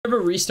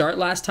restart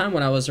last time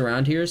when I was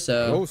around here,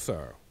 so... Hello,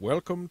 sir.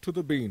 Welcome to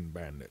the Bean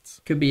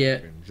Bandits. Could be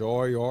it.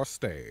 Enjoy your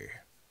stay.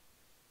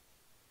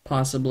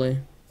 Possibly.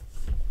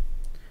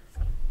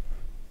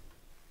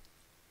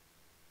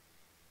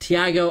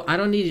 Tiago, I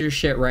don't need your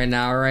shit right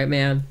now, alright,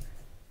 man?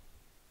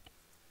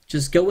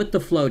 Just go with the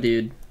flow,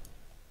 dude.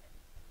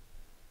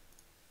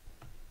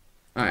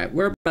 Alright,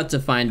 we're about to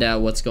find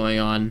out what's going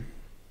on,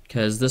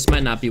 because this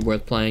might not be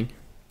worth playing.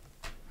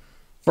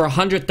 For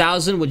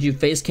 100,000, would you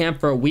face camp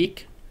for a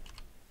week?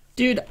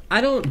 Dude,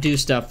 I don't do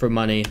stuff for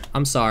money.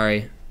 I'm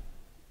sorry.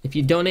 If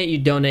you donate, you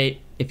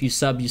donate. If you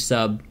sub, you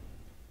sub.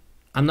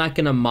 I'm not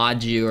gonna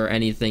mod you or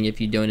anything if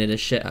you donate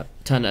a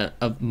ton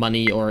of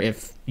money, or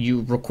if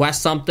you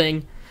request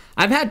something.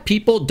 I've had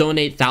people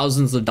donate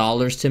thousands of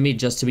dollars to me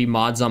just to be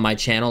mods on my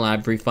channel, and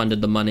I've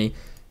refunded the money.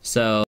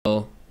 So,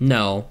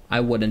 no, I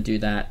wouldn't do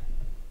that.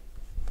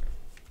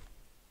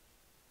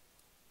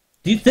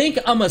 Do you think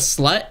I'm a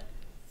slut?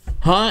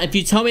 Huh? If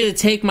you tell me to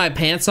take my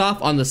pants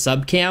off on the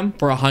sub cam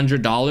for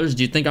 $100,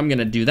 do you think I'm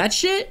gonna do that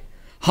shit?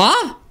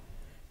 Huh?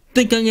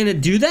 Think I'm gonna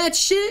do that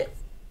shit?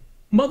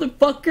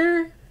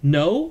 Motherfucker?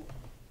 No.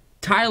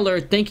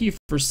 Tyler, thank you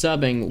for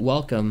subbing.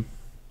 Welcome.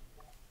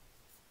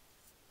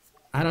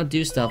 I don't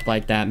do stuff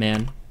like that,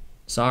 man.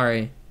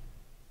 Sorry.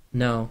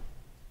 No.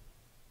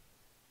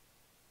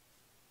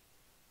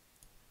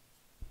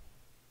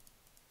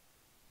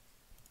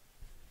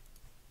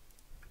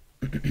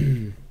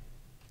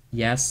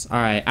 Yes. All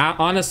right.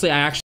 Honestly, I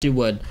actually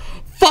would.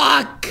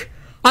 Fuck!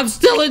 I'm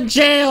still in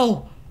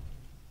jail.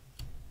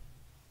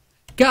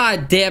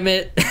 God damn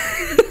it.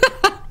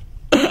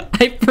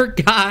 I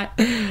forgot.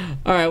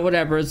 All right,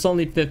 whatever. It's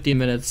only 50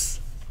 minutes.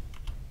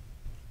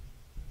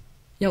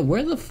 Yeah,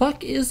 where the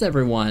fuck is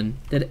everyone?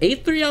 Did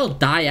A3L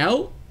die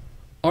out?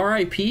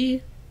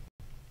 RIP?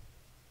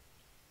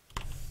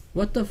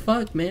 What the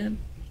fuck, man?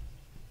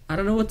 I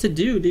don't know what to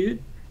do,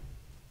 dude.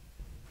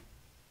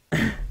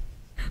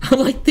 I'm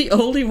like the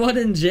only one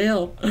in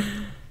jail.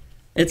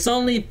 It's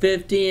only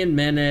 15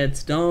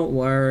 minutes. Don't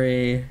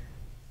worry.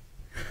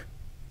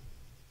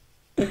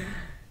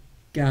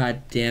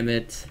 God damn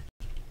it.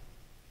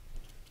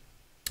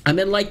 I'm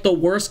in like the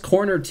worst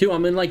corner too.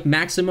 I'm in like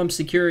maximum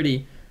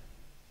security.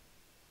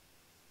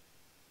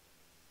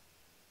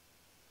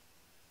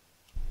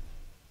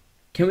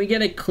 Can we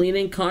get a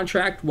cleaning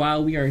contract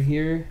while we are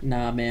here?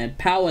 Nah, man.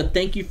 Powa,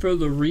 thank you for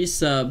the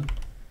resub.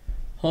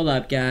 Hold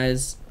up,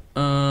 guys.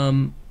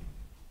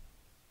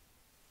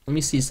 Let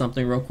me see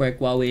something real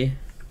quick while we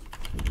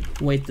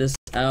wait this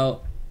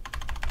out.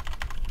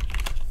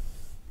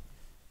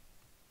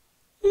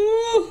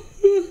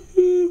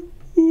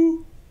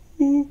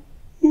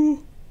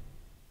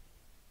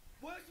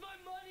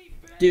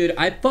 Dude,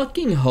 I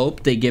fucking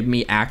hope they give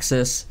me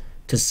access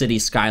to city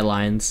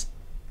skylines.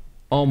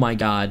 Oh my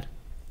god.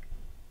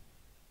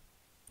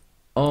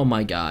 Oh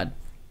my god.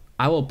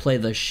 I will play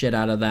the shit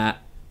out of that.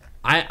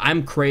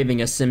 I'm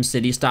craving a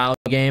SimCity style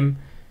game,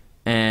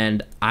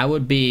 and I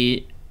would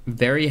be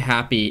very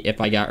happy if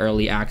I got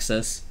early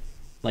access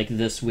like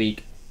this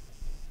week.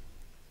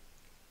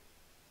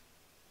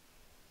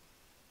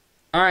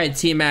 Alright,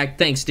 T-Mac,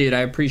 thanks dude, I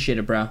appreciate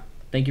it, bro.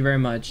 Thank you very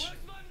much.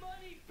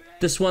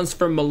 This one's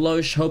from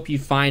Malosh, hope you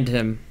find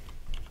him.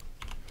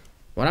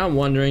 What I'm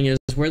wondering is,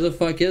 where the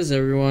fuck is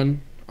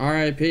everyone?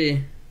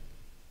 RIP.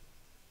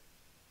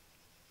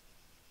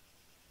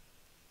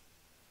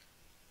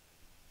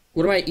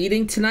 What am I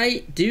eating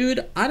tonight?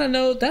 Dude, I don't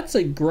know. That's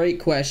a great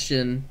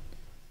question.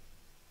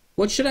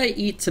 What should I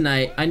eat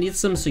tonight? I need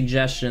some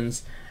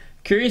suggestions.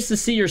 Curious to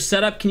see your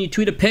setup. Can you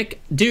tweet a pic?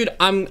 Dude,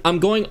 I'm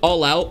going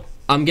all out.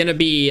 I'm gonna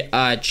be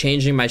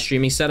changing my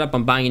streaming setup.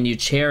 I'm buying a new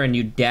chair, a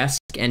new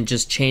desk, and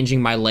just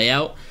changing my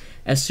layout.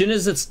 As soon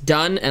as it's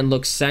done and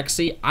looks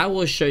sexy, I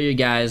will show you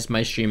guys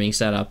my streaming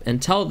setup.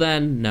 Until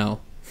then,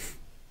 no.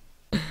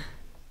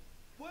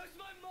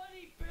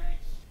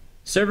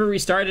 Server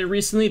restarted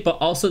recently, but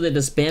also they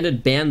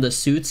banned the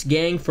Suits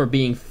gang for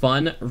being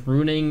fun,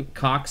 ruining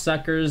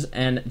cocksuckers,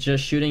 and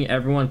just shooting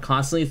everyone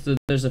constantly. So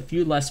there's a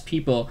few less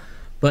people,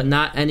 but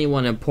not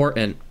anyone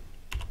important.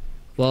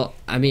 Well,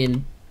 I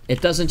mean,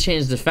 it doesn't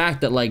change the fact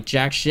that, like,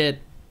 jack shit,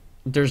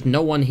 there's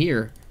no one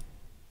here.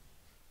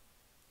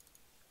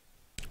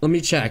 Let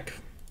me check.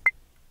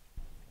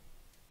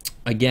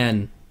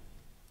 Again.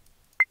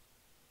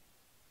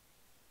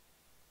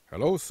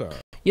 Hello, sir.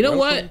 You know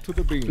what?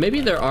 Maybe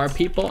there are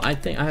people. I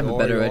think I have a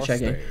better way of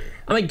checking.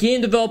 I'm a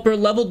game developer,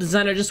 level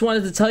designer. Just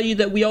wanted to tell you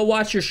that we all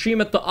watch your stream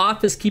at the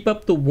office. Keep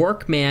up the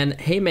work, man.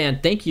 Hey, man.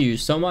 Thank you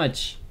so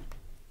much.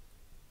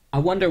 I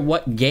wonder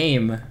what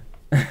game.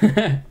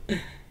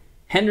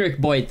 Henrik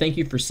Boyd, thank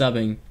you for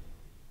subbing.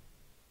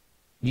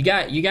 You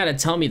got to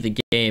tell me the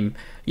game.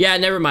 Yeah,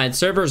 never mind.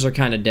 Servers are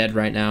kind of dead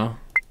right now.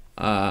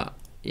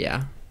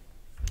 Yeah.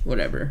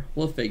 Whatever.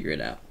 We'll figure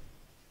it out.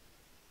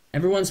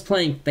 Everyone's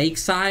playing fake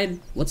side?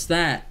 What's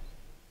that?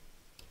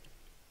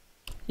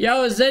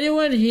 Yo, is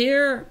anyone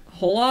here?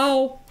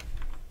 Hello?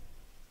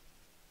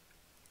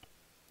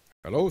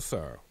 Hello,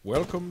 sir.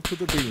 Welcome to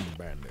the Bean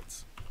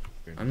Bandits.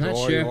 I'm not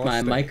sure if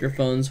my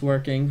microphone's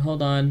working.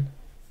 Hold on.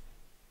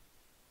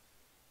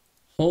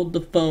 Hold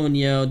the phone,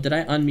 yo. Did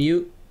I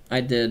unmute?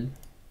 I did.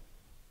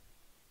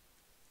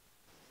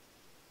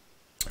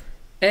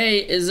 Hey,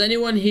 is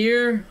anyone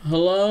here?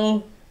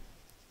 Hello?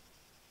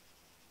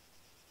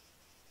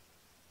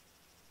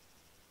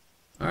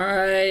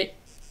 Alright.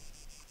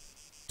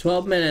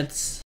 12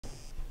 minutes.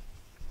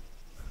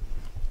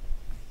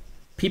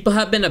 People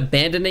have been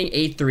abandoning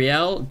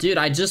A3L. Dude,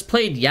 I just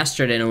played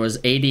yesterday and it was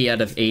 80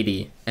 out of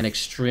 80 and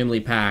extremely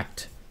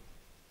packed.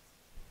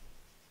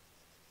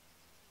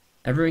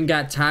 Everyone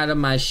got tired of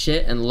my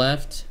shit and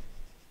left.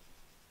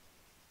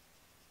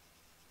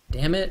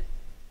 Damn it.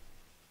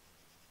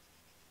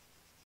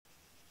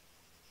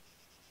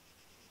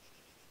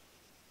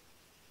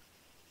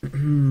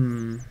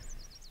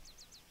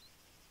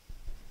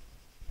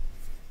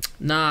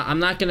 Nah, I'm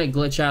not gonna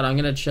glitch out. I'm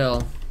gonna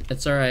chill.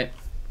 It's alright.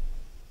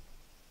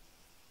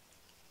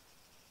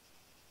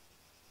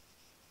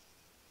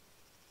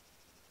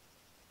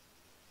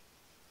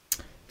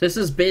 This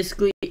is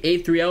basically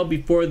A3L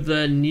before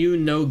the new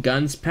no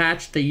guns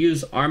patch. They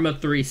use Arma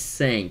 3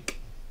 sync.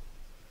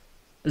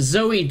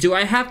 Zoe, do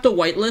I have to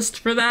whitelist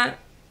for that?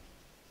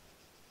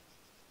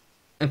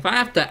 If I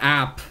have to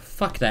app,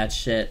 fuck that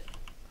shit.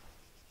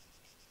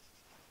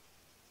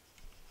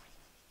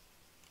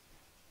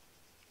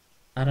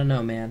 I don't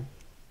know, man.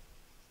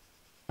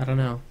 I don't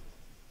know.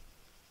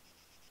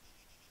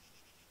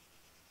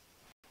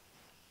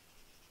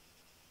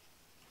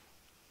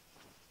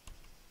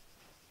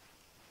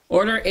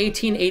 Order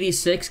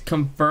 1886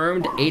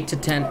 confirmed 8 to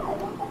 10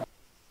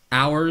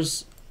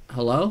 hours.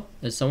 Hello?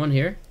 Is someone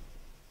here?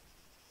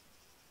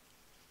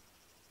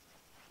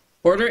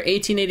 Order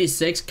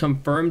 1886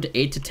 confirmed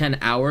 8 to 10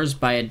 hours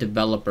by a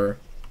developer.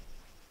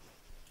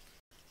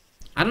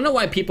 I don't know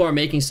why people are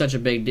making such a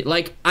big deal.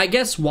 Like, I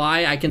guess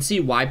why. I can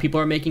see why people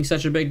are making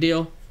such a big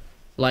deal.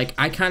 Like,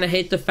 I kind of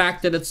hate the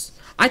fact that it's...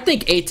 I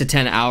think 8 to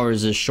 10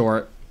 hours is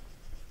short.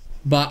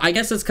 But I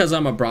guess it's because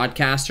I'm a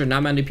broadcaster.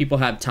 Not many people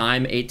have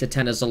time. 8 to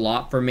 10 is a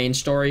lot for main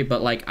story.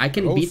 But, like, I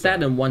can beat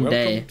that in one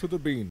day. Welcome to the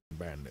Bean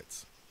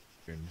Bandits.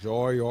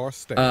 Enjoy your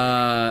stay.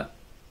 But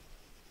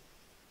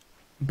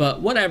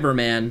whatever,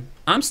 man.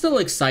 I'm still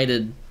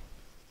excited.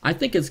 I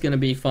think it's going to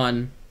be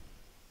fun.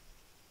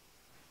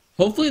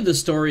 Hopefully the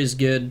story is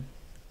good.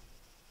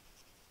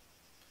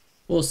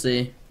 We'll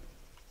see.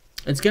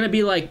 It's going to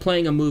be like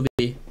playing a movie.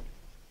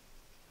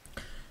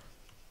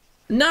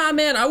 Nah,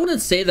 man, I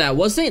wouldn't say that.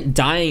 Wasn't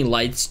Dying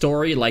Light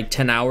story like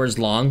 10 hours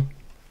long?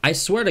 I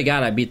swear to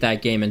God I beat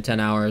that game in 10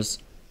 hours.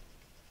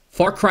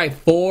 Far Cry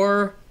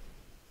 4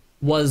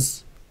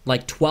 was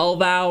like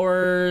 12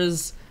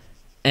 hours.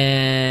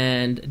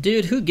 And,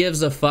 dude, who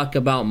gives a fuck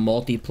about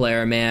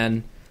multiplayer,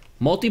 man?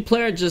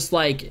 Multiplayer just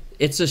like,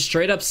 it's a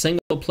straight up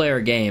single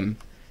player game.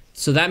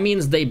 So that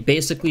means they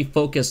basically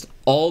focused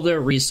all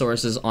their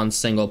resources on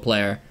single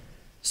player.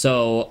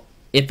 So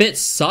if it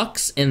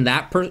sucks in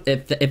that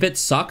if it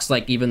sucks,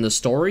 like even the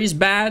story's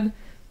bad,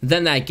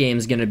 then that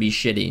game's gonna be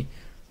shitty.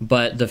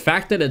 But the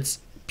fact that it's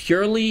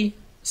purely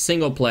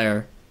single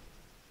player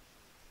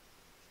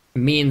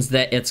means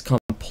that it's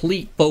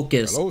complete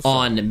focus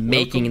on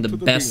making the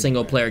best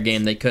single player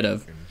game they could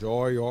have.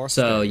 Enjoy your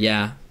So stay.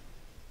 yeah.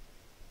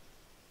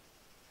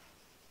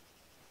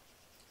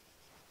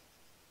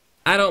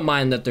 I don't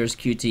mind that there's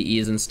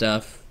QTEs and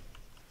stuff.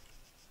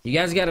 You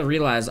guys gotta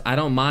realize, I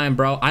don't mind,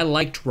 bro. I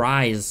liked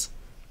Rise.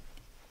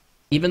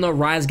 Even though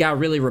Rise got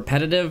really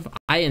repetitive,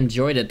 I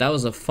enjoyed it. That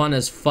was a fun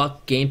as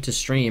fuck game to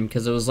stream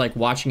because it was like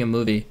watching a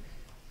movie.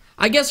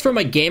 I guess from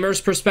a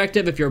gamer's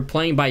perspective, if you're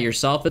playing by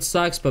yourself, it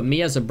sucks. But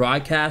me as a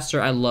broadcaster,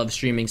 I love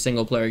streaming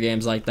single player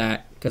games like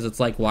that because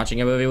it's like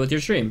watching a movie with your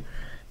stream.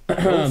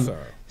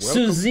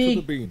 Suzy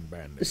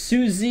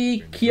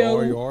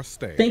Kyo,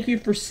 thank you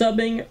for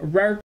subbing.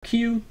 Rare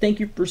Q, thank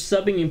you for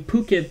subbing. And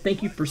Pukiv,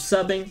 thank you for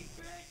subbing.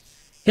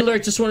 Hey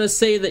Lirik, just want to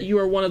say that you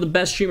are one of the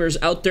best streamers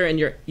out there, and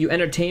you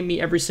entertain me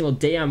every single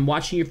day. I'm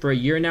watching you for a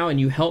year now, and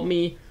you help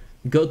me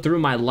go through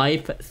my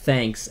life.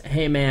 Thanks.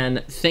 Hey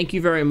man, thank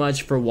you very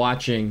much for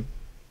watching.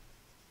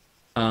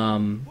 Where's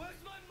my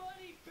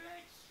money,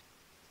 bitch?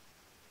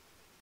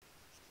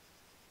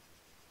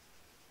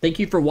 Thank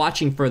you for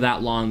watching for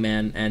that long,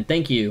 man, and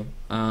thank you.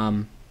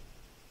 I'm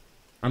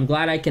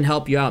glad I can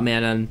help you out,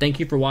 man, and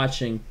thank you for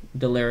watching,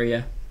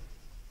 Delira.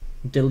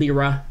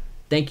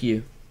 Thank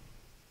you.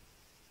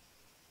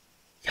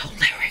 Yo,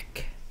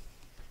 Lirik.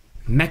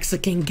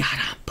 Mexican got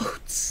on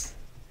boots.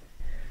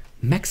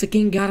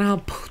 Mexican got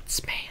on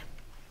boots, man.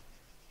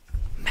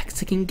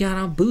 Mexican got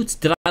on boots.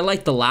 Did I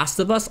like The Last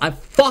of Us? I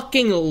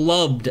fucking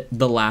loved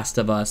The Last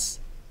of Us.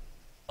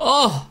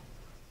 Oh!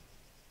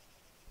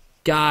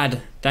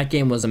 God, that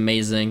game was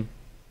amazing.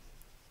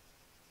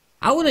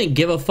 I wouldn't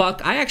give a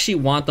fuck. I actually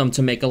want them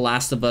to make a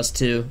Last of Us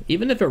 2,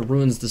 even if it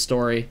ruins the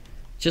story.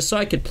 Just so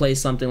I could play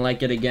something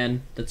like it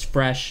again that's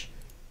fresh.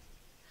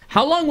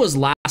 How long was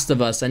Last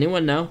of Us?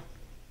 Anyone know?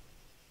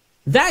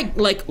 That,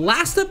 like,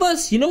 Last of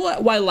Us, you know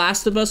what? Why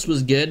Last of Us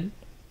was good?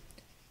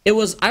 It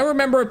was, I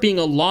remember it being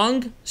a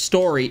long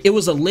story. It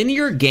was a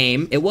linear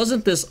game. It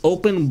wasn't this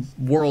open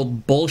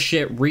world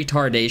bullshit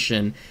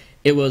retardation.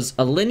 It was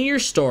a linear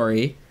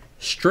story,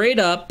 straight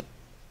up,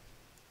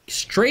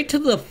 straight to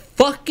the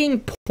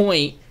fucking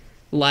point,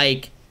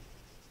 like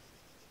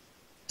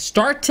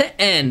start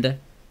to end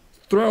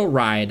thrill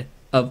ride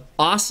of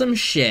awesome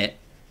shit.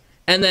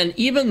 And then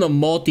even the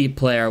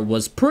multiplayer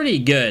was pretty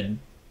good.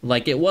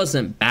 Like, it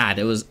wasn't bad.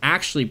 It was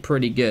actually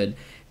pretty good.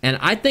 And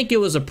I think it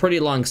was a pretty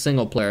long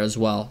single player as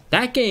well.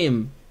 That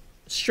game,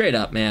 straight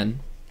up, man.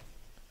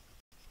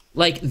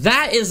 Like,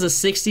 that is a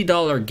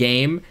 $60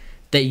 game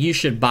that you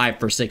should buy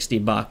for 60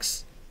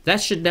 bucks.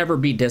 That should never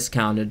be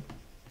discounted.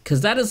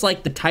 Because that is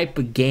like the type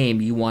of game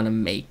you want to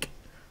make.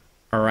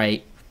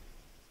 Alright?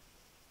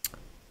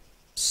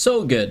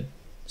 So good.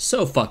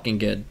 So fucking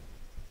good.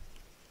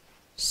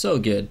 So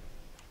good.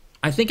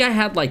 I think I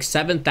had like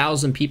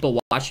 7,000 people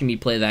watching me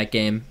play that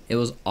game. It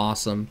was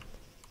awesome.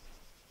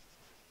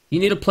 You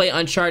need to play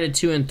Uncharted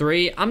 2 and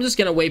 3. I'm just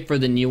gonna wait for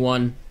the new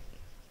one.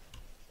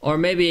 Or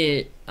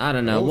maybe, I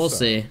don't know, Hello, we'll sir.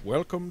 see.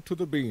 Welcome to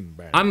the Bean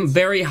Band. I'm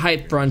very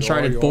hyped for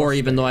Uncharted Enjoy 4, your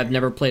even though stay. I've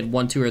never played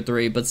 1, 2, or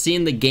 3. But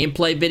seeing the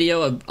gameplay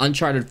video of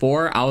Uncharted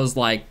 4, I was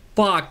like,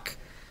 fuck,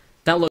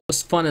 that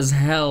looks fun as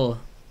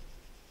hell.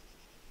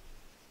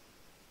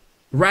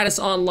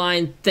 Radis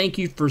Online, thank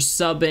you for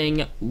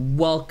subbing.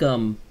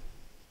 Welcome.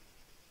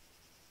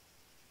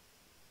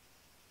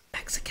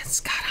 Mexican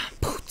Scott on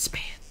boots,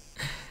 man.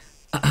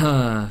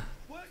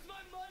 Where's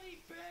my money,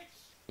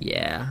 bitch?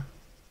 Yeah.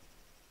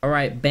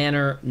 Alright,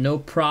 Banner, no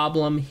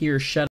problem. Here,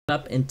 shut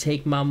up and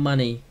take my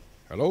money.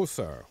 Hello,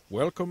 sir.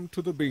 Welcome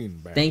to the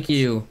Bean Band. Thank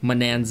you,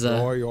 Mananza.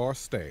 Enjoy your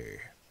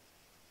stay.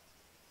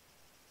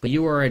 But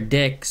you were a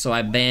dick, so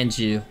I banned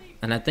you.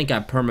 And I think I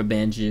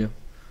perma-banned you.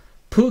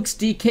 Pooks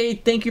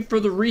DK, thank you for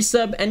the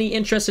resub. Any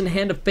interest in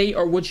Hand of Fate,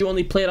 or would you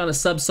only play it on a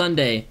sub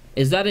Sunday?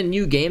 Is that a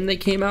new game that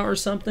came out or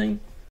something?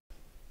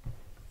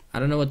 I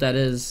don't know what that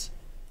is.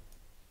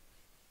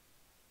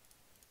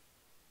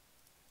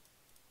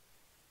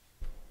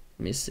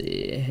 Let me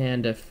see.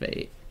 Hand of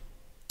Fate.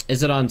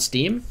 Is it on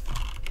Steam?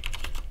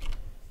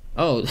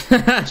 Oh.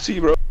 See,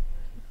 bro.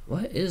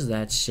 What is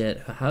that shit?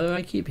 How do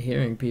I keep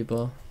hearing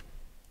people?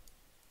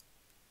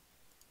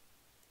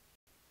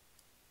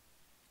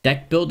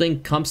 Deck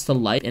building comes to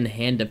life in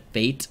Hand of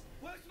Fate.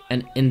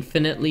 An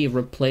infinitely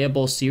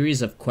replayable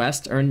series of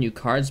quests. Earn new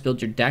cards,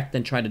 build your deck,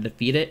 then try to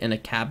defeat it in a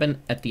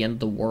cabin at the end of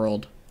the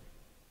world.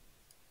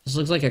 This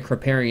looks like a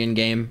Kripparrian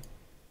game.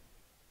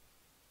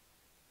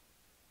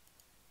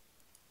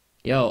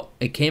 Yo,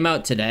 it came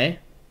out today.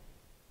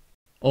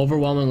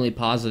 Overwhelmingly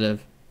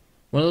positive.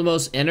 One of the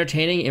most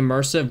entertaining,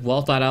 immersive,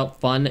 well thought out,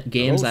 fun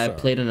games Hello, I've sir.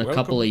 played in a Welcome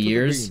couple of to the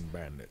years. Bean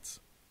Bandits.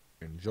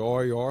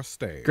 Enjoy your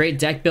stay. Great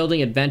deck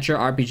building, adventure,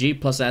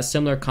 RPG, plus it has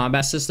similar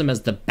combat system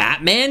as the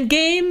Batman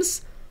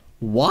games?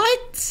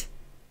 What?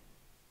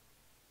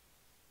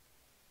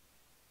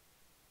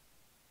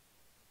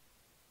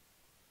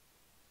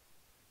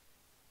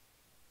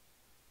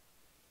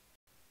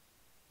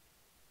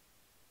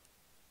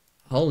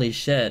 Holy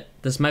shit.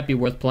 This might be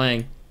worth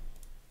playing.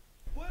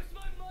 Where's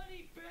my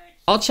money, bitch?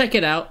 I'll check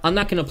it out. I'm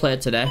not gonna play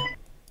it today.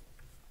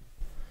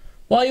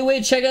 While you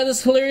wait, check out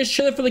this hilarious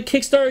trailer for the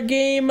Kickstarter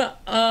game.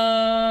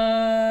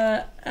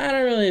 I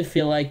don't really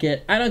feel like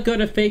it. I don't go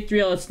to Fake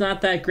 3L. It's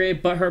not that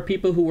great, but her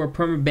people who were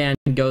permabanned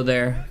go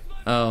there.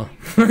 Oh.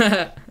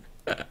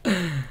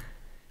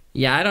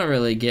 Yeah, I don't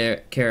really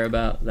care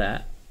about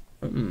that.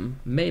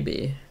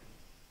 Maybe.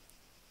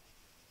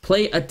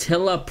 Play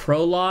Attila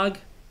Prologue?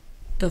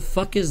 The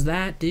fuck is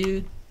that,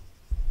 dude?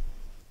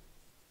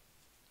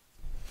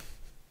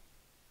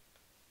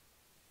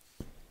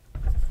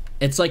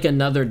 It's like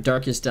another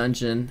Darkest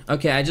Dungeon.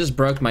 Okay, I just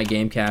broke my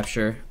game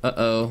capture.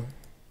 Uh-oh.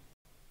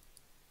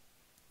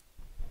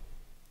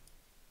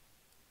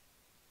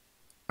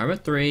 Arma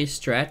 3,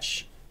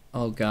 stretch.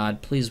 Oh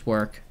god, please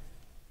work.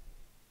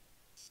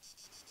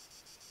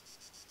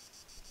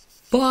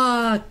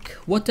 Fuck!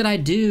 What did I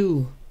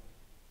do?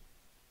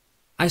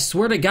 I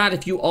swear to god,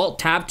 if you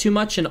alt-tab too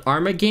much in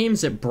Arma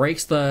games, it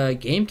breaks the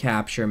game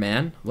capture,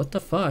 man. What the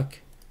fuck?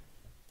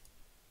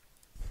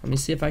 Let me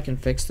see if I can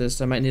fix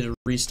this. I might need to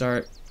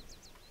restart.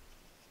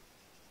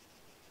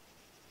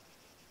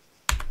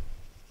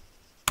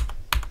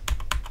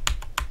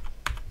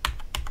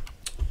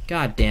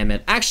 God damn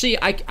it.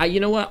 Actually, I you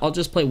know what? I'll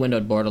just play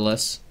windowed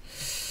borderless.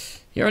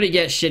 You already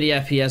get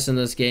shitty FPS in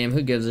this game.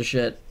 Who gives a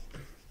shit?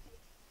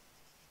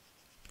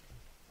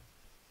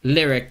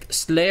 Lirik,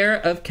 Slayer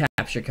of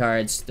Capture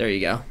Cards. There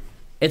you go.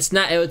 It's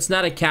not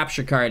a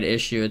capture card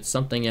issue. It's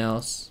something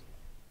else.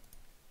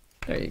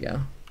 There you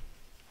go.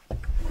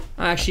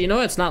 Actually, you know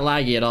what? It's not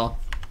laggy at all.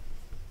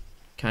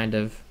 Kind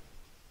of.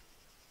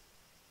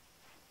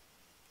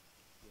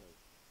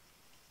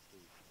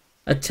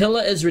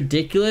 Attila is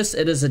ridiculous.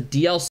 It is a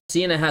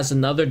DLC and it has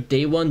another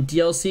day one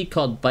DLC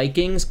called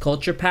Vikings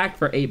Culture Pack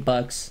for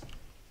 $8.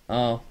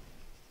 Oh.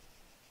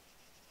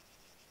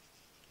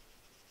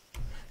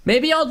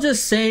 Maybe I'll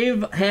just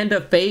save Hand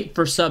of Fate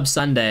for Sub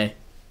Sunday.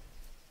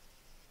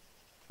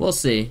 We'll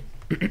see.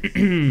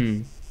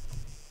 I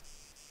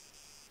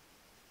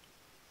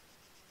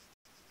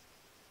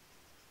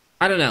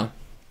don't know.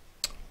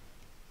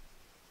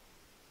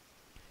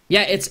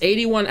 Yeah, it's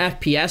 81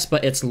 FPS,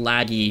 but it's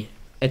laggy.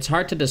 It's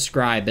hard to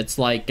describe. It's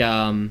like,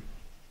 I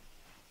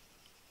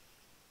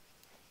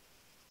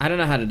don't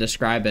know how to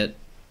describe it.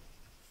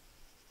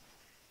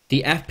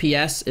 The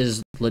FPS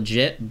is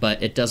legit,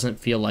 but it doesn't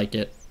feel like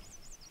it.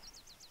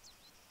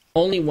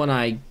 Only when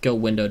I go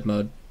windowed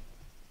mode.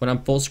 When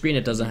I'm full screen,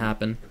 it doesn't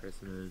happen.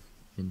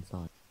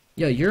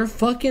 Yo, you're a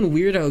fucking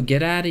weirdo.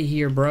 Get out of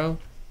here, bro.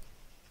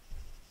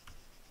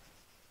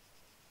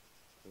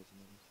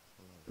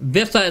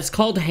 Vifta, it's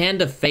called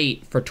Hand of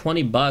Fate for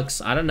 20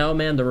 bucks. I don't know,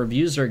 man. The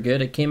reviews are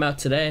good. It came out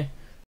today.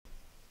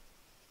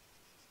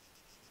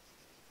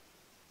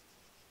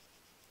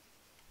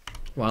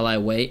 While I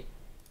wait.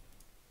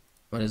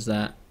 What is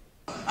that?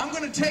 I'm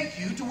gonna take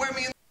you to where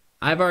me and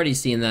I've already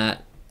seen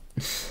that.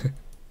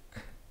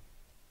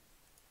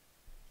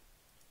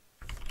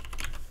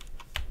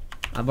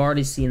 I've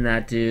already seen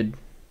that, dude.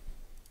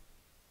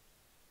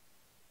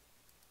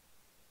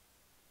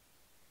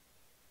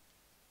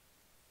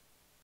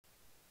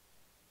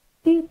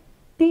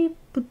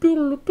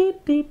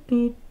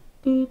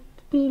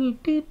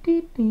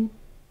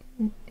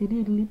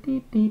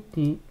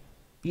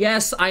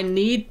 Yes, I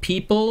need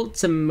people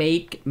to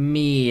make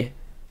me.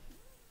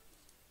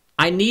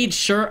 I need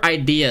shirt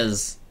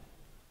ideas.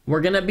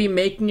 We're gonna be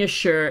making a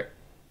shirt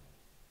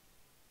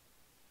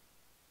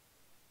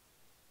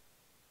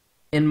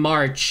in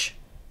March,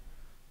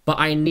 but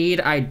I need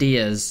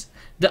ideas.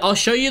 I'll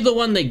show you the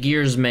one that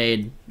Gears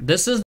made.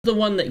 This is the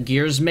one that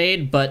Gears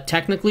made, but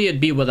technically it'd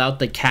be without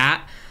the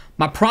cat.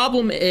 My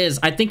problem is,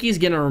 I think he's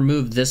gonna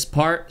remove this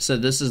part, so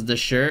this is the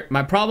shirt.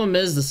 My problem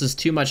is, this is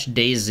too much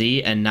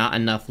DayZ and not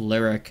enough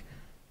Lirik.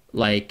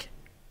 Like,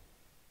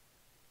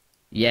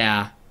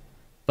 yeah.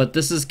 But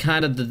this is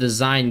kind of the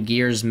design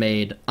Gears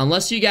made.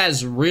 Unless you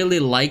guys really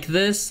like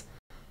this,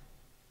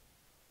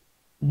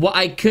 what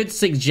I could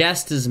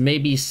suggest is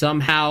maybe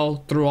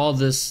somehow through all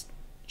this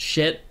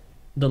shit,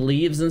 the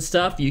leaves and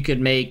stuff, you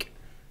could make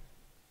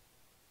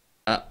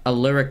a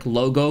Lirik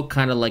logo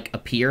kind of like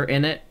appear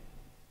in it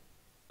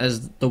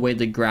as the way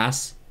the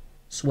grass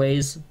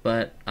sways,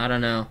 but I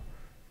don't know.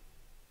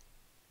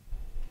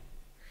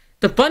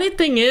 The funny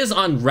thing is,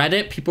 on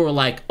Reddit, people were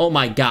like, oh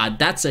my god,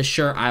 that's a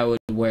shirt I would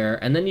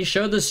wear. And then you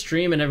show the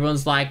stream and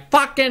everyone's like,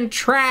 fucking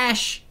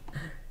trash!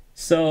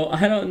 So,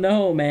 I don't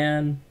know,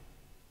 man.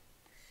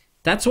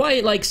 That's why,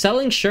 like,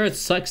 selling shirts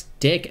sucks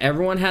dick.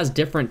 Everyone has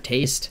different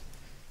taste.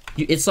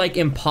 It's, like,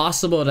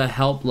 impossible to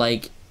help,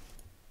 like...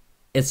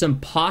 It's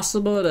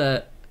impossible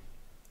to...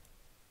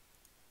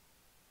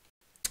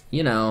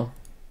 You know...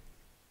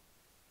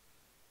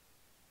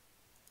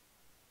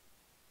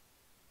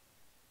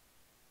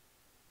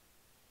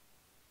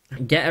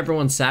 get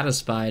everyone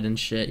satisfied and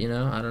shit, you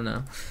know? I don't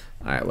know.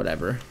 Alright,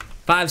 whatever.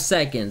 5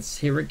 seconds.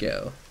 Here we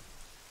go.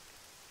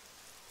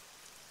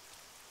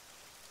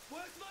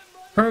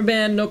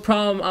 Permaban, no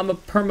problem. I'm a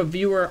perma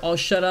viewer. I'll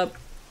shut up.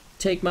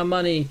 Take my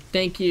money.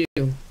 Thank you.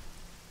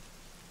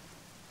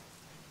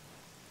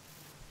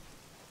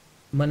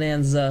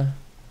 Bonanza.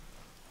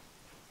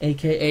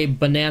 AKA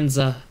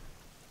Bonanza.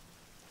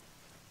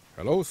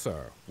 Hello,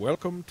 sir.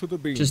 Welcome to the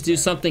bean. Just do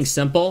something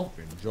simple.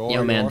 Enjoy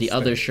Yo, man, your the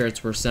other stay.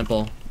 shirts were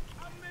simple.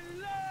 I'm in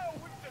love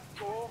with the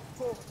coco.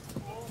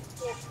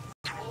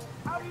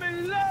 I'm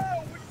in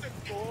love with the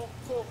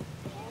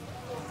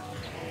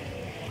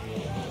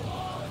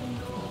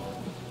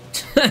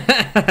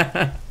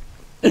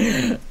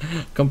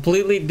coco.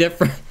 Completely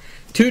different.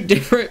 Two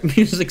different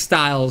music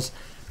styles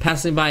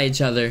passing by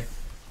each other.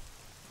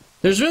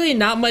 There's really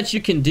not much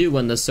you can do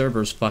when the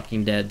server's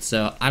fucking dead,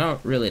 so I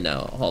don't really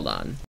know. Hold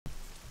on.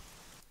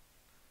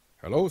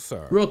 Hello,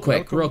 sir. Real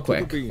quick, Welcome real to the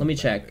quick. Bean Let me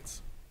check.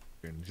 Bandits.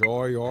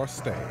 Enjoy your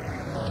stay.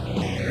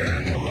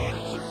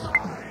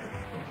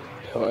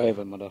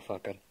 Whatever,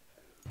 motherfucker.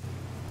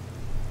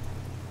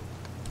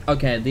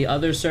 Okay, the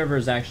other server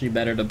is actually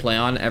better to play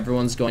on.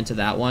 Everyone's going to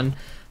that one.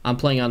 I'm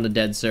playing on the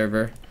dead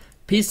server.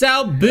 Peace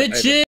out,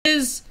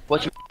 bitches!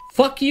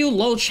 Fuck you,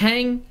 Lo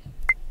Chang.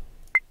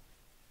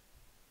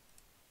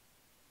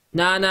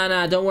 Nah,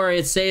 don't worry,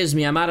 it saves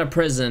me. I'm out of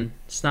prison.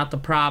 It's not the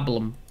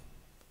problem.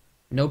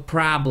 No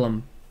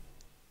problem.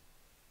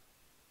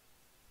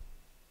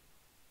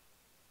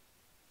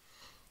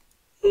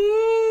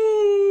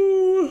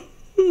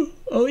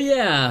 Oh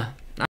yeah,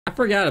 I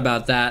forgot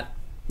about that.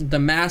 The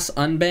mass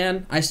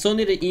unban. I still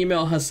need to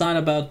email Hassan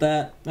about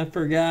that. I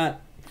forgot.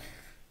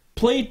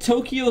 Play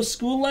Tokyo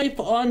School Life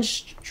on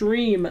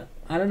stream.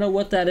 I don't know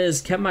what that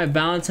is. Kept my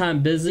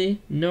Valentine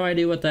busy. No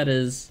idea what that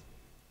is.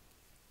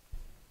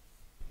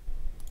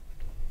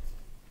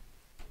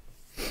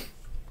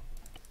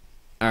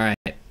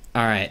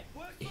 Alright.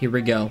 Here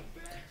we go.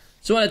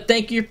 So I want to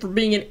thank you for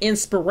being an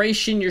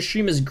inspiration. Your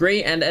stream is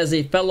great, and as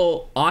a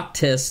fellow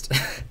autist,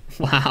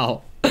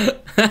 wow.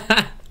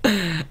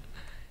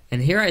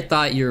 And here I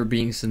thought you were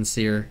being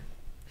sincere.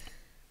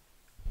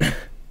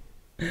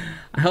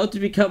 I hope to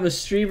become a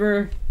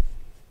streamer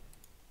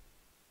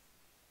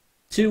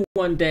too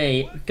one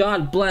day.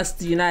 God bless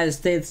the United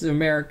States of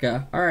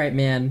America. Alright,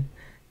 man.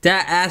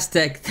 Dat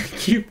Aztec,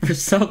 thank you for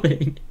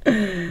subbing.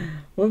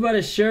 What about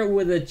a shirt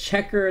with a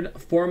checkered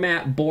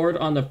format board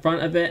on the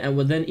front of it, and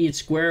within each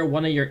square,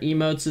 one of your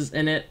emotes is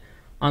in it.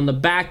 On the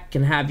back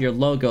can have your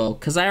logo.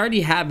 Because I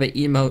already have an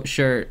emote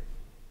shirt.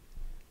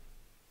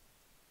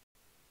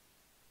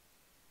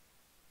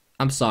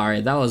 I'm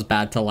sorry. That was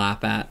bad to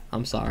laugh at.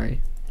 I'm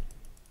sorry.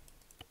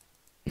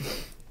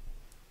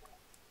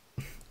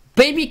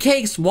 Baby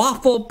cakes,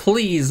 waffle,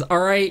 please.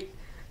 Alright?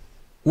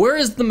 Where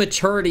is the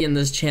maturity in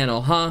this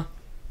channel, huh?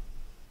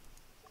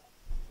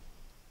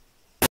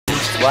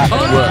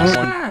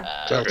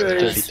 Oh,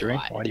 33.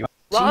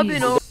 Why do you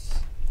Jesus.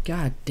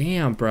 God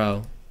damn,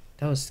 bro.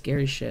 That was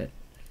scary shit.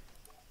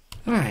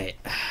 Alright.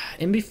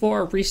 And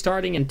before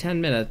restarting in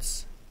 10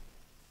 minutes.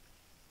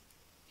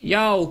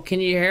 Yo, can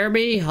you hear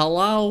me?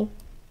 Hello?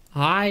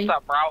 Hi? What's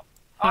up, bro?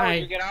 Hi. Oh,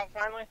 you get out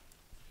finally?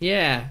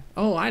 Yeah.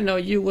 Oh, I know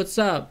you. What's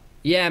up?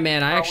 Yeah,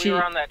 man, I actually... we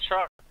were on that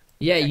truck.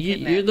 Yeah,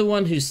 you're the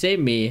one who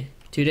saved me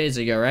 2 days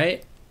ago,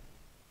 right?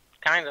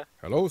 Kinda.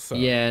 Hello, sir.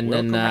 Yeah, and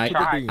Welcome then to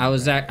the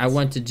Bean I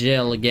went to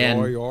jail again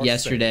Enjoy your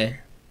yesterday.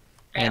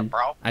 Damn, And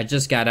bro. I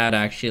just got out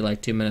actually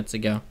like 2 minutes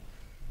ago.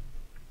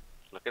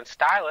 Looking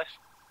stylish.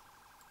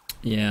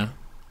 Yeah.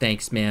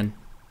 Thanks, man.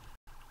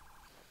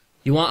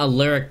 You want a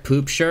Lirik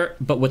poop shirt,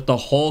 but with the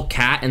whole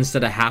cat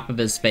instead of half of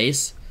his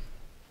face?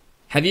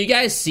 Have you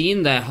guys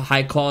seen the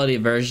high quality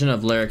version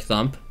of Lirik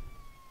Thump?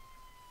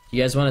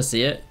 You guys want to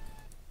see it?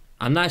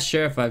 I'm not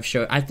sure if I've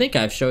showed... I think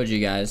I've showed you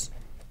guys.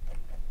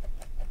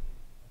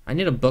 I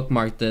need to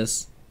bookmark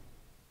this.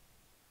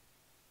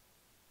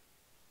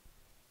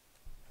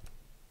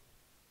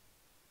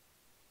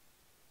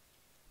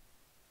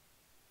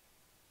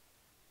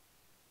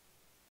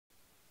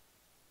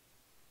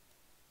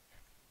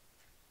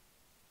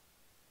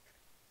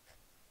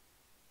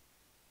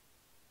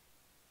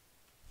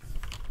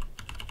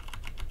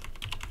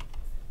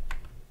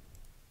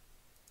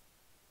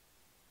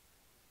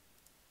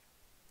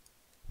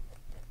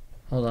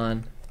 Hold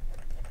on.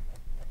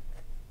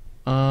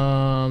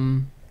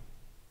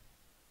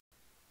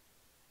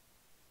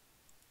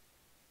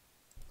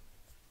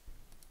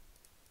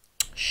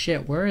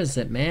 Shit, where is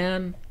it,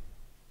 man?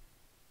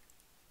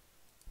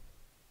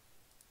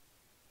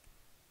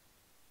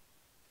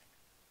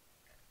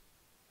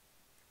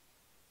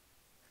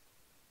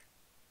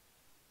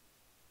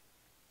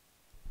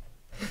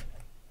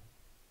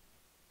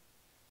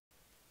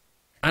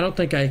 I don't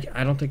think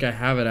I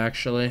have it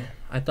actually.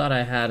 I thought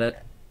I had it.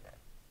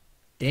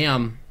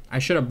 Damn, I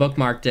should have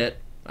bookmarked it.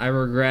 I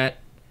regret.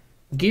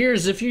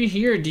 Gears, if you're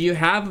here, do you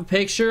have a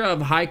picture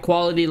of high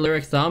quality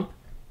Lirik Thump?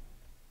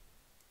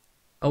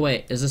 Oh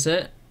wait, is this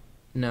it?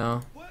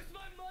 No. Where's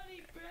my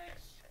money,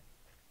 bitch?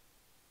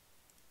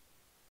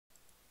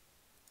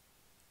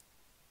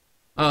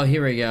 Oh,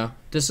 here we go.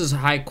 This is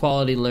high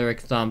quality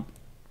Lirik Thump.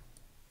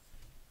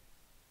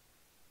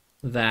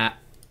 That.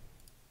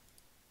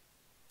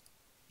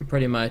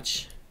 Pretty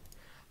much.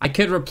 I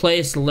could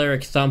replace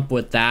Lirik Thump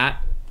with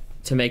that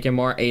to make him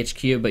more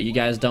HQ, but you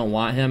guys don't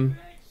want him.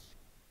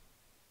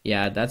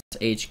 Yeah, that's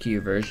HQ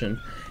version.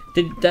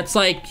 That's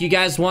like, you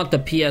guys want the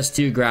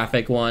PS2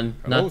 graphic one,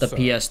 Hello, not the sir.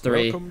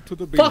 PS3. Welcome to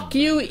the Bean Fuck Band.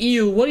 you,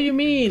 EU. What do you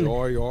mean?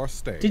 Enjoy your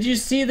stay. Did you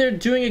see they're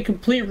doing a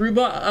complete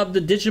reboot of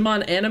the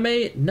Digimon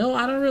anime? No,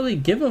 I don't really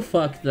give a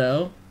fuck,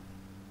 though.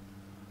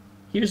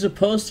 Here's a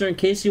poster in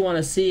case you want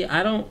to see.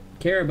 I don't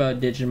care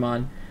about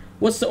Digimon.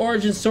 What's the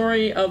origin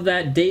story of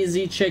that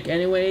DayZ chick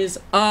anyways?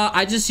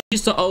 I just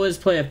used to always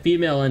play a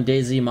female in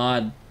DayZ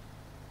mod.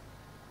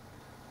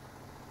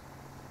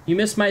 You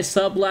missed my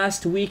sub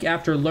last week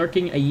after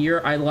lurking a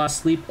year. I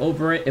lost sleep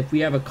over it. If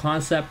we have a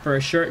concept for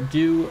a shirt,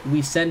 do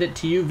we send it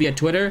to you via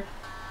Twitter?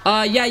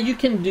 Yeah, you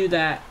can do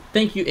that.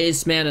 Thank you,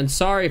 Ace Man, and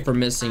sorry for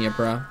missing it,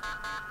 bro.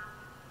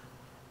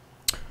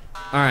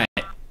 Alright.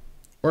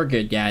 We're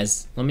good,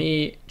 guys. Let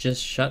me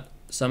just shut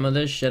some of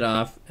this shit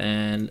off,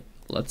 and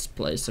let's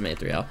play some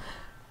A3L.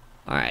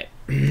 Alright.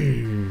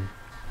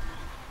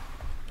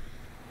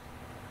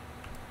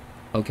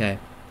 Okay.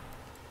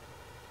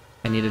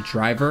 I need a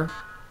driver.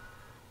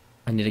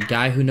 I need a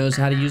guy who knows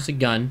how to use a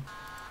gun.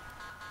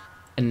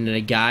 And then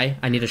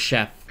I need a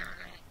chef.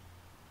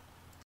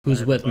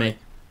 Who's with me?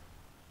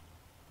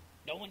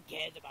 No one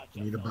cares about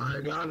You need to buy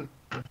a gun.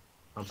 I'm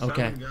Okay.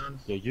 selling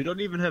guns. Yo, you don't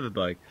even have a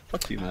bike.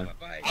 Fuck you, man.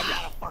 I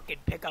got a fucking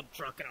pickup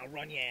truck and I'll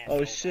run your ass. Oh,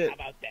 over. shit. How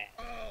about that?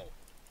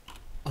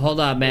 Hold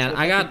up, man.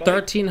 I got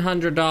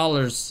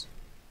 $1,300.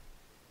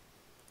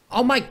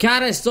 Oh my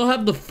god, I still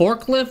have the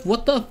forklift?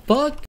 What the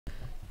fuck?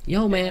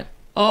 Yo, man.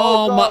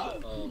 Oh, my...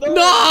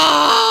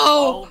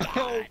 No!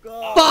 Oh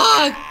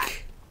god.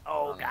 Fuck!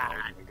 Oh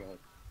god.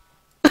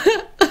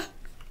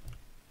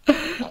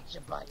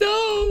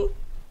 No!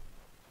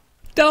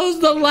 That was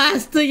the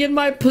last thing in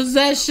my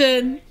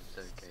possession! It's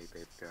okay,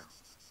 baby girl.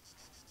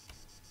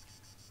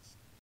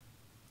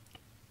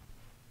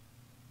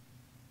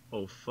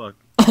 Oh, fuck.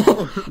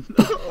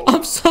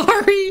 I'm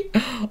sorry!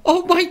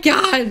 Oh my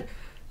god!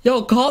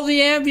 Yo, call the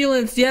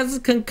ambulance! He has a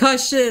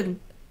concussion!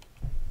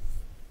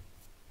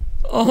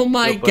 Oh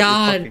my Yo, bud, you're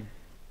god! fucking-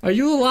 Are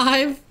you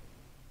alive?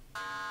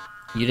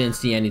 You didn't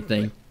see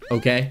anything,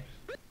 okay?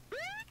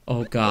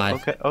 Oh god.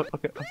 Okay, oh,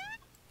 okay.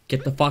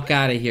 Get the fuck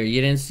out of here.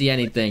 You didn't see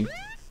anything.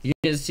 You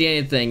didn't see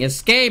anything.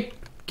 Escape!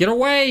 Get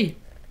away!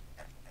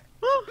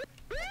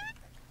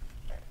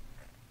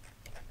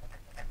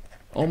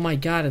 Oh my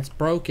god, it's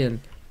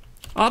broken.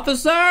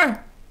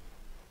 Officer!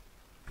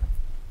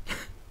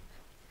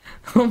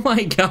 Oh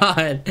my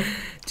god.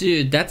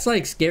 Dude, that's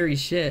like scary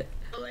shit.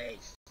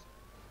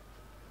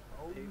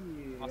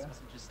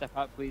 Just step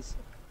out, please.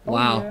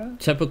 Wow.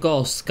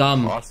 Typical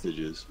scum.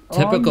 Hostages.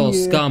 Typical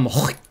scum.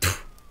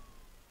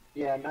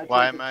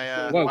 Why am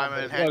I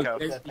in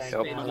handcuffs?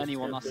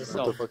 Anyone that's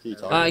assault. What the fuck are you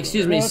talking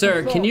Excuse me,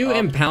 sir. Can you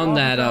impound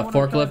that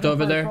forklift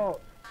over there?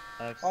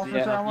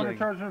 Officer, I want to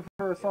charge him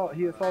for assault.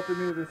 He assaulted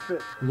me with his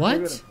spit.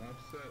 What?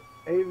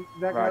 Hey,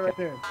 that guy right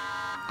there.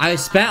 I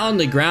spat on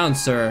the ground,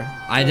 sir.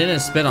 I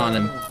didn't spit on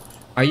him.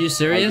 Are you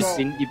serious?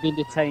 You've been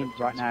detained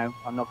right now.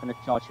 I'm not going to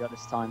charge you at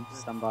this time.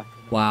 Stand by.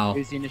 Wow.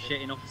 Who's the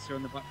initiating officer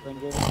on the background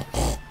here?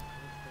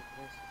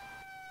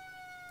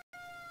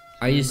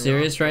 Are you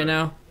serious right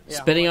now?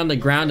 Spitting on the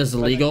ground is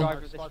illegal. Can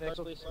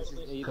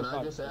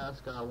I just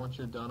ask, once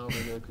you're done over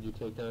there, could you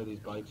take care of these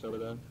bikes over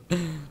there?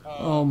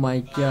 Oh my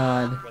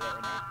god.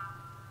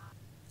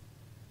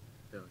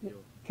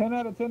 10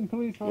 out of 10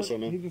 police. What's up,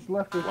 man? He just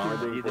left us. Why am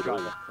I being pulled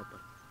over?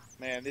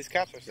 Man, these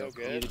cops are so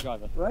good.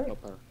 Right?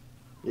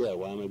 Yeah,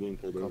 why am I being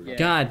pulled over?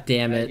 God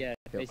damn it. Yeah,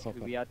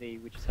 basically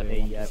we just had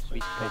a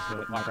police case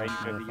with my range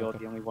over. You're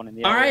the only one in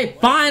the area.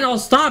 Alright, fine, I'll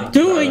stop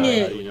doing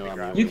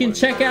it! You can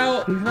check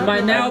out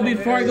by now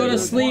before I go to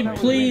sleep,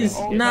 please.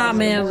 Nah,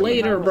 man,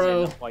 later,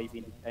 bro.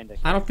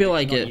 I don't feel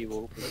like it.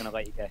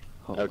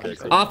 Okay,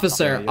 cool.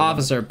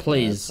 Officer,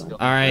 please.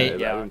 Alright. I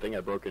didn't think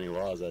I broke any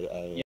laws.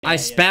 I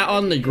spat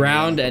on the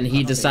ground and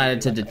he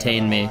decided to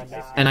detain me.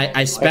 And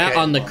I spat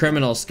on the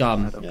criminal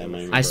scum.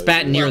 I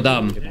spat near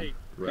them.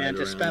 Man,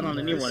 to spat on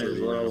a new one is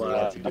a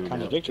little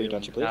contradictory,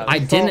 don't you believe? I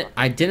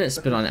didn't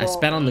spit on it. I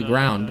spat on the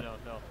ground.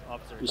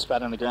 You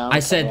spat on the ground? I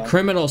said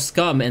criminal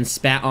scum and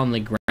spat on the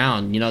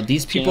ground. You know,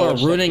 these people are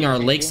ruining our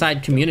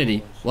lakeside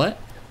community. What?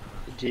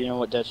 Do you know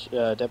what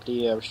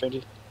deputy restrained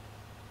you?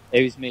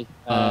 It was me.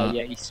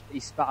 Yeah, he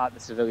spat at the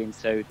civilian,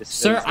 so the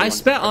Sir, I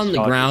spat on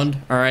the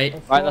ground,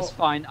 alright? Right, that's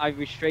fine. I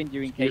restrained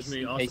you in case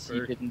you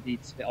did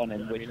indeed spit on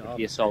him, which would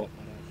be assault.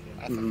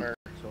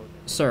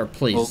 Sir,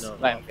 please. We'll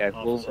let him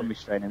go. We'll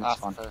unrestrain him, it's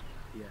fine.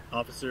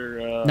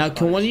 Officer, Now,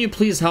 can one of you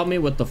please help me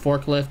with the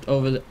forklift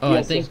over the... Oh,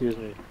 Yes, I think... excuse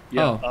me.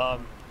 Oh.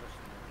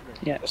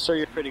 Yeah, sir,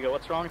 you're free to go.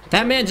 What's wrong?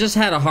 That man just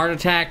had a heart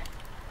attack.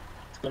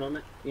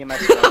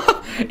 EMS.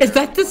 Is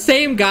that the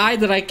same guy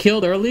that I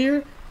killed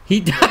earlier? He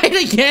died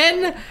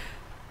again?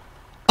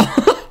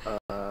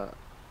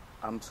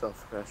 I'm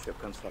self-fresh.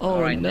 Oh,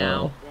 right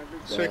now.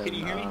 Sir, can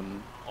you hear me?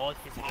 Oh, it's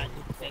his hot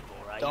new single,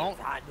 right? Don't. It's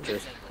hot new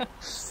single.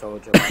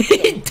 Soldier.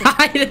 He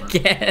died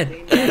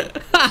again.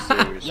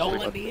 Yo,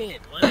 let me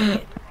in. Let me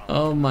in.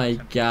 Oh my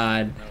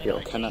god. Yo,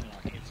 can I...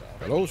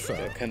 Hello,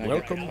 sir.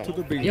 Welcome to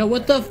the bean. Yo,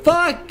 what the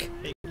fuck?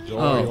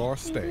 Enjoy your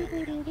stay.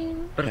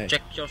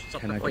 check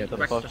yourself. Can I get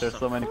the fuck? There's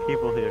so many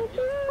people here.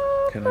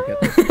 Can I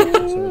get this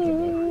soldier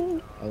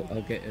boy?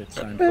 I'll get it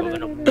signed for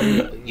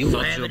you. You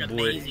have an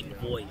amazing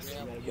voice.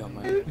 Yo,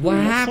 man. What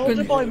happened?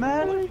 Soldier boy,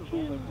 man.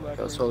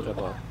 Yo, soldier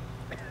boy.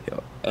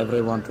 Yo,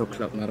 everyone to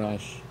Club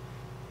Mirage.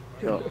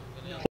 Yo.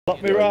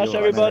 Club Mirage,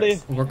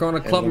 everybody. We're going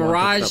to Club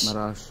Mirage.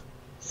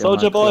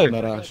 Soldier boy.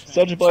 Mirage.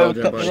 Soldier boy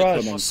with Club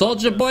Mirage.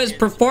 Soldier Boy's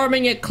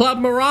performing at Club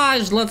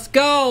Mirage. Let's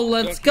go.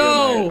 Let's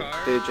go.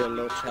 DJ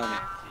Low Channel.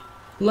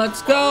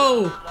 Let's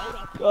go.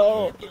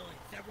 Go.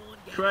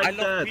 Crack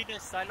that.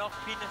 Penis, I love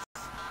penis.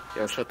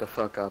 Yo, shut the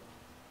fuck up.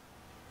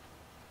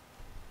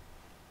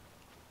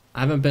 I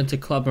haven't been to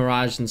Club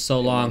Mirage in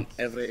so long.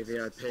 Every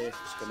VIP is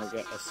gonna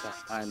get a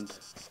signed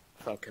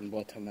fucking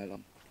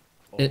watermelon.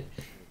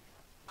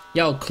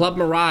 Yo, Club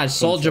Mirage,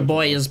 Soldier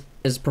Boy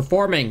is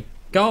performing.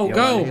 Go,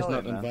 go. He's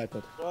not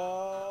invited.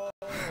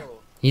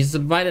 He's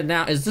invited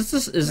now. Is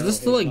this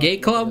still a gay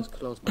club?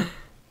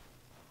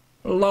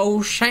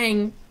 Lo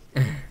Shang.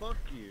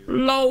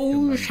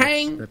 Lo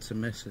Shang. That's a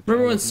message.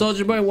 Remember when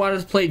Soldier Boy wanted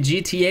to play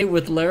GTA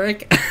with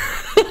Lirik?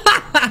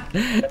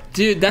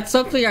 Dude, that's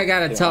something I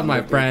gotta tell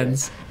my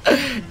friends.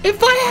 If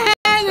I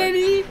had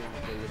any!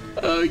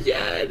 Oh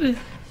god.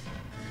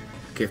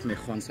 Give me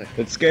 1 second.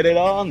 Let's get it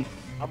on.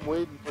 I'm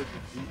waiting for the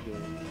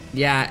DJ.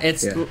 Yeah,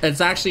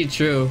 it's actually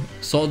true.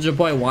 Soldier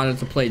Boy wanted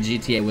to play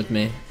GTA with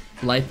me.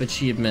 Life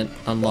achievement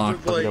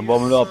unlocked. Boy,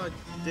 you suck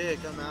dick.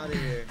 I'm out of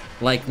here.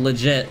 Like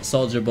legit,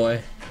 Soldier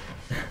Boy.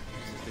 This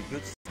is the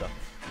good stuff.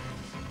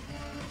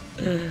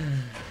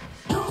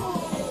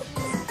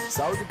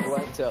 Soldier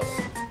boy, tell.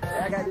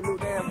 I got the new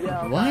damn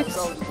y'all. What?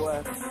 Soldier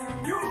boy.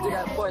 You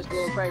got to punch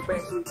there, crank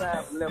back 3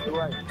 times from left to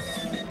right.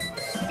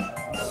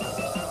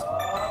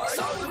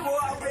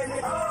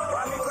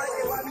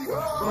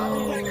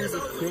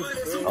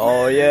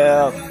 Oh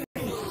yeah.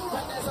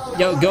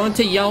 Yo, go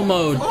into yell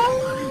mode.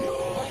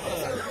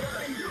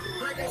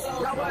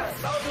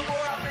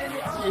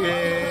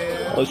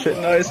 Yeah. Oh shit,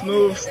 nice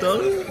move,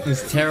 stuff.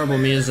 It's terrible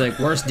music.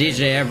 Worst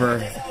DJ ever.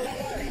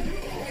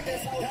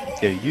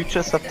 Dude, you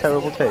just have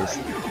terrible taste.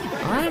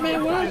 Alright,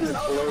 man, what?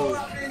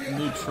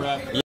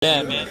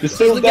 Yeah, man. You're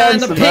still The guy in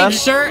the dancing, pink man.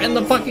 shirt and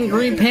the fucking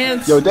green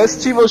pants. Yo, that's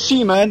Chivo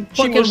Shi, man.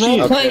 Fucking Chivo Shi.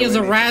 role playing as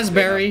a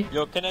raspberry.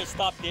 Yo, can I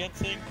stop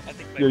dancing? I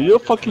think Yo, you're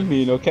fucking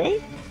mean, okay?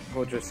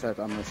 What just said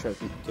I'm a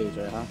certain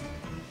DJ, huh?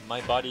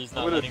 my body's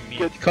not letting me.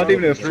 You can't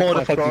even afford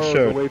a fucking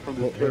shirt.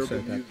 What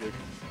said that?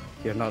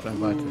 You're not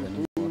invited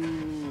anymore.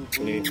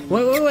 Leave.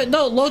 Wait,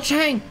 no, Lo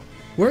Chang!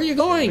 Where are you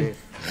going?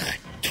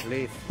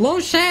 Leave. Lo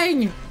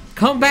Chang!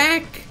 Come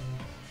back!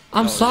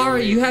 I'm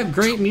sorry, you have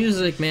great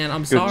music, man.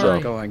 I'm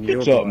sorry.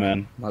 Good job,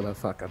 man.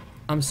 Motherfucker.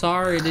 I'm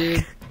sorry,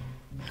 dude.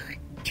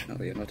 No,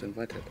 you're not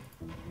invited.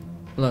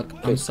 Look,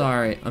 I'm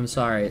sorry. I'm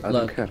sorry. I don't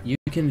Look, care. you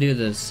can do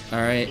this,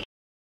 alright?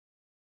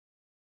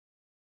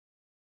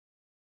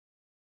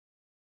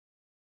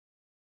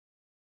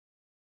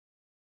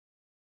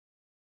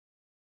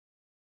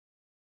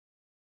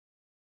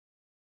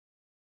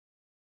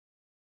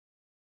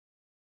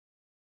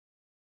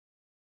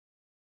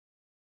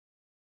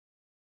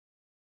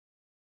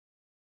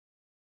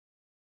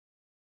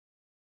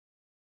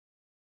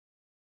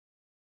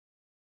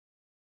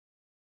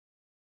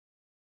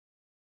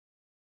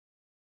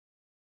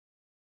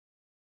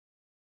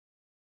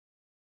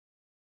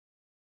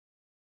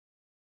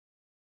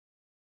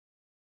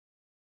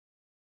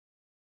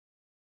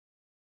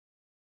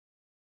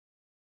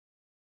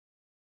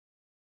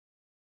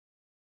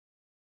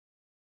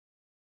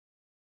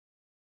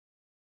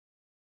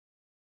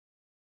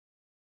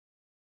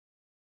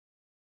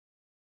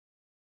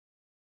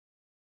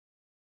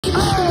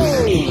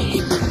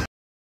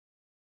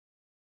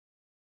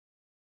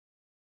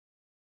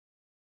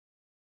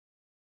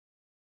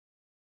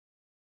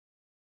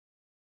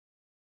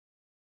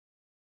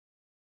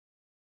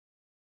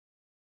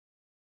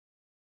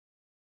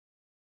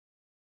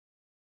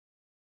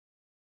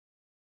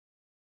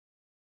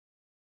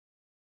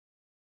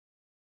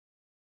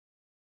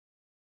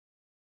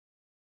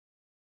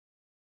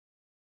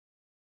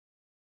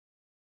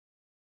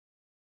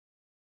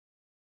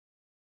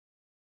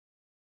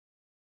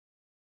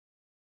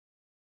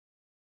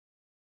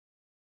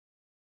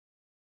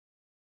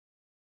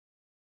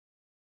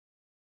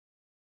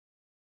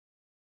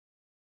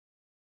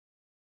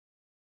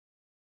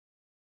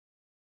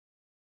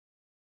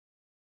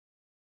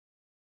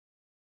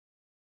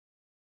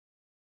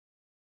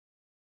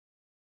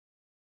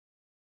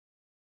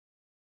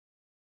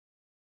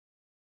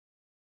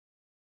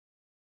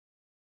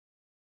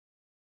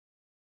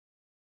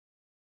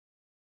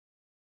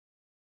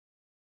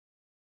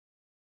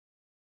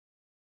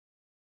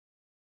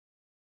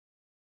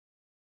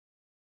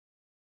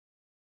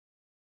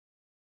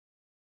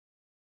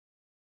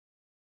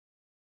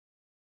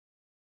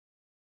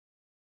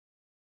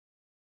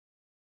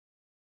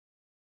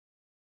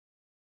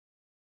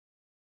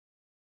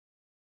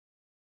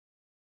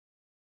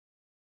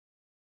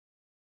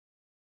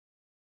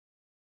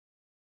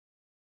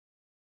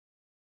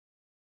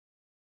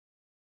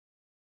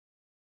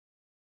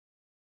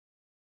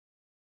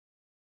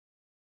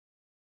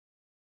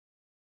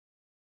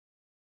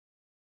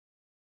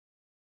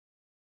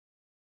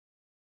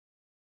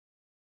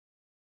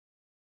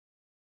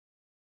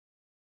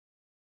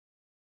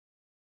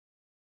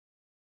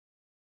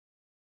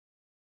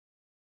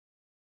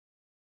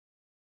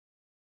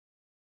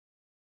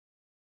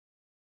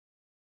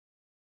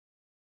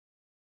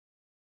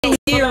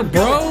 Here,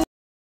 bro!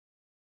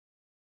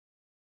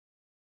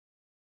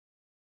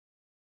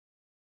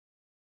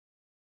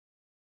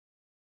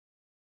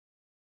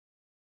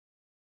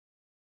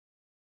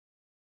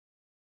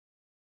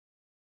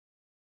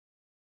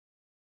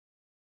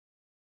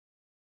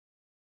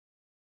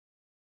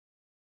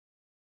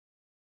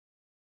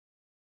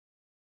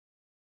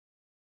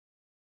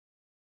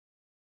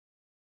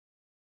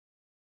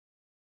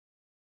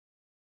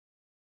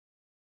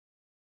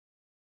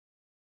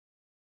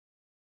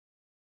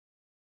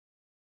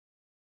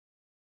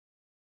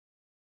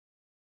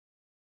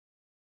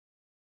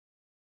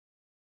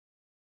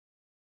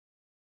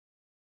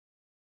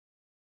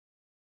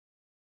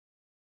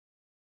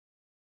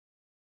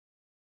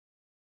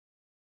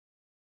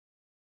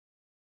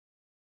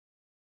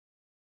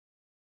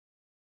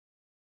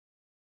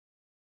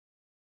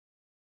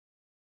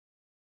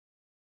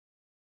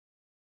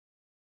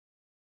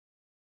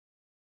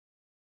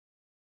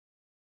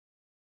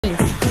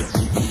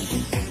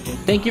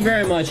 Thank you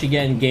very much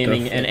again,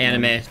 gaming and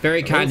anime. It's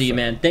very kind of you,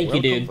 man. Thank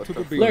you,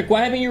 dude. Look,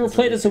 why haven't you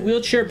replayed as a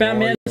wheelchair-bound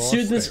man?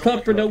 Sued this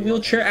club for no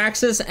wheelchair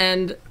access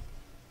and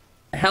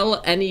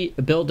hell any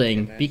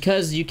building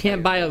because you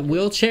can't buy a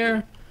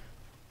wheelchair.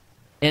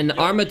 In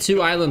Arma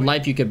 2 Island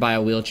Life, you could buy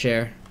a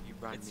wheelchair. You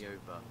ran me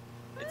over.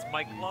 It's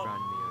my club. ran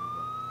me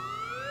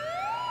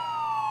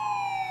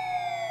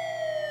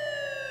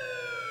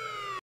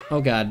over.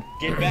 Oh god.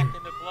 Get back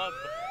in the club.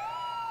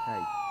 Hey,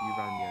 you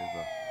ran me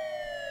over.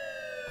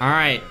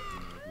 Alright.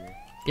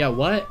 Yeah,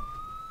 what?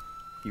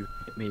 You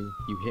hit me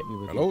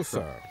with Hello, your sir.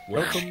 truck.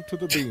 Welcome to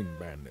the Bean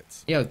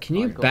Bandits. Yo, can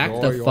you I got back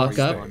all the your fuck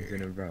up? Times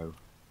in a row.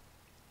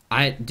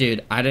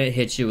 Dude, I didn't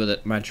hit you with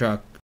it, my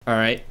truck.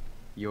 Alright?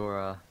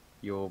 Your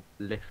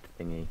lift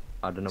thingy.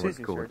 I don't know what it's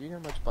Seriously, called. sir, do you know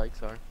how much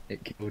bikes are?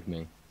 It killed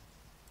me.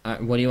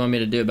 What do you want me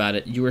to do about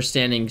it? You were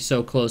standing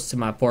so close to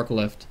my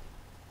forklift.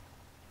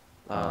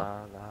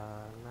 I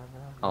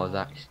was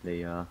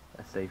actually a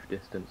safe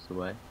distance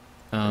away.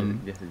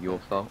 This is your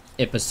fault.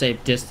 If a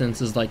safe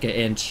distance is like an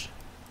inch,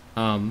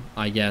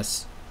 I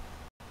guess.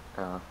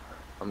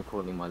 I'm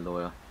calling my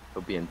lawyer.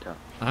 He'll be in touch.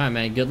 Alright,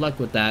 man. Good luck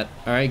with that.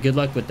 Alright, good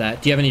luck with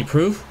that. Do you have any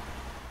proof?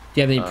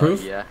 Do you have any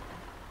proof? Yeah.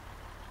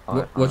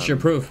 What's your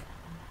proof?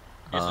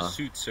 He has a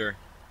suit, sir.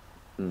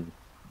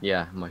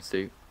 Yeah, my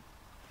suit.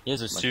 He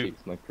has a suit.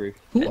 My proof.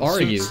 Who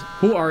are you?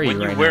 Who are you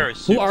right now?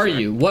 Who are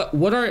you?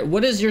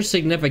 What is your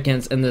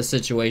significance in this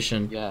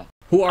situation? Yeah.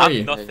 Who are you?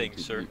 I'm nothing,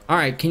 sir.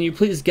 Alright, can you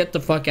please get the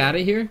fuck out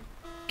of here?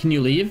 Can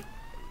you leave?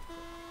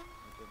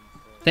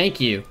 Thank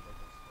you.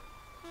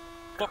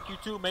 Fuck you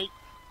too, mate.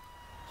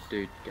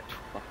 Dude, get the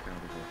fuck out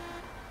of here.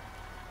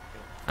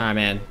 Alright,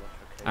 man.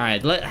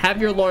 Alright,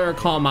 have your lawyer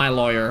call my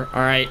lawyer,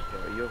 alright?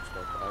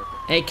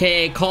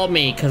 AKA call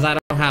me, because I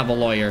don't have a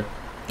lawyer.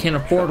 Can't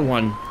afford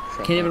one.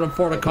 Can't even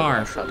afford a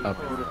car. Shut up.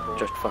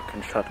 Just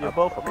fucking shut up. You're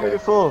both Okay.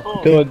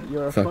 beautiful. Dude,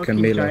 You're a fucking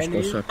fucking Milos, go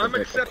Chinese. suck a I'm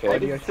dick, accepting.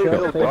 okay? You're still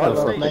What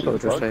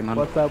would you say, man?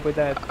 What's up with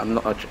that? I'm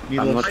not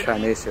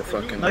Chinese, you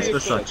fucking. nice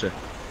Versace.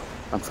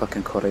 I'm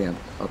fucking Korean,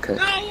 okay?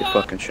 You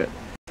fucking shit.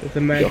 It's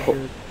a man.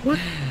 What?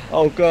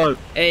 Oh god.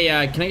 Hey,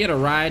 can I get a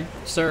ride,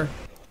 sir?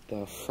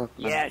 The fuck?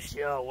 Yeah,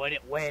 sure.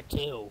 Where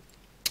to?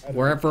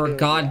 Wherever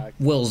God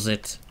wills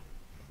it.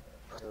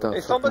 The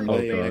Hey, somebody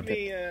fucking give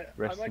me,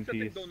 Rest I'm in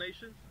accepting peace.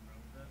 donations.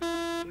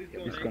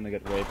 He's gonna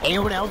get raped.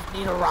 Anyone else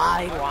need a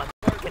ride while I'm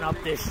picking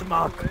up this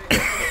schmuck?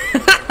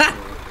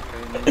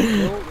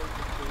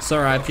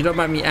 Sir, if you don't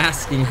mind me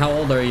asking, how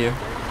old are you?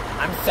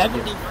 I'm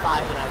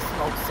 75 and I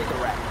smoke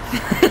cigarettes.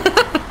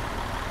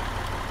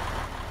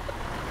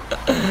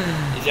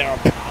 Is there a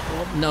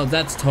problem? No,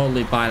 that's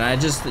totally fine. I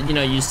just,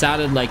 you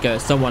sounded like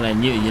someone I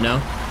knew, you know?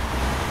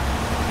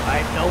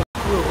 I have no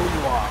clue who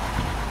you are.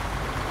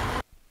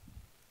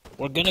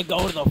 We're gonna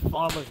go to the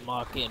farmer's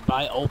market and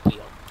buy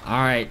opium.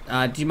 Alright,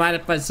 do you mind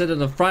if I sit in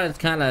the front? It's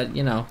kind of,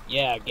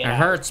 Yeah, it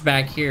hurts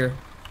back here.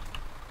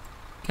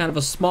 Kind of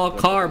a small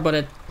car, but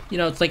it,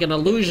 it's like an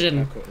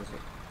illusion.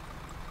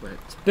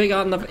 It's big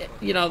on the,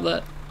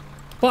 the...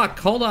 Fuck,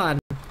 hold on.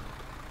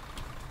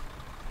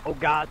 Oh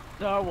god,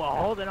 sir, we're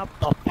holding up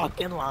the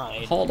fucking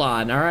line. Hold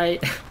on,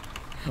 alright?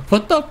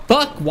 What the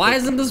fuck? Why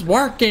isn't this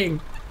working?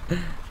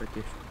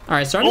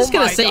 Alright, so I'm just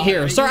gonna sit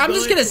here. Sir, I'm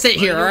just gonna sit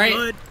here,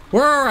 alright?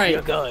 We're alright.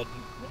 You're good.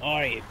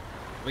 Alright.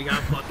 We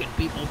got fucking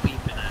people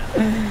peeping at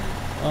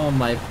us. Oh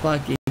my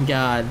fucking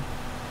god.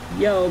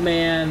 Yo,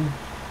 man.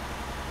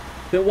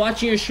 Been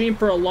watching your stream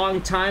for a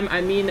long time.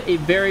 I mean a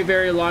very,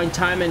 very long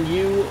time, and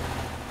you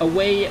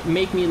away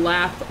make me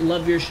laugh.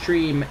 Love your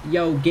stream.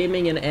 Yo,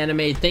 gaming and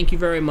anime, thank you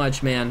very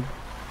much, man.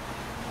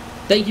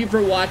 Thank you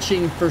for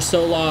watching for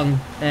so long,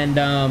 and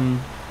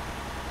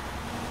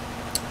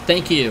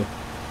thank you.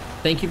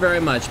 Thank you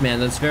very much, man.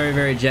 That's very,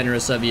 very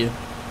generous of you.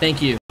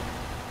 Thank you.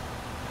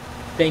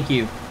 Thank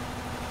you.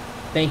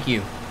 Thank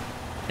you.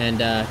 And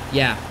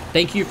yeah,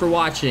 thank you for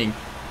watching.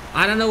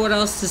 I don't know what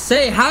else to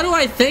say. How do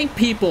I thank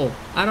people?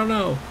 I don't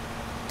know.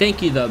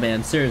 Thank you though,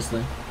 man,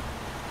 seriously.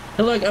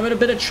 Hey, look, I'm in a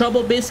bit of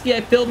trouble. Basically,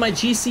 I failed my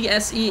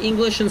GCSE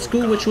English in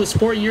school, which was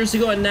 4 years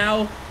ago, and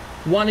now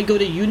want to go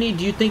to uni.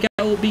 Do you think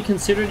I will be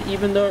considered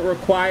even though it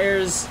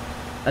requires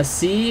a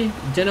C?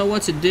 Don't know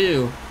what to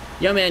do.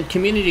 Yo, man,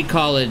 community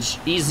college,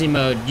 easy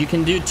mode. You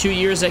can do 2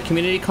 years at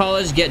community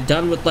college, get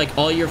done with like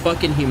all your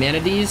fucking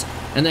humanities,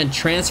 and then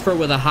transfer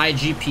with a high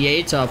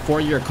GPA to a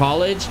 4-year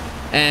college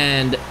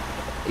and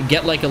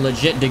get like a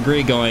legit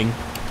degree going.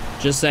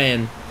 Just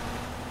saying.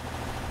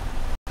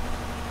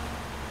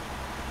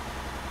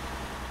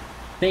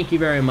 Thank you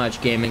very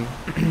much, gaming.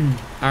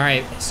 All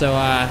right, so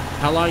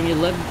how long you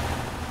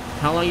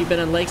been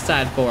in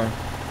Lakeside for?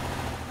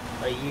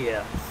 A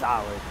year,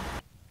 solid.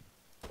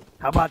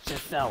 How about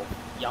yourself,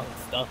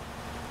 youngster?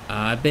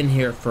 I've been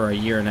here for a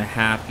year and a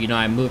half.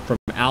 I moved from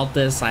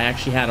Altus. I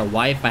actually had a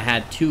wife. I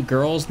had 2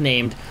 girls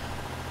named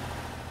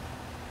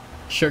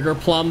Sugar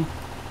Plum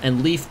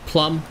and Leaf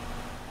Plum.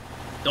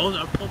 Those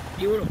are both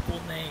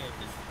beautiful names.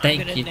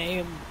 Thank I'm gonna you.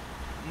 name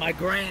my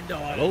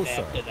granddaughter Hello,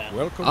 after sir. them.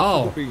 Welcome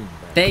Oh, to the Bean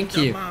Bag. thank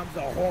Their you. moms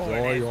are whore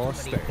Enjoy and your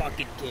has too many stay.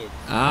 fucking kids.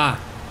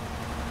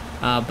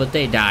 But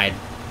they died.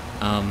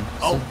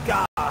 Oh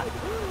God.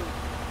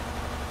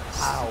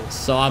 Ow.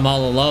 So I'm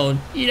all alone,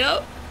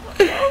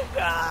 Oh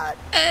God.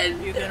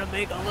 And you're gonna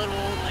make a little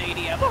old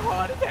lady have a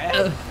heart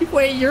attack.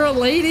 Wait, you're a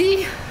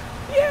lady?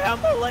 Yeah,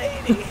 I'm a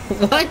lady.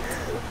 What?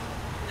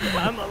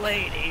 I'm a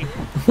lady.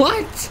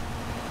 What?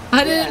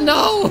 I didn't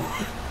know.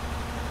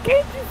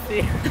 Can't you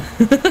see?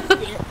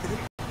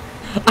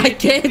 I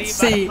can't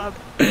see. My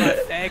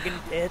sagging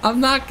tits. I'm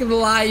not gonna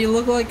lie, you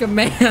look like a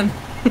man.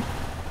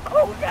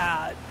 Oh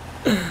God.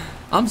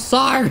 I'm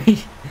sorry.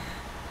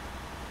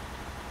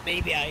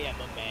 Maybe I am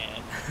a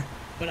man,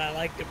 but I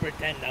like to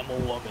pretend I'm a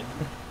woman.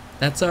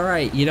 That's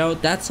alright,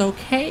 that's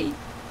okay.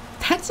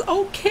 That's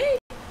okay.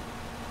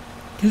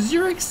 Because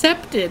you're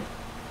accepted.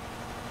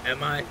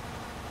 Am I?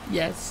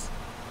 Yes.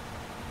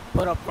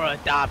 Put up for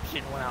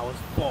adoption when I was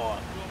 4.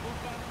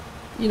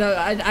 You know,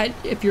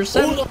 if you're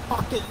Who the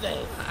fuck is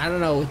this? I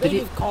don't know. They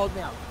just called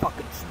me a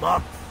fucking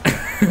schmuck.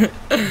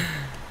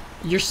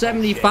 You're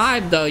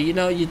 75 though. You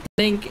know, you'd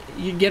think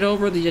you'd get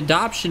over the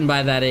adoption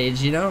by that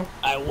age. You know.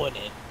 I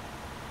wouldn't.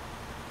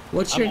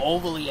 I'm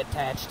overly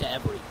attached to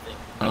everything.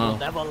 I will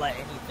never let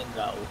anything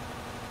go.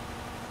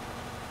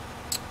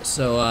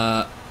 So,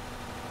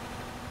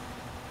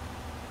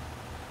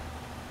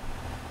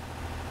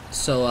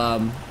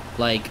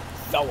 like.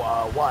 So,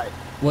 what?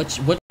 What's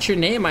your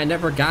name? I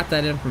never got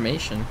that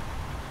information.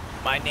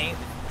 My name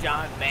is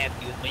John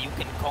Matthews, but you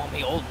can call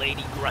me Old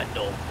Lady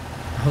Grundle.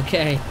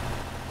 Okay.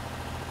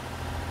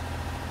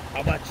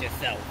 How about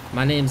yourself?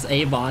 My name's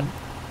Avon.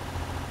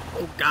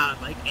 Oh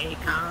God, like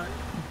Akon?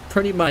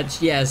 Pretty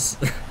much, yes.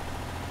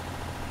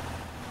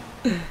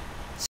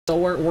 So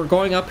we're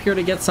going up here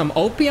to get some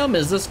opium?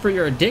 Is this for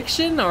your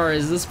addiction, or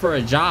is this for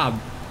a job?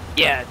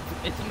 Yeah,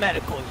 it's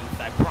medical use,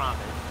 I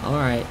promise.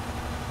 Alright.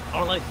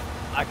 Unless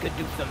I could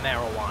do some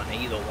marijuana,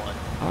 either one.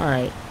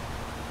 Alright.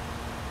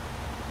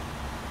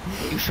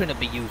 You shouldn't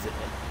be using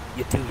it.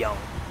 You're too young.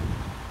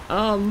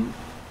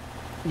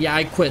 Yeah,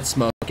 I quit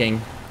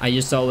smoking. I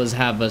used to always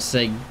have a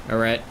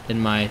cigarette in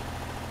my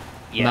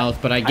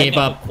mouth, but I gave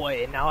up.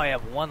 Quit, and now I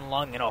have one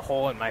lung and a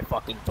hole in my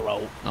fucking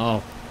throat.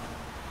 Oh.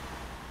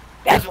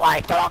 That's why I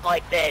talk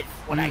like this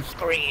when I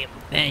scream.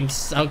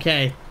 Thanks.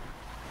 Okay.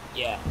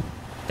 Yeah.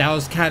 That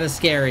was kind of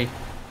scary.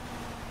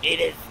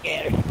 It is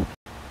scary.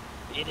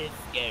 It is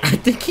scary. I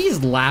think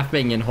he's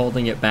laughing and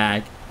holding it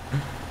back.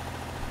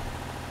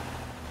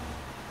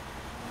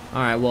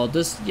 Alright, well,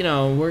 this, you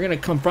know, we're gonna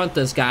confront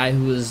this guy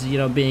who is, you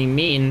know, being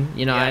mean.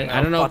 You know, Yeah, I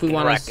don't know if we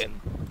want to...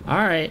 him.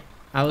 Alright.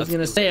 I was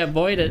gonna say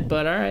avoid it,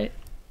 but alright.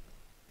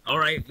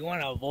 Alright, if you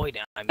want to avoid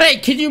it, I mean... Hey,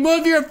 can you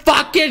move your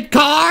fucking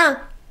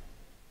car?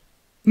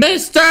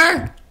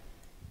 Mister!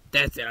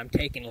 That's it, I'm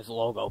taking his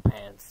logo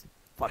pants.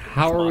 Fucking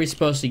How are we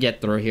supposed to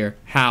get through here?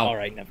 How?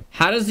 Alright, never.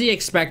 How does he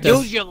expect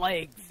us... Use your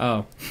legs.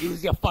 Oh.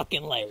 Use your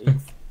fucking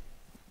legs.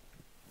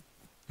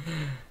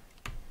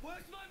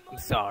 I'm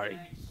sorry.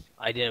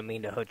 I didn't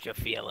mean to hurt your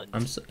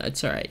feelings.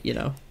 It's alright, you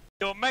know.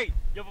 Yo, mate,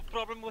 you have a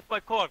problem with my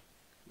car?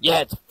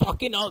 Yeah, it's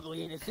fucking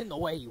ugly and it's in the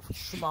way, you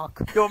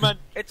schmuck. Yo, man,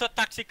 it's a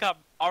taxi cab,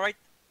 alright?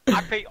 I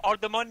pay all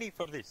the money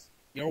for this.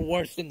 You're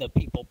worse than the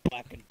people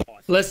black and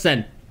posh.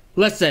 Listen.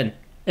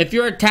 If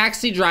you're a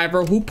taxi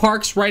driver, who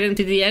parks right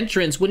into the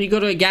entrance? When you go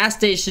to a gas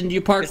station, do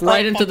you park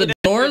right into the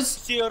doors?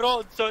 See a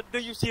road, so do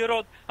you see a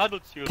road? I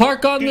don't see a road.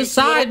 Park on the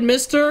side,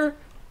 mister.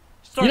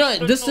 You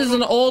know, this is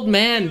an old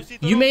man.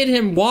 You made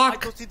him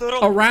walk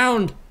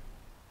around.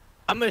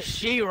 I'm a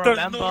she,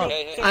 remember?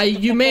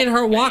 You made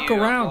her walk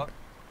around.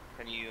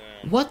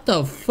 What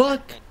the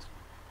fuck?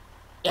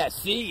 Yeah,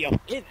 see, you're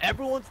in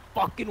everyone's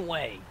fucking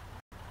way.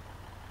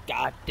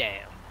 God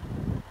damn.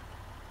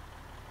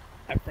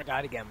 I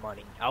forgot to get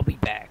money. I'll be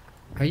back.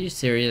 Are you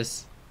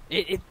serious?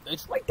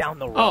 It's right down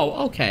the road.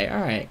 Oh, okay,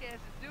 alright.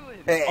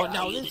 Hey, oh,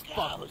 now this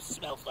fucker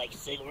smells like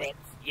cigarettes.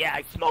 Yeah,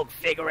 I smoke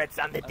cigarettes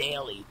on the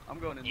daily. I'm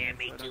going in. Yeah,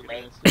 me too,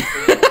 mate.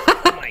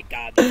 Oh my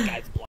God, this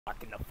guy's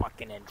blocking the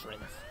fucking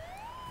entrance.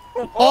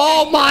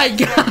 Oh my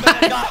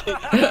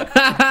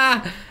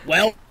God!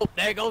 Well,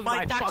 there goes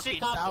my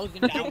fucking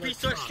 $1,000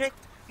 piece of shit.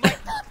 My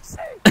taxi.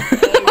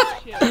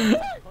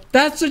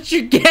 That's what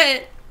you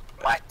get.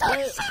 My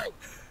taxi.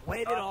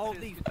 Where did all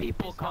these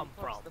people come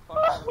from?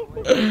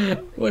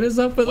 What is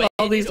up with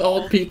all these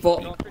old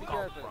people?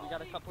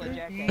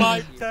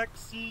 My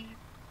taxi.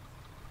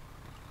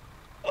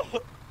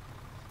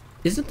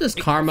 Isn't this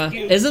karma?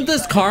 Isn't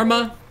this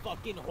karma?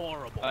 Fucking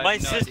horrible. My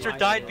sister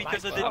died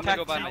because of the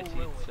taxi.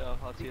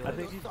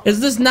 Is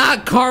this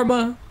not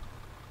karma?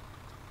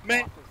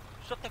 Man,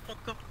 shut the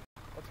fuck up.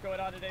 What's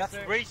going on today, That's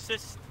sir?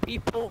 racist.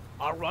 People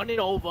are running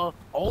over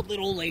old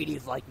little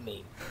ladies like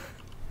me.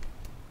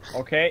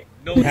 Okay.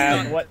 No,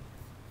 what?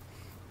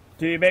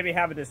 Do you maybe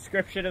have a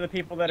description of the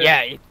people that are?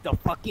 Yeah, it's the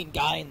fucking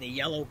guy in the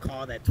yellow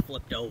car that's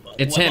flipped over.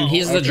 It's him.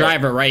 He's the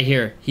driver right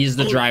here. He's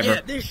the driver.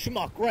 Yeah, this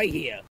schmuck right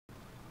here.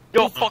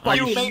 Yo, fuck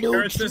you, fucking mate.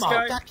 nude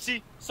schmuck.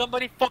 Taxi.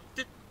 Somebody fucked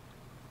it.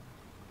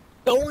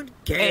 No one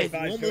cares. You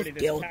Advise almost Shorty,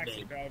 this killed taxi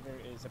me. driver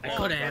is I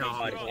could have had a about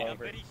heart to attack.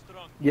 Very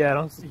strong. Yeah, I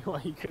don't see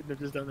why you couldn't have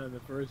just done that in the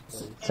first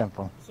place.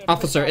 Simple.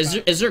 Officer,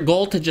 is your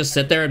goal to just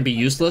sit there and be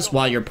useless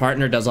while your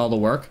partner does all the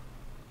work?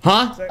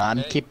 Huh?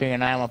 I'm keeping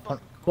an eye on my...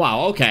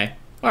 Wow, okay.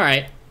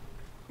 Alright.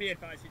 Be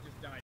advised, he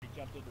just died. He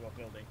jumped into a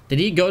building. Did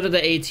he go to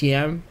the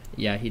ATM?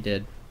 Yeah, he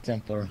did.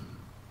 Simple.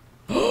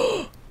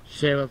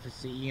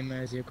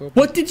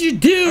 What did you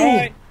do?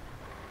 Alright.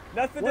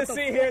 Nothing to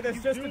see here.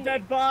 There's just a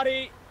dead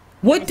body.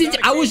 What did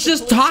I was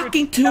just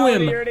talking to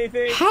him.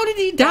 How did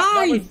he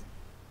die?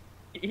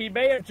 He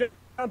may have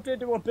jumped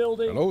into a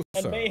building Hello,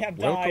 and sir. may have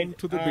Welcome died.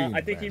 to the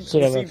I think he Bean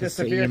Band. received a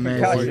severe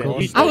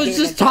concussion. I was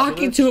just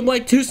talking to him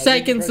like 2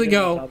 seconds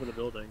ago.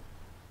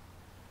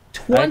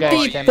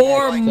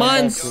 24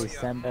 months.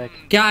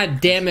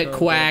 God damn it,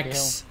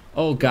 Quacks.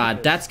 Oh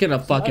god, that's gonna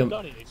fucking...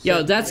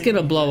 Yo, that's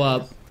gonna blow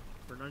up.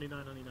 For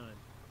 $99.99.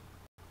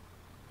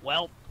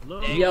 Well,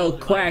 Yo,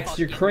 Quacks,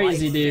 you're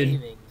crazy,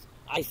 dude.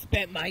 I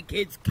spent my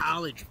kid's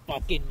college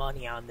fucking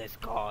money on this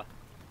car.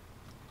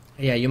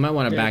 Yeah, you might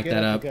want to back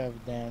that up.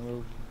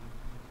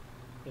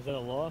 Is that a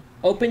law?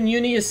 Open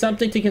uni is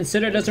something to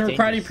consider. Doesn't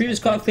require any previous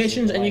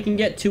qualifications, and you can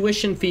get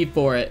tuition fee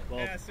for it.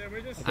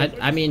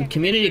 I mean,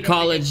 community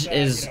college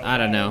is, I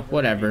don't know,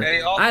 whatever.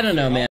 Hey, officer, I don't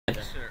know, man.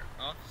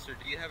 Officer,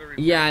 do you have a report?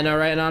 Yeah, I know,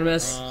 right,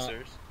 Anonymous?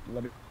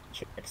 Let me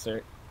check,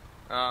 sir.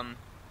 Can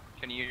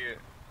you...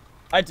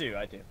 I do.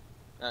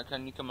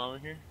 Can you come over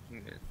here?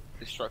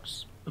 This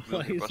truck's...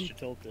 Why is he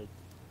tilted?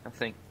 I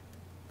think.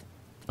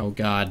 Oh,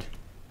 God.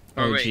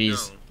 Oh, wait,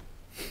 jeez.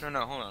 No,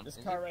 hold on. This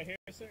car right here,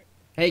 sir?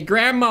 Hey,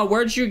 Grandma,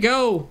 where'd you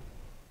go?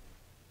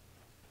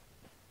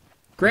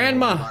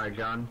 Grandma! My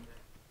gun.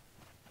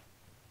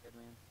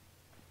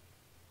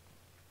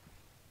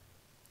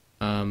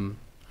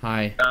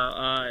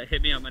 Hi.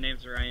 Hit me up. My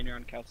name's Ryan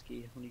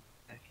Ronkowski.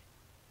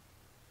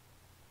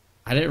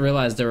 I didn't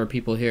realize there were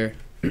people here.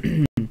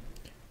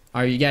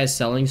 Are you guys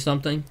selling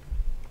something?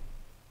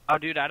 Oh,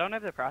 dude, I don't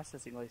have the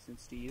processing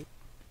license. Do you?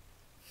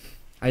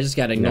 I just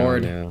got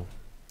ignored. No.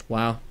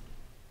 Wow.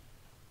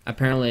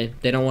 Apparently,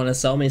 they don't want to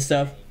sell me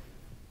stuff.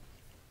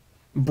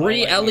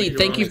 Bree Ellie,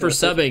 thank you for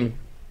subbing.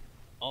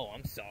 Oh,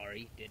 I'm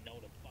sorry. Didn't know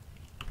the fuck.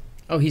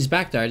 Oh, he's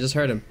back there. I just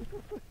heard him.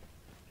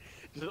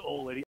 This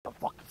old lady. I'm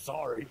fucking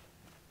sorry.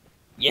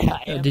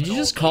 Yeah. Did you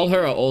just call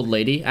her an old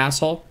lady,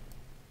 asshole?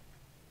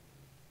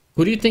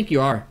 Who do you think you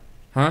are?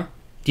 Huh?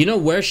 Do you know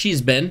where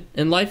she's been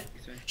in life?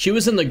 She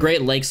was in the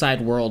Great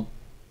Lakeside War.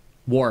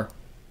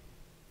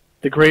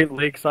 The Great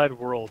Lakeside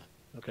World.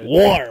 Okay.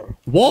 War.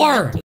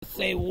 War.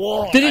 Say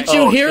war. Didn't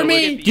you hear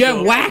me? Do you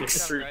have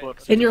wax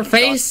in your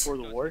face? For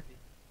the war?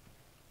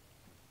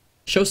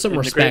 Show some In the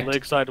respect. Great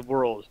Lakeside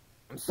World.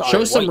 I'm sorry,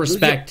 Show some what?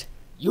 respect.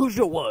 Use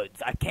your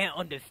words. I can't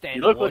understand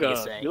You look what like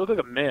you're saying. you look like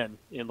a man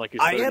in like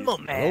your I 30s. am a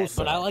man, Hello,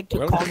 but I like to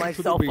Welcome call to the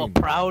myself a Bean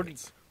proud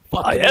Bands.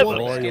 fucking am a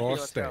woman. Enjoy man. your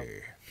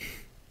stay.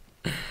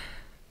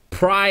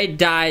 Pride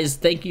dies.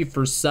 Thank you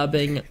for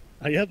subbing.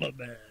 I am a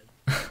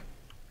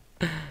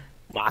man.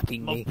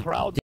 Mocking me.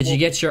 Proud. Did you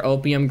get your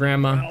opium,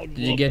 Grandma? Did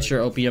you get your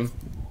opium?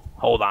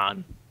 Hold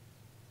on.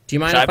 Do you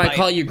mind Should if I I bite?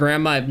 call you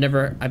Grandma? I've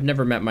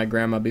never met my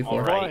grandma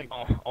before. All right.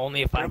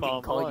 Only if Grandma, I can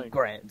I'm call you lying.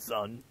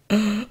 grandson.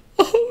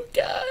 Oh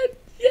God!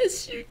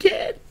 Yes, you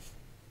can.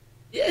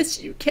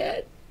 Yes, you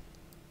can.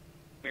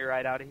 Me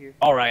right out of here.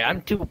 All right,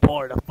 I'm too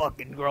poor to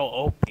fucking grow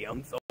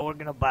opium, so we're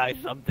gonna buy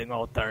something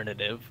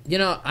alternative. You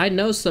know, I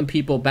know some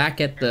people back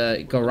at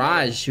the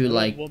garage who,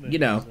 like, you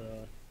know,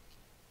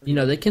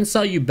 they can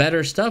sell you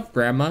better stuff,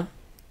 Grandma.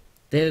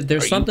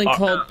 There's something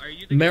called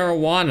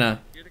marijuana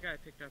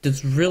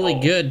that's really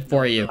good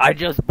for you. I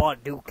just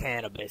bought new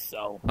cannabis,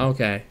 so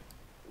Okay.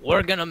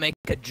 we're gonna make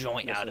a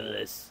joint out of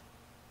this.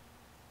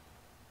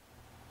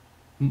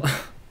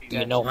 Do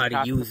you know how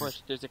to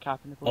use There's a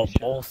cop in the a bush.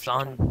 bowl,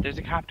 son? There's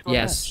a cop to go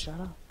Yes. Shut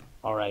up.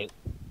 All right.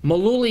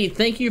 Maluli,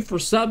 thank you for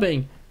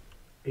subbing.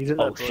 He's in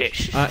Oh that bush.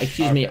 shit.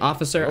 Excuse me,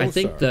 officer. Hello, I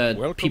think sir. the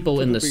Welcome people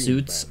to in the the Bean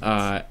suits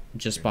Bands.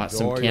 just bought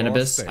some Enjoy your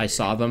cannabis. stay. I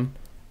saw them.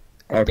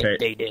 Okay.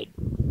 They did.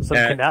 Some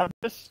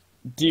cannabis?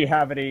 Do you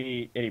have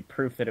any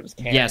proof that it was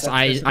cannabis? Yes,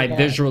 I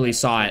visually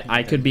saw it.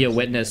 I could be a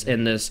witness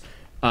in this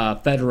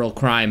federal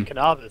crime.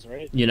 Cannabis,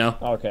 right? You know,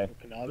 Okay.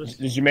 Cannabis?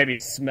 Did you maybe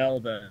smell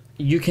the...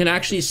 you can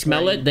actually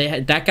smell it.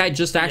 That guy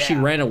just actually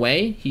Yeah. ran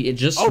away. It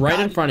just Oh, right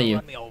God, in front of you.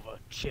 Run me over.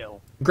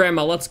 Chill.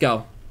 Grandma, let's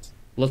go.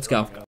 Let's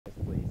go.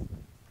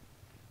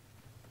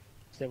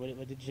 So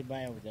what did you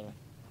buy over there?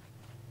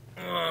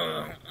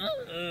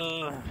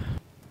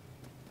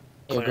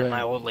 Clear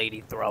my old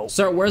lady throat.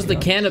 Sir, where's the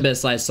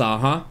cannabis I saw,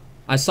 huh?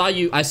 I saw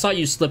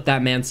you slip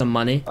that man some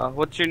money.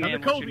 What's your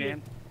name? What's your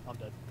name? I'm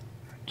dead.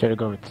 Jerry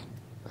Goetz.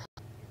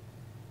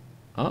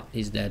 Oh,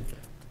 he's dead.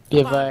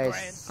 Give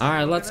us. All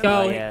right, let's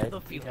go.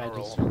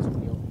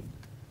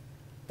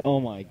 Oh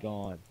my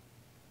god.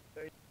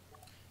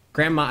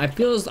 Grandma,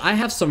 I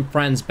have some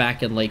friends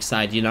back in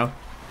Lakeside, you know,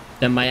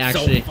 that might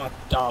actually So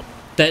fucked up.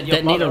 that Your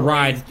need a mother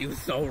ride. raised you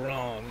so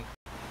wrong.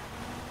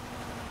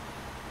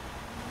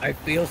 I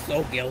feel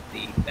so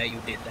guilty that you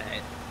did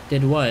that.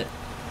 Did what?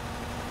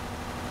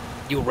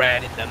 You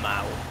ratted them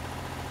out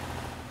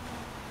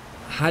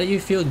How do you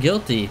feel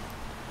guilty?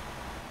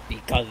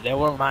 because they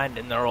were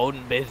minding their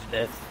own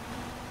business,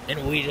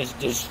 and we just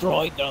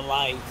destroyed their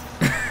lives.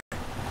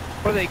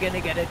 Are they gonna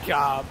get a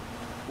job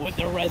with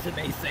their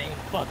resume saying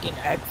fucking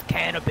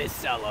ex-cannabis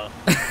seller?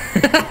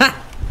 I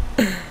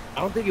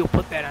don't think you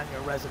put that on your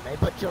resume,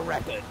 but your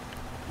record.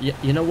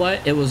 You know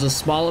what? It was a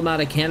small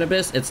amount of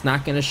cannabis. It's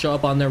not going to show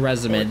up on their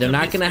resume. They're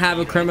not going to have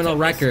a criminal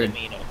record.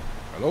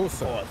 Hello,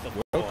 sir.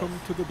 Welcome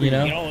to the Bean You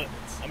know? You know what?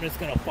 I'm just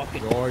gonna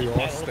fucking Enjoy your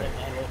pedal the stay.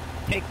 metal,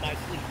 take my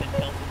sleeping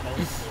pills and go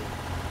to sleep.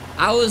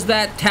 I was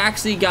that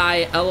taxi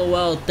guy.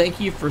 LOL. Thank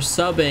you for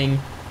subbing.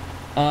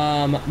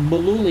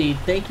 Maluli,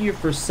 thank you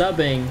for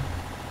subbing.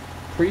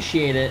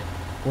 Appreciate it.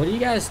 What are you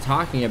guys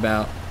talking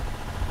about?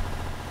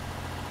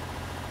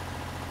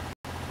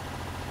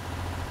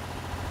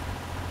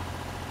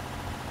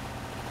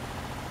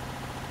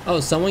 Oh,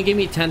 someone gave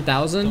me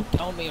 10,000?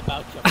 Tell me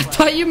about your I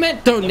thought you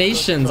meant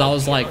donations. I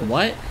was like,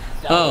 what?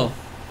 Oh.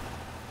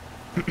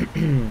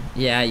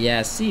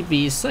 yeah,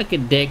 CV, suck a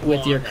dick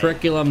with your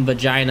curriculum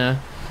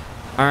vagina.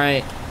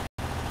 Alright.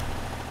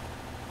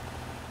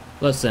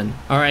 Listen.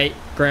 Alright,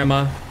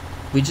 Grandma.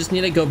 We just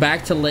need to go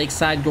back to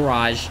Lakeside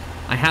Garage.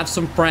 I have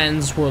some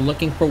friends who are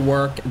looking for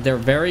work. They're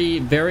very,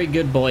 very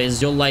good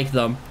boys. You'll like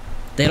them.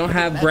 They don't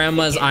have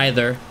grandmas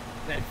either.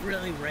 That's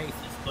really racist,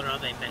 but are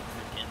they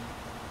Mexican?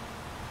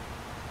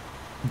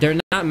 They're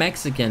not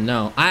Mexican,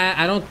 no.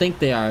 I don't think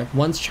they are.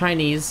 One's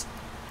Chinese.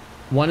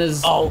 One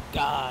is... Oh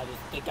god,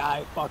 it's the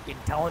guy fucking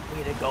telling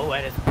me to go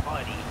at his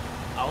party.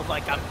 I was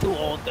like, I'm too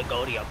old to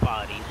go to your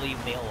party.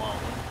 Leave me alone.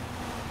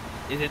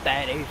 Is it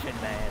that Asian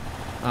man?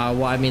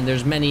 Well, I mean,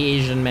 there's many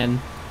Asian men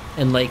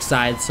in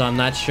Lakeside, so I'm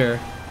not sure.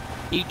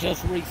 He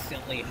just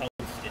recently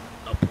hosted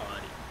a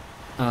party.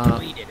 He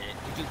tweeted it.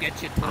 Did you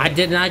get your tweet? I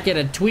did not get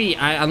a tweet.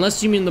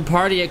 Unless you mean the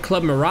party at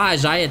Club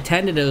Mirage. I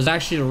attended. It was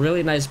actually a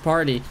really nice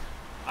party.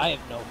 I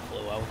have no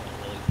clue. I wasn't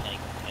really paying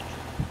attention.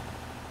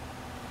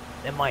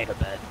 It might have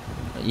been.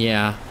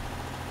 Yeah.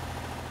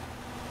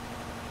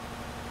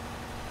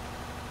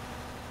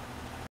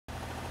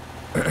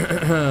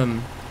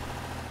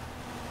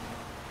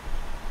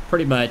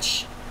 Pretty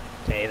much.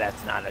 Okay,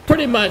 that's not a...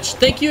 Pretty much.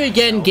 Thank you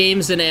again,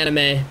 Games and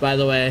Anime, by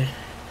the way.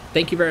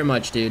 Thank you very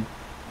much, dude.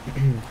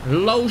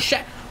 Lo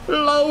Shang.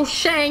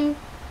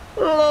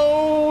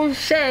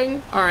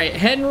 Alright,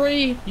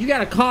 Henry, you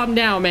gotta calm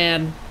down,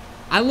 man.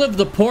 I live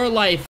the poor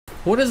life.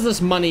 What is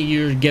this money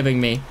you're giving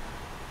me?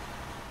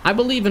 I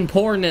believe in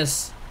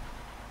poorness.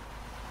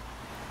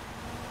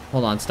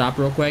 Hold on, stop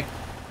real quick.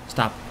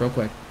 Stop real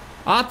quick.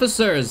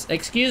 Officers,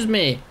 excuse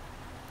me.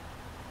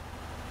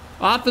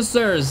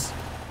 Officers.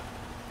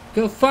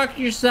 Go fuck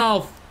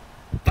yourself.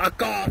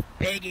 Fuck off,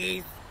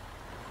 piggies.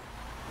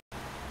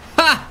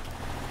 Ha!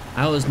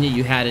 I always knew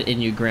you had it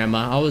in you,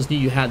 Grandma. I always knew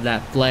you had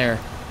that flair.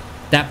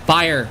 That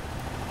fire.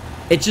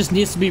 It just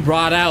needs to be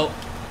brought out.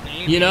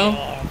 You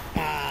know?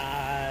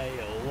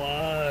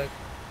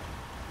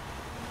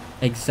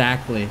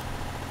 Exactly.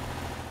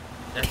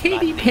 That's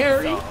Katy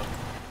Perry.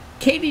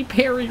 Katy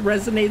Perry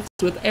resonates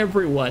with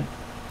everyone.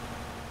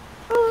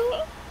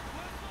 I'm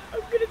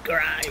gonna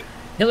cry.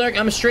 Hey, Lirik,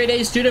 I'm a straight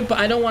A student, but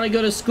I don't want to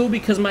go to school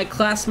because my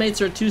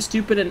classmates are too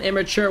stupid and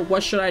immature.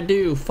 What should I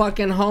do?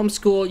 Fucking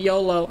homeschool,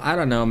 YOLO. I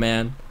don't know,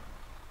 man.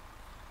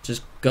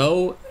 Just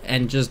go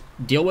and just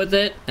deal with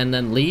it and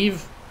then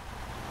leave.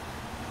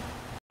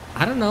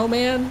 I don't know,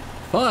 man.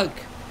 Fuck.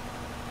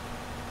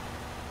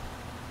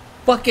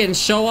 Fucking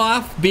show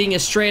off being a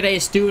straight A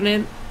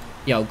student.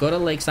 Yo, go to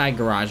Lakeside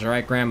Garage,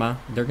 alright, Grandma?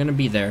 They're gonna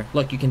be there.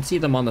 Look, you can see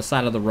them on the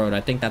side of the road.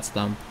 I think that's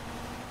them.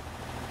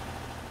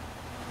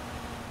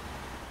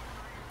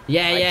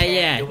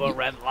 Yeah. Do a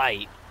red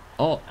light.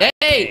 Oh,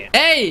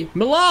 hey,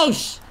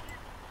 Milosh!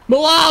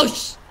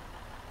 Milosh!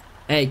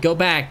 Hey, go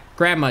back.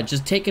 Grandma,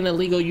 just take an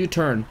illegal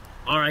U-turn.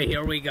 Alright,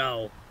 here we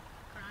go.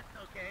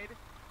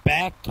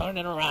 Back,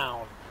 turning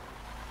around.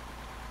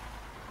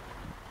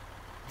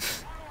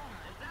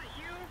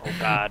 Oh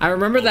god. I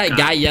remember that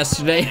guy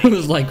yesterday who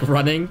was like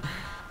running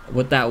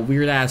with that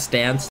weird ass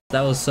dance.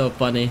 That was so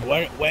funny.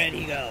 Where'd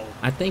he go?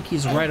 I think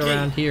he's right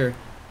around here.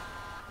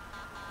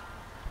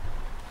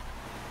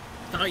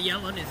 Start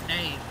yelling his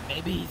name.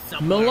 Maybe he's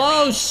somewhere.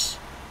 Milosh!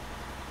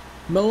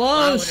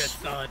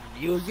 Milosh! Son.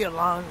 Use your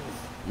lungs.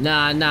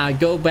 Nah,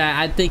 go back.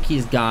 I think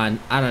he's gone.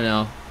 I don't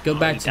know. Go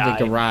back to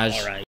the garage.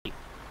 Alright.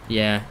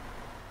 Yeah.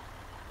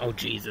 Oh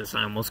Jesus,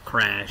 I almost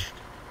crashed.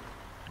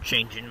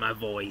 Changing my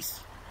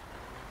voice.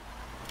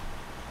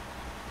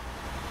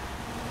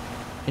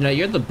 You know,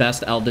 you're the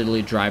best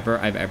elderly driver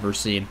I've ever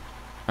seen.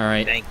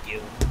 Alright? Thank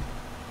you.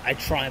 I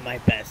try my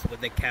best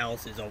with the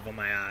calluses over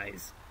my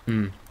eyes.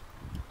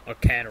 Or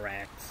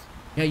cataracts.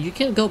 Yeah, you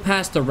can't go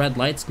past the red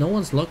lights. No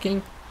one's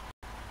looking.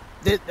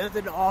 There's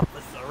an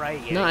officer right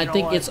here. No, I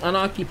think it's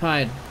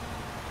unoccupied.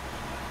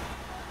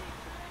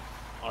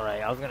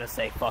 Alright, I was gonna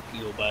say fuck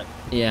you, but...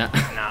 Yeah.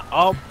 Nah.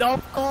 Oh, no,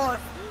 of course!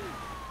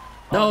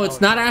 No,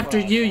 it's not after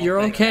you. You're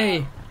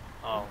okay.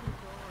 Oh.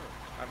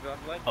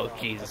 Oh,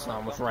 Jesus, I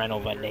almost ran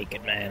over a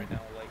naked man.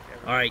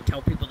 Alright,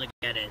 tell people to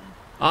get in.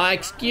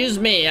 Excuse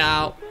me,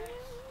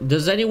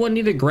 does anyone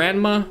need a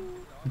grandma?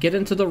 Get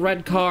into the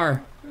red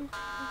car.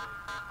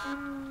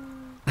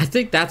 I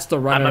think that's the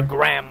runner. I'm a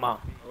grandma.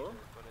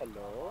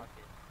 Hello?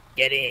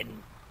 Get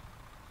in.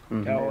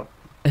 No.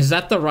 Is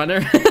that the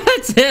runner?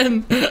 It's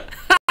him!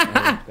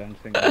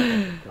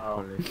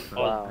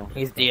 Wow.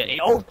 He's the...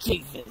 Oh,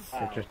 Jesus!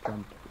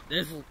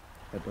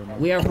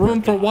 We have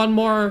room for one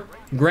more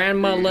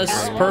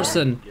grandma-less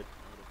person.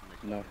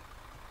 No.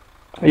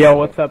 Yo,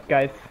 what's up,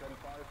 guys?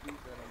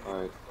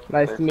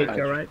 Nice to meet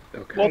you, alright?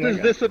 Okay. What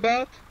is this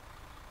about?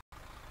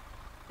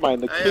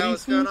 Mind the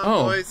what's going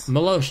on, boys?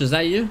 Milosh, is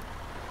that you?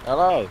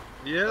 Hello.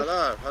 Yes.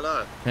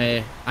 Hello.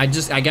 Hey, I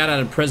got out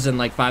of prison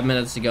like 5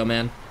 minutes ago,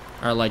 man.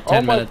 Or like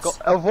 10 minutes.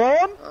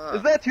 Avon?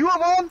 Is that you,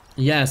 Avon?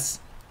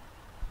 Yes.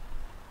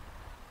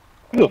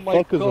 Who the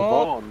fuck is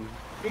Avon?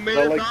 Who Is made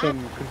that it, like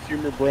some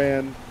consumer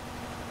brand?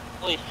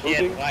 Holy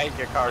shit, why is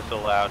your car so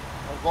loud?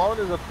 Avon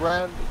is a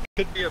brand.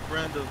 Could be a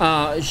brand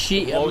of...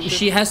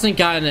 she hasn't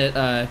gotten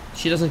it,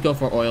 she doesn't go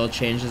for oil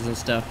changes and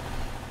stuff.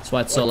 That's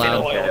why it's so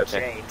loud. Oil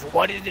change?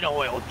 What is an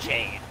oil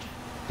change?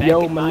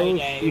 Yo,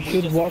 Malou, you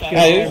should wash your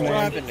Hey, hair, who's man.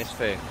 driving this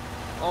thing?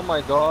 Oh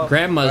my god.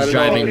 Grandma's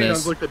driving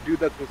this. Sounds like the dude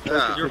that's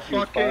Yeah. Your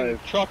fucking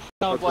truck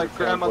sounds like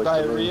grandma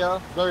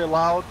diarrhea. Very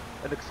loud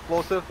and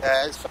explosive.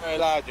 Yeah, it's very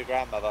loud, your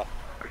grandmother.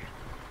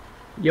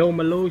 Yo,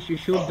 Malou, you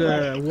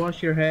should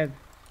wash your head.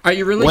 Are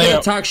you really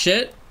gonna talk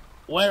shit?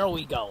 Where are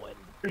we going?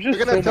 You're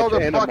You're gonna tell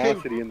the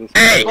fucking in this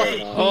Hey!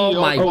 CEO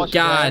Oh my to wash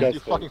your god. hands, you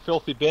fucking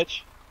filthy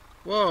bitch.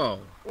 Whoa.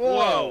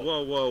 Whoa.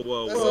 Whoa, whoa,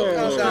 whoa, That's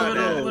whoa. all calm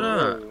down, What man.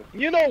 up?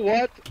 You know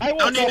what? I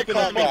woke need up to in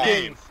a calm down.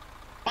 fucking...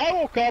 I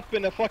woke up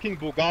in a fucking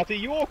Bugatti.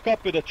 You woke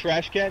up in a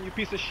trash can, you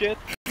piece of shit.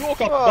 You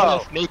woke up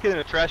butt-ass naked in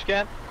a trash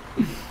can.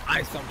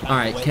 I sometimes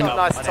Alright, wake can up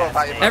Nice to talk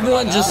about your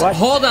everyone mother. just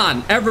hold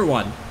on,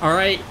 everyone.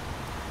 Alright?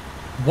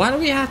 Why do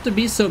we have to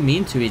be so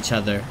mean to each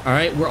other?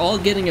 Alright, we're all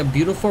getting a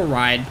beautiful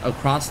ride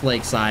across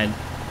Lakeside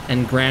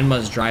and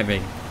Grandma's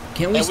driving.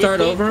 Can we start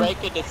over?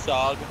 Breaking the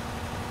song.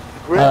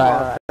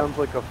 Grandma sounds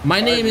like a My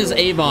name is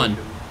Avon.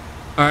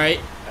 Alright?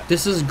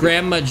 This is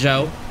Grandma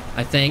Joe,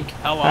 I think.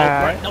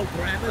 Hello,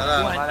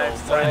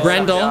 no,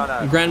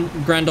 Grendel.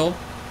 Grendel.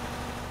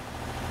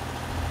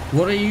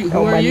 What are you?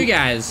 Who are you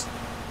guys?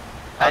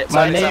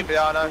 My name,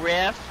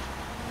 Riff.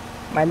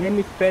 my name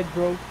is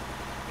Pedro.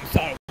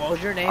 Sorry, what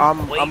was your name?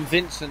 I'm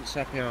Vincent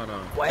Sapiano.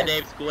 My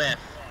name's Gwiff.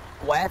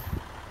 Gwiff?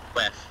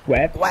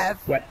 Web.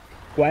 Gwiff? Web.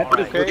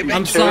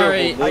 I'm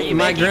sorry, Are you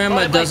my making grandma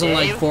fun of my doesn't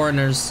like name?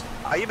 foreigners.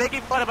 Are you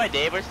making fun of my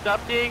name or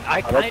something?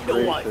 I that's kinda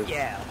was, racist.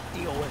 yeah.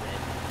 Deal with it.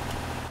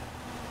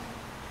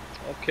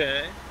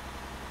 Okay.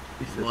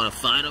 You wanna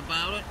fight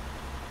about it?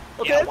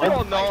 Okay, Yeah, if you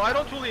don't know, I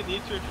don't really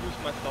need to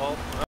introduce myself.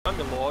 I'm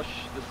Milosh,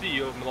 the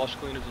CEO of Milosh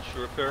Cleaners and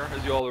Sure Repair,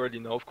 as you already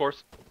know, of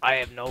course. I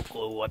have no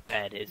clue what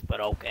that is, but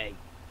okay.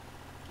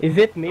 Is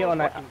it me Don't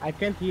or fucking I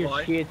can't hear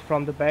lie. shit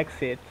from the back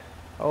seat?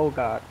 Oh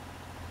god.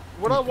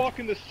 When I walk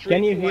in the streets,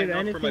 Can you I line hear up for my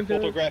anything, dude?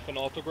 photograph and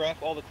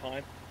autograph all the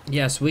time.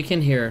 Yes, we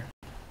can hear.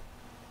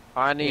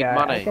 I need Yeah,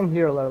 money. I can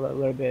hear a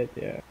little bit,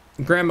 yeah.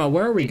 Grandma,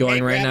 where are we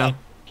going right Grandma, now?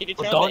 Can you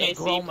We're turn on going the to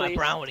AC, grow my please?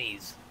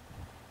 brownies.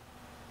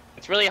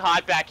 It's really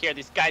hot back here.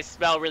 These guys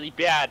smell really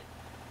bad.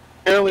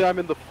 Apparently I'm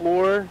in the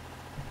floor.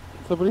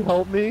 Somebody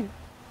help me.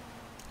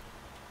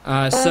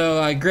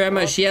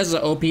 Grandma, she has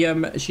an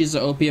opium. She's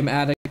an opium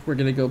addict. We're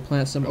gonna go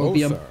plant some Hello,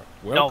 opium. sir.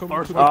 Welcome no,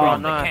 first to we're the growing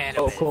Bean the Band.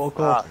 cannabis. Cool.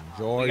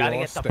 Enjoy We gotta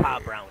your get the stay.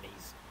 pop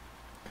brownies.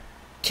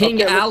 King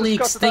Okay, let's Alex,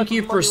 discuss the thank type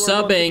you of for money we're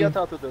going to subbing. get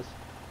out of this.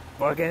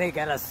 We're gonna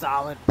get a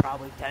solid,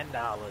 probably $10.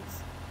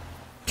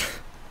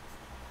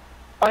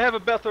 I have a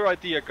better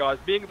idea, guys.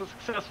 Being the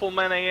successful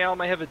man I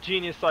am, I have a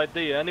genius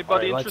idea.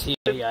 Anybody Alright, let's interested?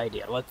 hear the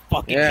idea. Let's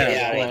fucking Yeah, hear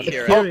yeah, it.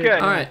 let's Okay.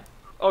 Alright.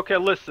 Okay,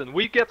 listen.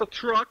 We get a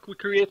truck. We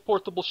create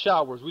portable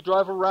showers. We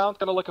drive around,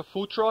 kind of like a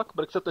food truck,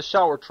 but except a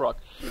shower truck.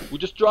 We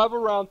just drive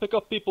around, pick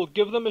up people,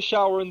 give them a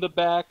shower in the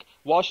back,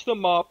 wash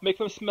them up, make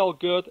them smell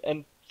good,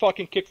 and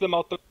fucking kick them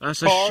out the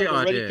That's a car. shit They're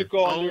ready idea. to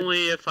go on their...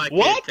 Only if I can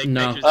What? take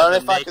No. pictures Only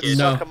of if them I can naked.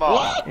 No. suck them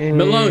off.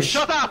 Milosh,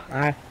 Shut up!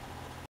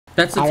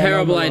 that's a I don't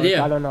terrible know,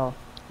 idea. I don't know.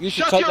 You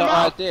should Shut take your that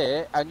mouth!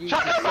 idea and you Shut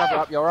should your shove mouth! it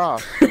up your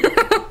ass.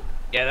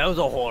 Yeah, that was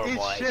a Eat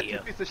horrible shit, you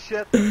idea. piece of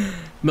shit.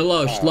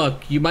 Milosh,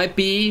 look, you might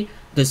be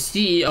the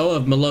CEO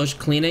of Milosh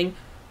Cleaning,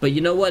 but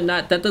you know what?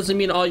 That doesn't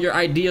mean all your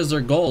ideas are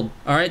gold.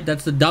 All right,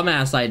 that's the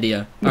dumbass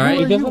idea. All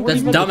right,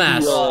 that's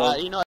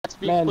dumbass. You know, to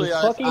be Man, clear,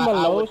 it's fucking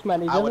I would- Malose,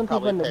 man. He I would doesn't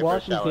probably even pay for a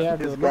wash his shower. hair,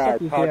 This dude. Look guy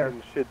at his hair.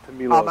 talking shit to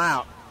me. I'm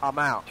out. I'm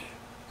out.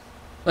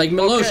 Like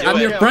Milosh, Okay, I'm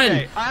your okay, friend.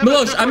 okay. I have a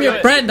Milosh, I'm your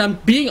different- friend. I'm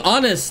being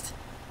honest.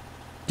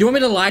 Do you want me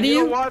to lie to You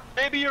know you? what?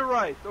 Maybe you're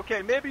right.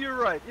 Okay, maybe you're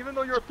right. Even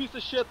though you're a piece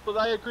of shit, but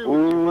I agree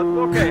with you. But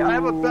okay, I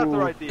have a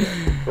better idea.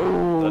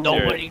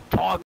 Nobody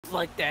talks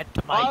like that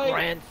to my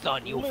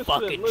grandson, you listen,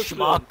 fucking listen.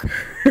 schmuck.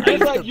 Just I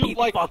used like to you beat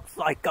like- fucks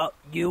like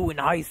you in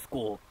high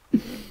school.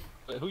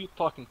 Wait, who you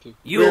talking to?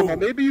 Grandma, You.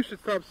 maybe you should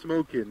stop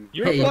smoking.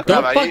 You're Hey, fucking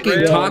don't Grandma, you- fucking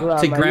Yeah, talk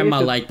to Grandma, Grandma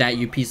you like that,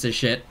 you piece of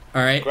shit.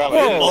 All right? Grandma,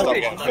 you need to Whoa, stop whoa,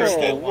 getting whoa,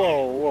 thirsty.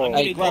 Whoa.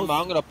 Hey,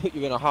 Grandma, I'm gonna put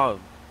you in a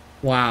home.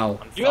 Wow.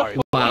 You have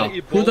fucking Wow.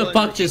 Who the Ebola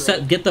fuck in just your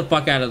said? Get the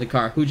fuck out of the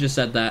car. Who just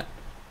said that?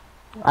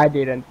 I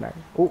didn't, man.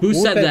 Who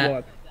said that?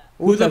 What?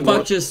 Who the said fuck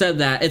what? just said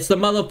that? It's the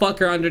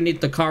motherfucker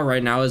underneath the car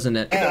right now, isn't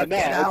it? No, it's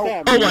not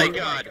Oh me. my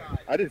god.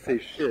 I didn't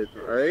say shit,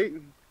 alright?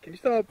 Can you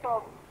stop?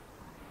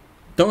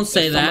 Don't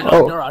say that.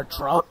 Under our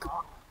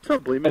truck.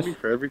 Stop blaming me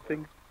for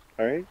everything,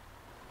 alright?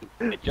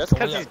 Just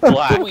because he's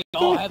black We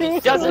all have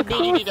a doesn't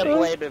mean you need to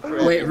blame him for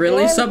it. Wait,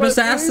 really, Sub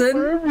Assassin?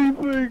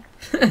 Everything.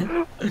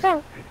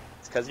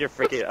 It's because you're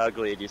freaking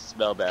ugly and you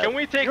smell bad. Can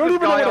we take You don't this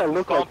even know guy what I out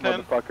look and like, stomp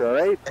him? motherfucker,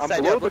 alright? Yes, I'm I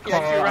do. below the Looking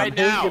at car, you right I'm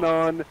hanging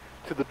now. on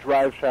to the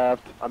drive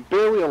shaft. I'm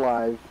barely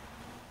alive.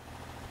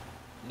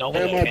 No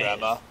Grandma- one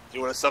Grandma, do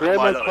you want to suck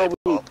Grandma's mine on it?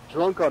 probably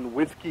drunk on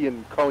whiskey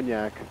and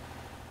cognac.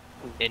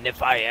 And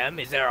if I am,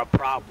 is there a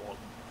problem?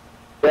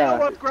 You know Yeah.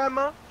 what,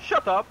 Grandma?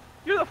 Shut up.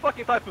 You're the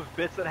fucking type of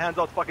bitch that hands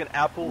out fucking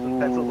apples and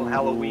pencils on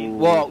Halloween.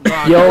 Well,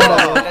 no, Yo, no,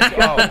 man, let's get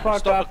go. the fuck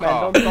Stop up, the man.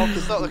 car. Don't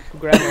talk Stop to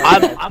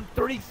Grandma. I'm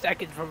 30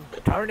 seconds from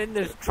turning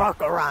this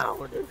truck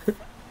around.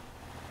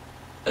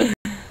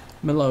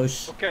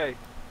 Milosh, Okay.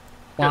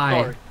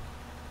 why?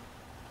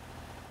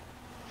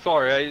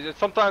 Sorry,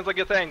 sometimes I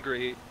get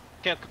angry.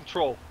 Can't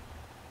control.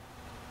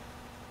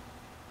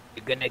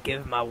 You're gonna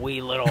give my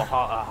wee little a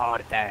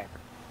heart attack.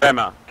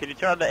 Grandma, can you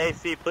turn on the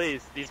AC,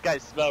 please? These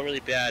guys smell really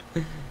bad.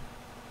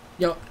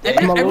 Yo,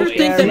 ever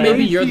think that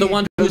maybe you're the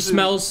one who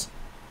smells?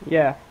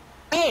 Yeah.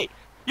 Hey,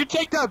 you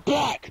take that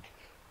back.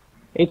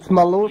 It's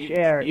Malouche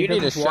air. You It need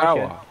a doesn't work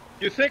shower.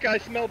 You think I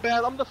smell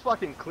bad? I'm the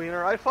fucking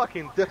cleaner. I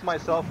fucking dip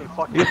myself in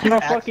fucking You smell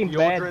Axe fucking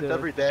bad, deodorant dude.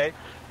 every day.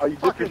 Oh, you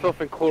dip yourself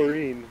in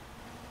chlorine.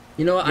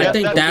 You know what? Yeah, I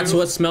think that that's too.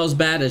 what smells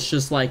bad. It's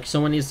just like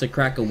someone needs to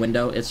crack a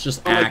window. It's just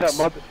You smell like Axe.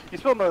 you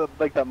smell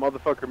like that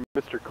motherfucker,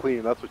 Mr.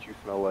 Clean. That's what you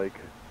smell like.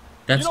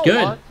 That's You know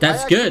good. what?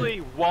 That's I good.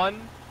 actually won.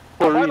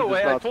 Chlorine By the does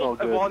way, I not told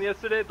smell good. Yvonne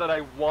yesterday that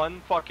I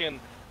won fucking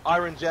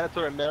Iron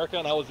Janitor America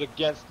and I was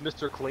against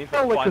Mr. Clean for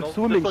Smell the like finals. a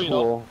swimming Just so you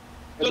know. pool.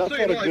 And Just that's so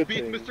you not know, a I good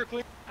beat thing. Mr.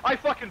 Clean. I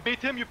fucking beat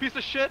him, you piece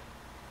of shit.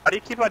 How do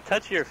you keep on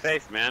touching your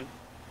face, man?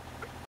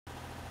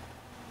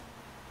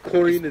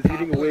 Chlorine is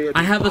eating away at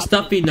I have a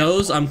stuffy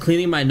nose. I'm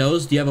cleaning my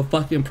nose. Do you have a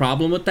fucking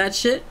problem with that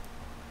shit?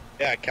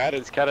 Yeah,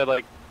 it's kind of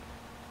like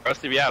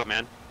grossing me out,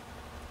 man.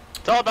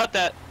 It's all about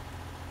that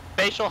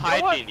facial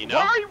hygiene, you know?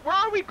 Where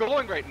are we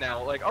going right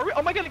now? Like,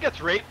 am I gonna get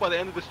raped by the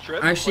end of this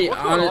trip? Actually, like,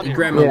 what's going on here?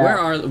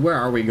 Grandma, where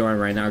are we going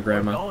right now,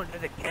 Grandma? Going to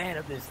the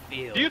cannabis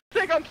field. Do you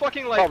think I'm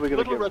fucking like Probably gonna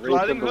Little get Red raped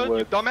Riding in the Hood, you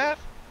woods. dumbass?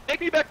 Take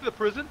me back to the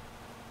prison.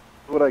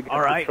 What I get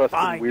Alright, for trusting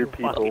fine, weird you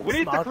people. fucking We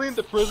need to clean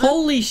the prison.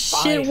 Holy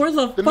shit! Where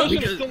the The fuck?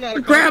 mission is still not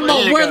accomplished.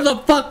 Grandma, where the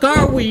fuck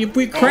are we? If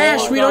we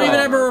crash, we don't even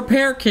have a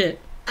repair kit.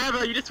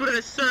 Grandma, you just went in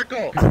a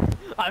circle.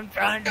 I'm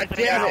trying to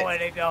figure out where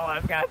to go.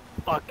 I've got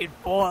fucking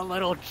 4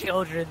 little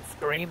children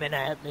screaming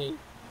at me.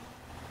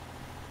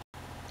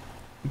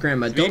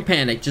 Grandma, don't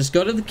panic. Just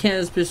go to the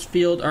cannabis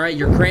field. All right,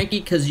 you're cranky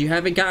because you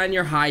haven't gotten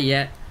your high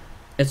yet.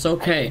 It's I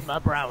okay. need my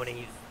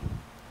brownies.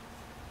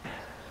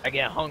 I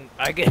get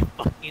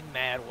fucking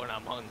mad when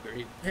I'm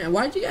hungry. Man,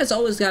 why do you guys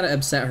always gotta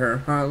upset her?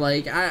 Huh?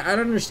 Like, I don't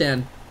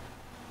understand.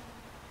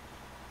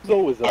 It's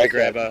always Hi, upset.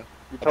 Grandma. You're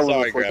I'm telling sorry,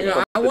 us like Grandma. You know,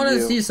 I something want to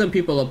new. see some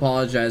people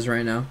apologize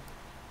right now.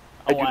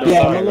 I do not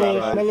Yeah, sorry,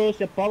 Grandma.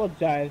 Malouche,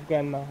 apologize,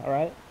 Grandma,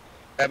 alright?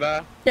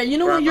 Grandma? Yeah, you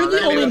know what? You're the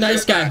Grandma, only let me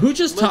nice guy. Who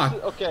just talked?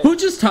 Who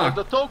just talked?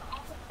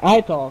 I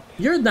talk.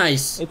 You're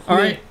nice. It's All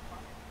me. right.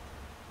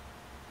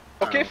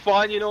 Okay,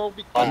 fine, you know,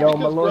 because Yo,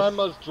 Malouche.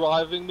 Grandma's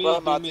driving me,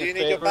 Grandma, doing do me you a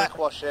need your favor.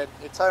 backwashing?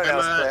 Your toenails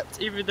Grandma,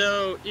 clipped. even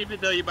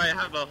though you might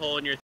have a hole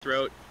in your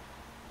throat,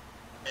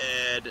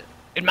 and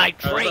In my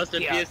I was supposed to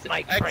trachea. be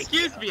My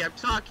excuse me, I'm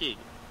talking.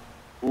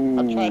 Ooh.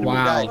 I'm trying to be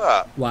Wow. nice.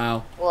 Wow.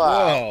 Wow.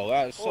 Whoa,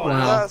 that's so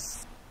Wow.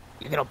 That's...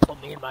 You're gonna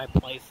put me in my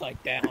place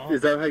like that, huh?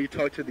 Is that how you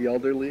talk to the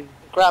elderly?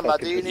 Grandma,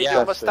 Fucking do you need disgusting.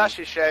 your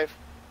moustache shaved?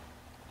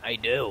 I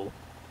do.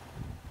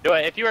 Do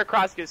it. If you were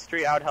crossing the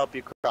street, I would help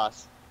you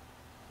cross.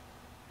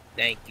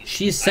 Thank you.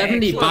 She's I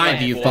actually 75,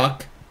 am. you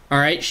fuck. All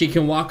right, she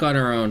can walk on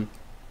her own.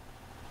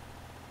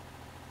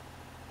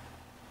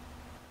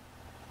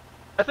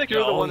 I think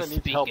you're the No, one that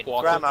needs help speaking.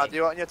 walking. Grandma, do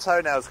you want your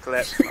toenails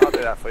clipped? I'll do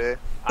that for you.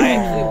 I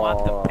actually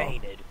want them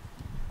painted.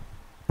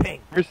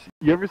 Pink.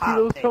 You ever see Hot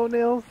those pink.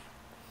 toenails?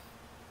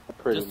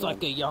 Pretty Just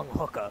like a young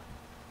hooker.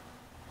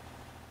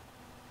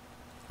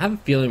 I have a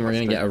feeling we're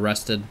gonna get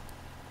arrested.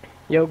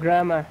 Yo,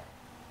 Grandma,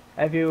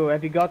 have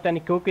you got any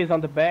cookies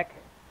on the back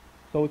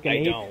so we can I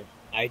eat? don't.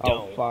 I Oh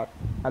don't. fuck!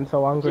 I'm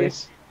so hungry.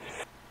 Yes.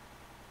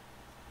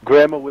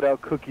 Grandma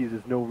without cookies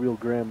is no real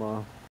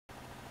grandma.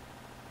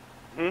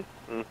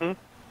 Mm-hmm.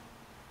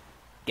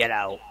 Get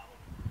out.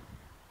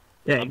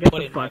 Yeah, I'm get the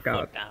putting my fuck out.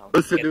 foot down.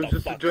 Listen, Get it was the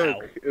just a fuck joke.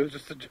 out. It was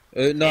just a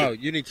joke. No,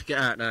 you need to get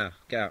out now.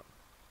 Get out.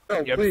 No,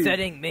 You're please.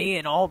 upsetting me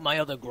and all my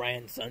other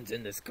grandsons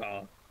in this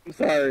car. I'm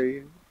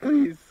sorry.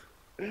 Please.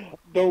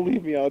 Don't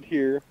leave me out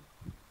here.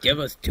 Give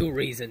us 2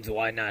 reasons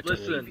why not to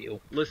Listen, leave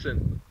you.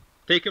 listen.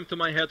 Take him to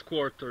my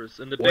headquarters.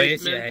 In the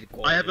Where's your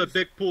basement, I have a headquarters?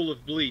 big pool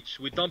of bleach.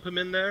 We dump him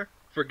in there,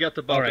 forget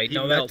about Alright, it. He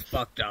no, melts. that's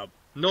fucked up.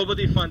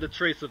 Nobody find a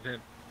trace of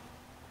him.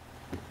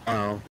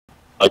 Wow.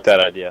 Like that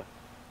idea.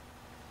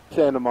 This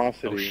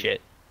animosity Oh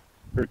shit.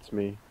 hurts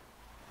me.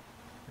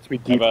 Hurts me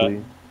How about-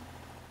 deeply.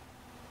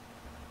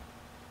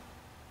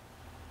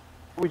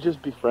 Can we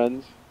just be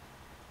friends?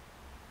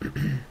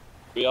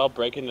 We all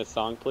break into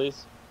song,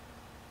 please.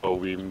 Oh,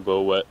 we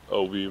wet.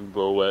 Oh, we wet.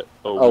 Oh, we wet.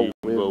 Oh, Oh,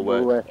 we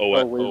wet. wet. Oh,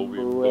 Oh, we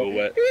we wet. Oh, we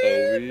wet.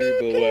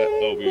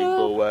 Oh, we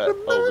wet.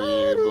 Oh,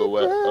 we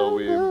wet. Oh,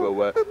 we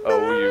wet.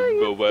 Oh,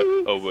 we wet.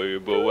 Oh, we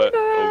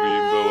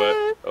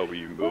wet. Oh,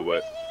 we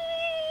wet.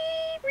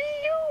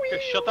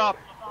 Okay, shut up.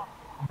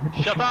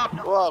 Shut up.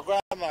 Whoa,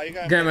 Grandma, you're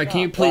going Grandma, can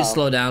you please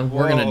slow down?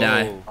 We're gonna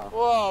die.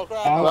 Whoa,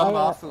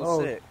 Grandma.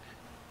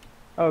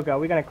 Oh god,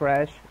 we're gonna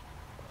crash.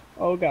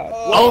 Oh god.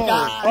 Oh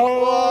god!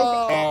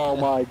 Oh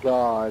my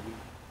god.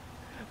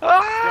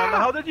 Grandma,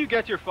 how did you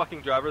get your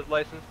fucking driver's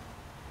license?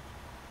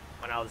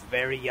 When I was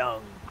very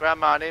young.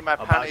 Grandma, I need my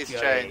About panties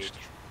your changed.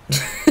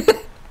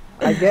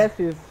 I guess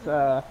it's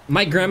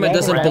My grandma Yeah,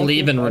 doesn't right.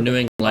 believe in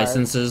renewing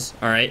licenses.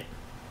 All right.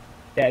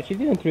 yeah, she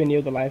didn't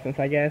renew the license,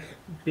 I guess.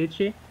 Did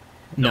she?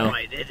 No.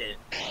 I didn't.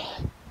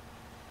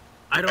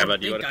 I don't Grandma,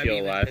 do you think wanna I feel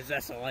even alive?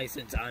 possess a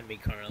license on me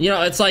currently. You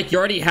know, it's like you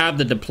already have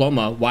the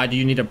diploma. Why do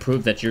you need to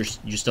prove that you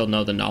still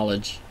know the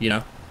knowledge? You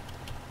know.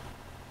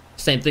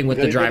 Same thing with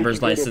the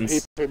driver's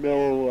license. Paper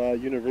Mill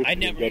University. I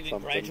never get even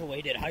something.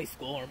 graduated high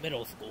school or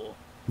middle school.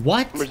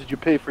 What? How much did you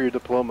pay for your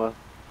diploma?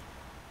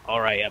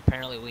 Alright,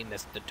 apparently we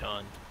missed a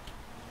ton.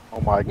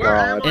 Oh my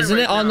god. Isn't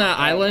it on that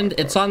island?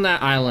 It's on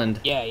that island.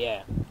 Yeah,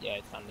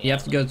 it's on the You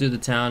have to go through the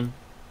town.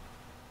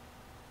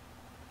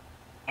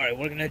 Alright,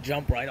 we're gonna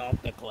jump right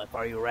off the cliff.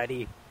 Are you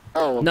ready?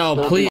 Oh,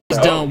 No, please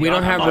don't. We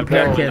don't have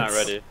repair We're kits. not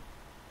ready. You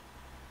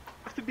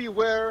have to be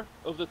aware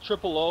of the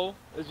triple O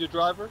as your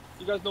driver.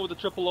 You guys know what the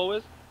triple O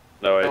is?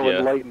 No idea.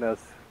 Enlighten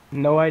us.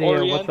 No idea.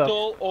 Oriental, What's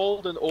up?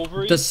 old, and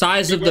ovary. The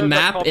size of the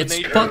map, it's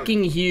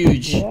fucking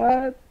huge.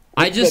 What?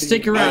 I just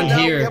stick around Right now,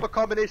 here. We have a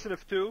combination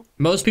of two.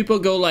 Most people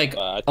go like,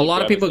 a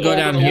lot of people go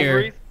down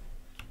here.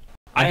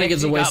 I think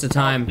it's a waste of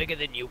time. Bigger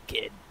than you,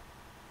 kid.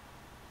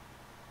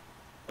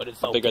 But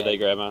it's How big are they,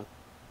 Grandma?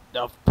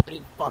 They're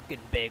pretty fucking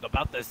big,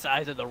 about the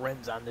size of the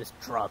rims on this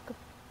truck.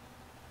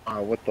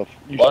 What the?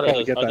 You What should are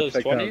those, get are that those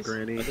checked out, 20s?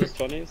 Granny. Are those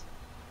 20s?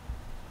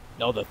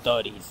 No, the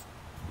 30s.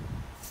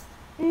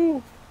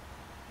 Ooh.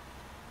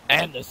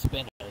 And the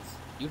spinners.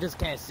 You just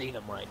can't see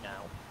them right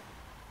now.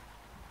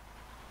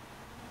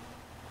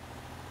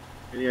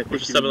 Yeah, I think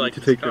just you something need like to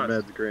this take your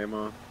cost. meds,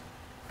 Grandma.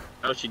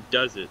 How she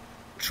does it.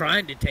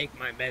 Trying to take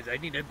my meds. I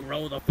need to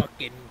grow the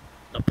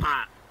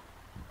pot.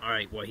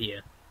 Alright, we're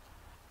here.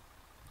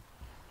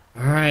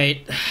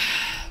 Alright.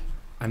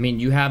 I mean,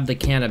 you have the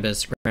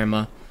cannabis,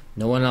 Grandma.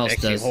 No one else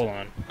Actually, does. hold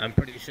on. I'm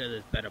pretty sure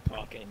there's better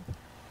parking.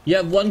 You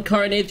have one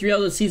car in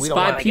A3L that seats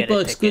 5 people,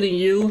 excluding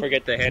you.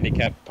 Forget the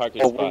handicap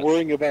parking Oh, spots. we're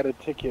worrying about a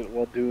ticket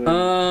while doing.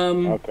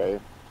 Okay.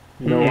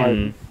 Hmm.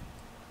 You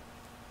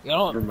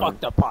know what? Fuck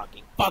the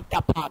parking. Fuck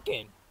the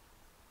parking.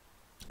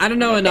 I don't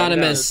know,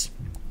 Anonymous.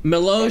 Don't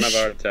have a heart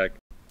Milosh, attack.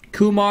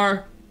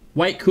 Kumar,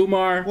 White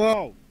Kumar.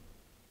 Whoa!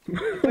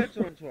 The feds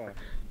are on to us.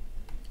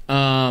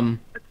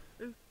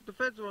 The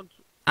feds are on to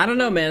I don't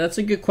know, man. That's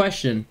a good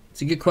question.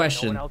 It's a good No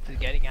question. one else is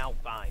getting out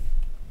fine.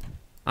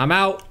 I'm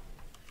out.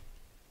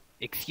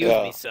 Excuse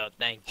me, sir.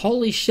 Thank you.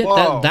 Holy shit,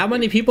 that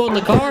many people in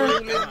the car?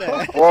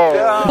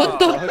 Whoa. What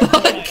the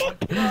fuck?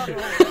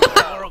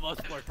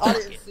 I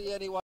didn't see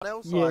anyone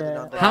else hiding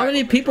under How that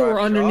many people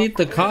were underneath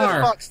the Who the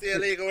car? fuck's the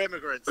illegal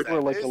immigrants Like then?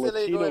 we're like Who's a the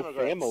illegal Latino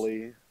immigrants?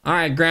 family.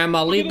 Alright,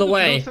 Grandma, Who lead the didn't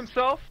way. introduce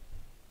himself?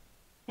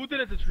 Who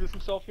didn't introduce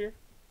himself here?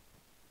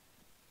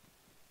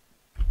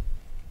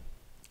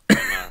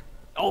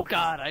 Oh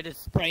god, I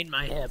just sprained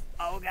my hip.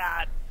 Oh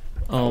god.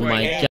 Oh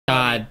my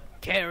god.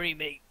 Carry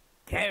me.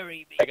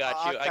 Carry me. I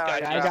got you.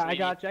 I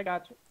got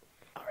you.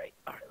 Alright,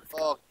 let's go.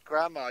 Oh,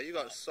 Grandma, you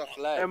got soft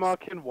legs. Grandma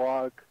can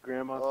walk.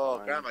 Grandma.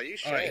 Oh, Grandma, you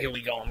should. Alright, here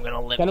we go. I'm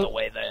gonna limp Can I- the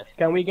way there.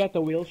 Can we get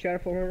the wheelchair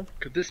for her?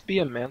 Could this be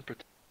a man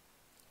protector?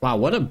 Wow,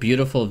 what a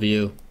beautiful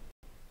view.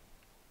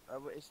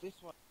 It's this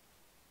one.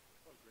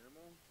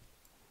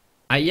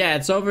 Yeah,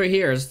 it's over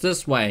here. It's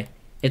this way.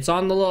 It's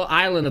on the little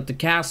island at the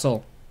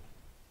castle.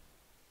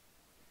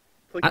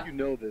 It's like you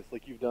know this.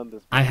 Like you've done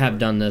this. I have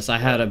done this. I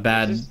had a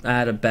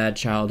bad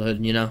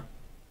childhood, you know?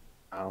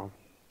 Oh.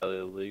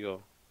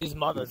 Illegal. His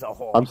mother's a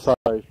whore. I'm sorry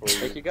for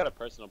Like, you. you got a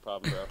personal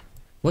problem, bro.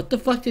 What the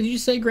fuck did you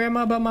say,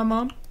 Grandma, about my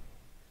mom?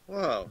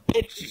 Whoa.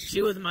 Bitch,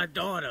 she was my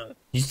daughter.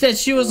 You said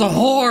she was a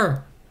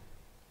whore!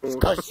 It's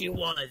cause she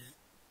was.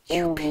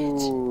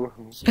 Ooh. I'm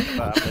gonna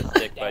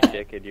stick my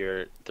dick in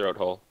your throat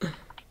hole.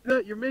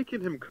 You're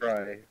making him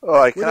cry.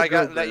 Alright, can I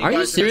let you Are you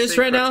guys serious in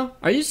a right secret? now?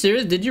 Are you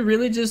serious? Did you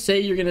really just say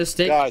you're gonna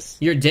stick Guys.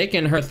 your dick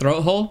in her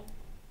throat hole?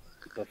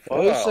 The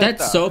Who fuck? said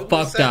That's that? so Who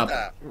fucked said up.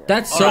 that?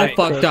 That's so Alright,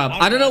 fucked up.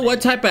 I'm I don't know running.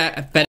 what type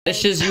of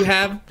fetishes you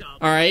have,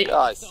 alright?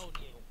 Guys,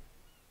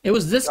 It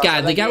was this Guys, guy,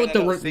 I'll the let guy you with in the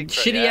a little secret,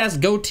 shitty yeah? ass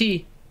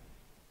goatee.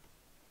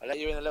 I'll let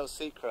you in a little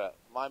secret.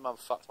 My mum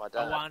fucked my I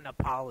dad. want an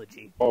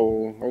apology.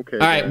 Oh, okay.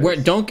 Alright,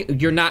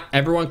 guys. you're not,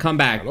 everyone come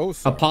back. Hello,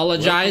 sir.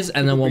 Apologize Welcome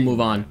and to then the we'll Bean move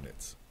on.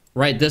 Bandits.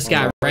 Right, this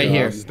guy right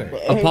here. Stay.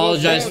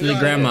 Apologize to the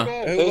grandma.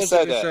 Who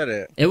said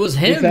it? It was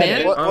him,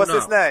 man. What's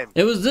his name?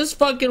 It was this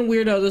fucking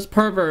weirdo, this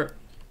pervert.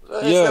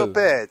 His little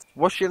beard.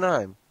 What's your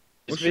name?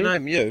 What's your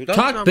name? You. Don't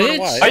Talk, run bitch.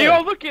 away. Are you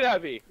all looking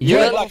at me?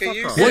 You're- Look at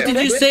you, What Sid.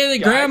 did you say to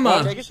the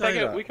grandma? Take a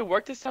second. We can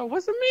work this out.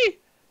 Wasn't me.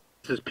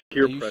 This is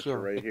peer Are you pressure sure?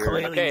 right here.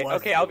 Clearly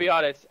was Okay, I'll be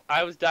honest.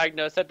 I was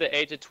diagnosed at the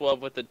age of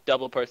 12 with the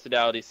double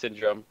personality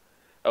syndrome.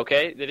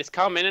 Okay? They just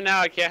come in and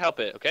out. I can't help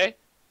it, okay?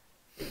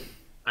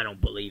 I don't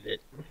believe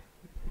it.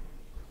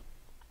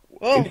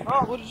 Oh,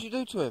 what did you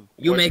do to him?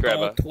 You Where's make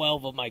Grandma? all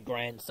 12 of my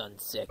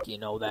grandsons sick, you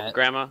know that?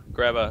 Grandma.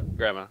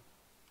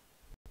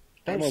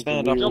 Don't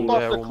stand up Jump all off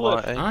there, the cliff.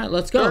 almighty. Alright,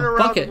 let's Turn go.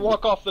 around Fuck it. and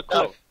walk off the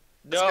cliff.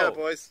 Let's go,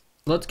 boys.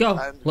 Let's go.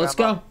 And Let's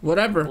grandma? go.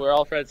 Whatever. We're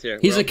all friends here.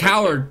 He's We're a all friends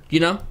coward, you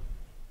know?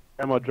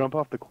 Grandma, jump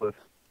off the cliff.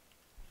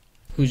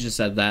 Who just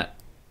said that?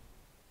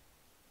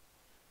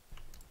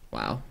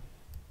 Wow.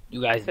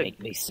 You guys make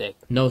me sick.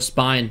 No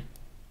spine.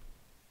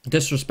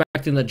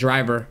 Disrespecting the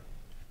driver.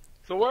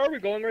 So where are we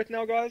going right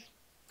now, guys?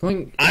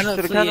 Going.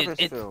 Honestly, cannabis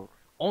it's field.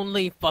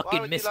 only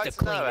fucking would you Mr. like to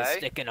Clean know, is eh?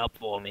 sticking up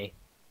for me.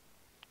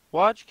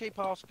 Why'd you keep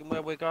asking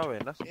where we're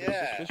going? That's a bit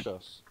Yeah.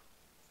 suspicious.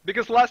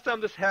 Because last time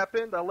this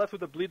happened, I left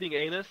with a bleeding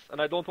anus,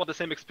 and I don't want the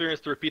same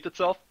experience to repeat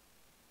itself.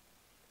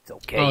 It's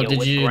okay, Oh, you're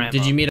with Grandma.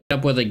 did you meet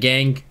up with a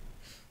gang?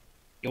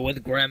 You're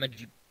with Grandma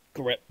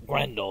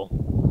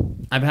Grendel.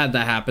 I've had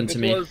that happen to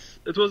me.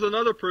 It was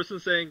another person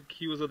saying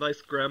he was a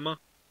nice grandma.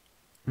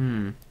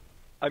 I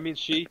mean,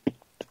 she.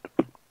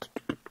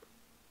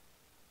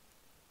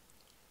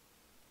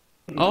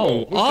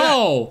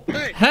 Oh!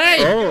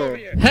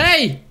 Hey!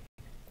 Hey!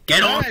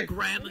 Get off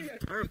Grandma's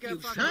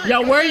perfume.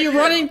 Yo, where are you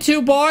running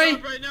to,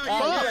 boy?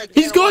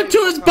 He's going to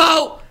his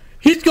boat!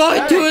 He's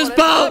going to his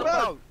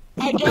boat!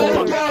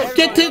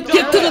 Get to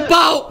the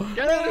boat!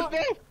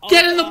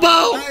 Get in the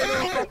boat!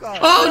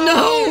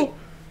 Oh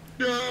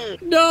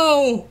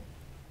no!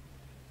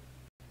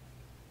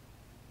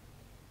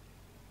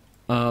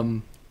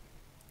 No!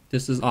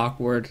 This is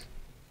awkward.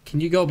 Can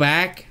you go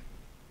back?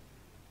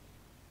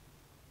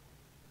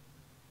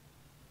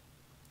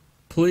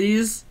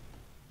 Please?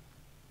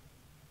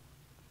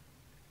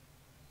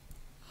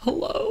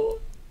 Hello?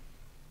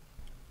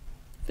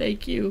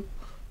 Thank you.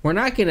 We're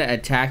not gonna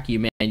attack you,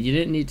 man. You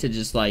didn't need to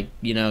just, like,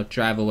 you know,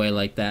 drive away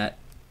like that.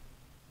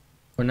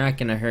 We're not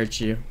gonna hurt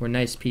you. We're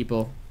nice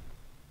people.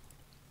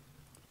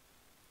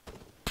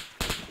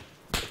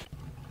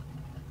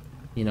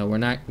 You know, we're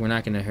not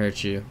gonna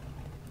hurt you.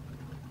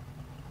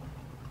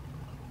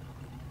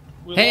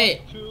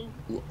 Hey!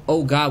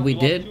 Oh god, we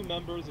did?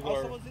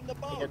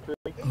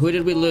 Who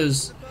did we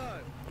lose?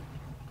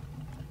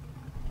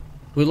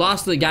 We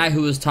lost the guy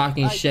who was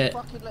talking shit.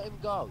 Fucking let him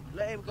go.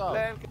 Let him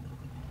go.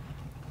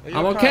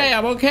 I'm okay,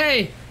 I'm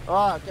okay.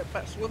 Alright, get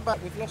back, swim back.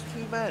 We've lost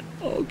 2 men.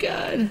 Oh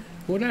god.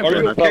 Whatever.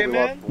 Are you okay,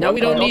 man? No, we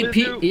don't need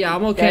Pete. Yeah,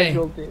 I'm okay.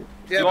 Do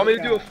you want me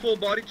to do a full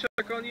body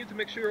check on you to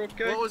make sure you're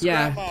okay?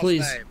 Yeah,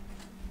 please.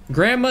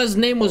 Grandma's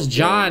name was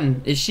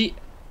John. Is she...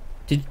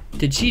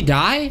 Did she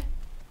die?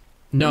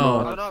 No.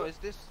 I don't know, is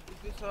this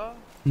her?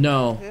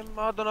 No. Him?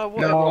 I don't know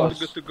what it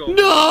was.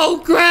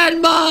 No,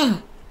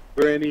 Grandma!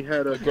 Granny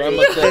had a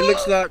Grandma. It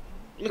looks like...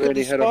 Look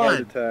Granny at the had a heart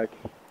spine. attack.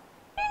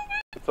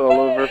 It's all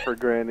over for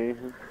Granny.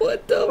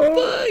 What the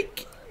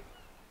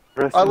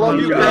fuck? I love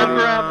you, Gram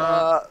Gram.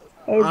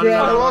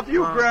 I love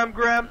you, Gram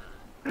Gram.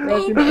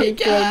 Oh my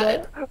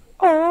god.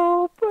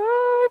 All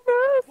by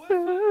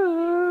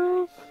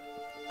myself.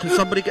 Can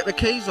somebody get the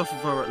keys off of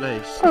her at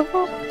least?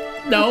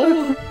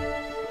 No.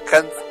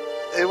 Can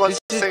anyone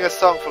sing a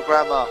song for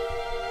Grandma?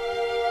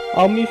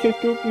 I'll miss your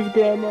cookies,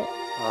 Grandma.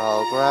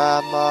 Oh,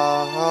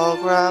 Grandma, oh,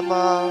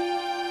 Grandma.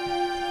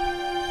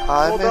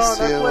 I miss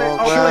you, oh,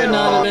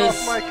 Grandma.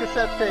 Off my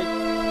cassette tape.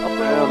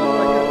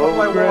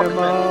 Grandma,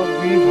 Grandma,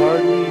 we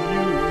hardly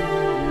knew.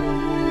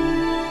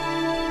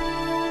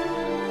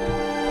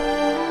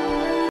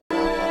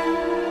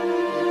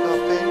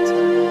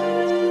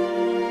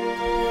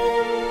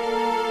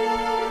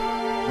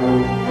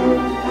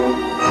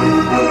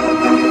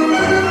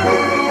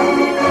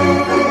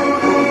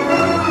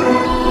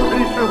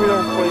 Pretty sure we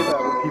don't play that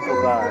when people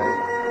die.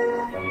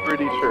 I'm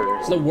pretty sure.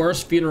 It's the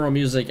worst funeral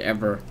music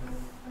ever.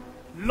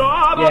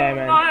 Yeah,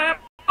 man.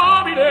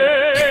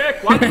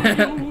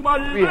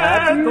 We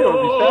happy or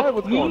we sad?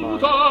 What's going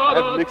on? I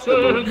have mixed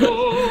emotions.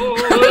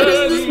 How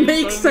does this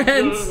make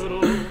sense?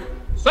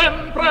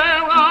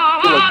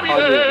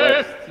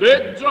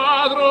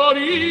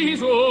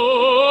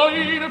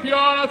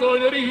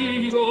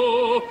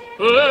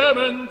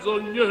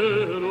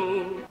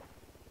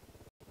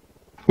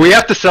 We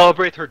have to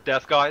celebrate her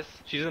death, guys.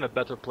 She's in a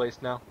better place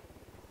now.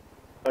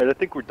 Alright, I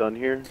think we're done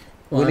here.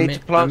 Well, we need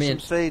to plant some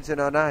seeds in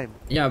her name.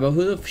 Yeah,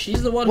 but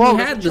she's the one who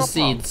had the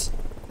seeds.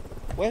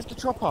 Where's the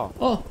chopper?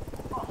 Oh.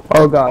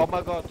 Oh god. Oh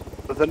my god.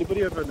 Does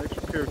anybody have an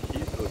extra pair of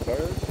keys to the car?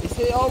 Is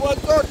it? Oh my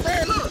god,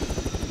 there, look!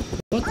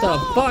 What the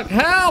fuck?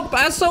 Help!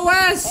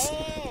 SOS!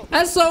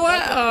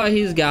 SOS! Oh,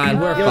 he's gone.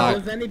 We're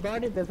fucked.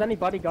 Does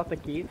anybody got the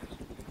keys?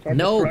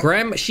 No,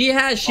 Grandma. She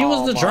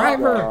was the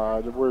driver.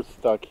 God, we're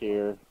stuck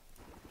here.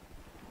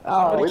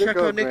 Oh, way to check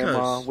go, her Grandma.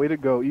 knickers. Way to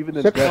go. Even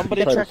in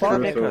Somebody check her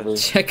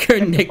knickers. Check her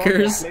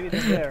knickers.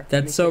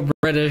 That's so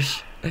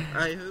British.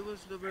 Hey, who was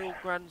the real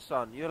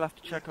grandson? You'll have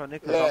to check her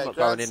knickers. Yeah, I'm not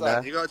going in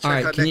there. You gotta check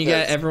Alright, her can you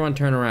knickers. get everyone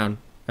turn around?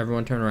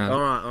 Everyone turn around.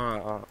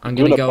 Alright. I'm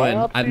gonna go in.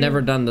 biopsy? I've never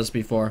done this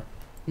before.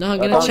 No, I'm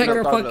gonna check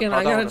her fucking.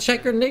 I gotta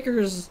check her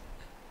knickers.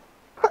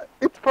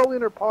 It's probably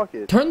in her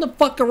pocket. Turn the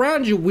fuck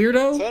around, you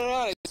weirdo. Turn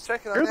around, he's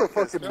checking her You're the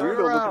knickers. fucking Turn weirdo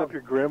looking around. up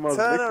your grandma's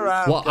Turn knickers.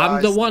 around, Well,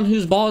 I'm guys. the one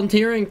who's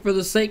volunteering for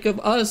the sake of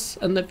us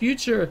and the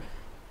future.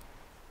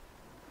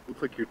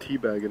 Looks like you're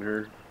teabagging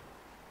her.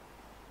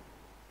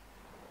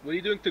 What are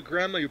you doing to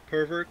Grandma, you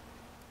pervert?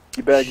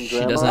 Teabagging She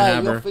grandma. doesn't Hey,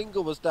 have your her.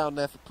 finger was down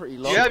there for pretty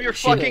long. You have your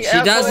fucking She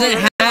asshole doesn't in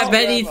have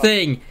your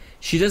anything.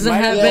 She doesn't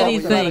have Yeah, we had a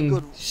anything.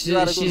 good- we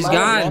had a good She's man.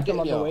 gone. Walked him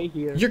on the way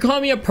here. You're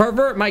calling me a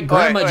pervert? My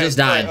grandma just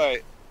died.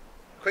 Wait.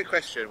 Quick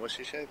question, was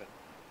she shaving?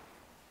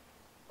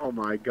 Oh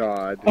my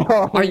god.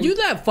 Are you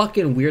that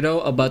fucking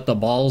weirdo about the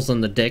balls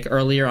and the dick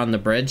earlier on the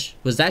bridge?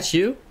 Was that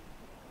you?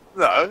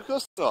 No, of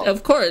course not.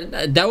 Of course.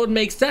 That would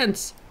make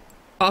sense.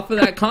 Off of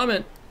that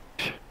comment.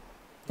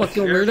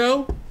 Fucking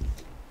weirdo.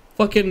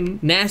 Fucking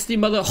nasty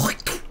mother.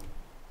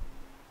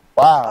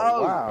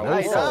 Wow.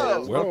 Nice.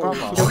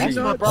 Welcome. Can we That's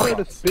my not brother.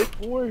 start a spit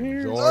war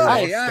here?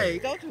 Hey,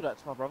 don't do that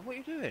to my brother. What are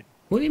you doing?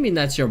 What do you mean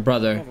that's your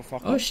brother?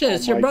 Oh shit,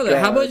 it's your brother.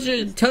 How about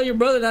you tell your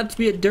brother not to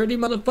be a dirty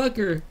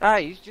motherfucker?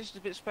 Hey, he's just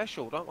a bit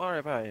special. Don't worry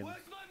about him.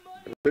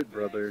 Good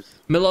brothers.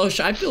 Milosh,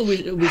 I feel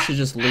we should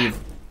just leave.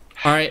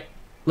 Alright,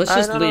 let's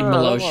just leave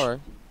Milosh.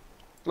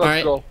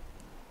 Let's go.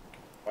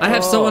 I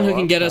have someone who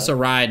can get us a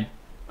ride.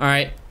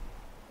 Alright.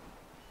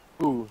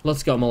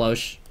 Let's go,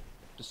 Milosh.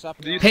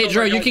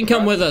 Pedro, you can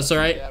come with us,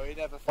 alright?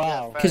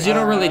 Because you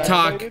don't really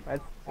talk.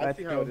 I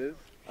see how it is.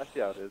 I see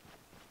how it is.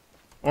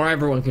 Or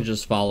everyone can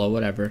just follow,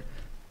 whatever.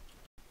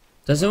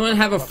 Does anyone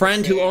have a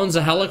friend who owns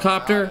a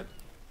helicopter?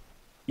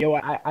 Yo,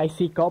 I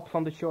see cops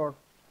on the shore.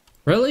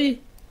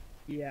 Really?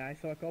 Yeah, I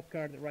saw a cop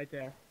car right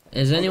there.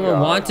 Is anyone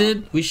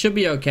wanted? We should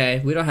be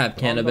okay. We don't have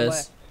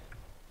cannabis.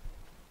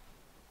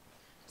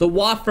 The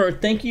Waffer,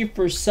 thank you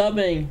for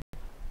subbing.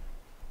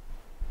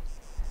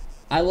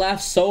 I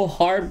laughed so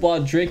hard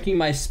while drinking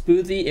my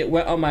smoothie. It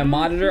went on my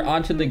monitor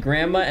onto the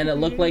grandma and it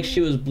looked like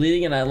she was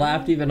bleeding and I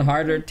laughed even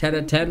harder. 10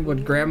 out of 10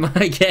 with grandma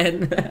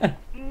again.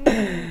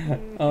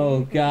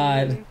 Oh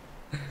god.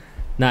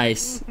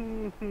 Nice.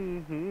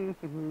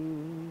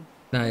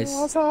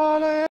 Nice.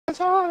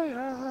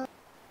 That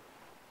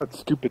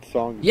stupid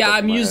song. Yeah,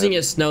 I'm using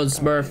it, Snow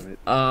Smurf.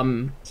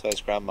 So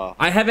is grandma.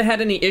 I haven't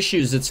had any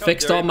issues. It's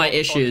fixed all my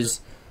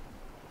issues.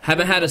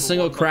 Haven't had a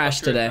single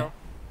crash today.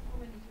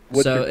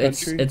 So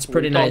it's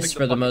pretty nice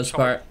for the most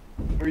part.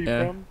 Where are you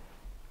from?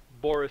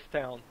 Boris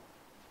Town.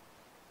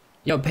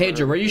 Yo,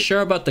 Pedro, were you sure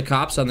about the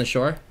cops on the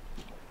shore?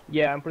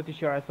 Yeah, I'm pretty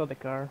sure I saw the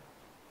car.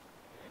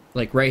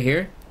 Like right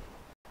here?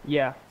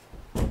 Yeah.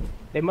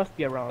 They must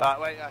be around.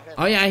 Wait,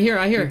 oh yeah, I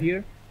hear. You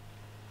hear?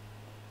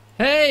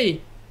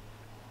 Hey!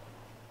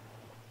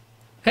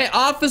 Hey,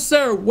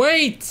 officer,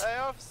 wait! Hey,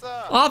 officer!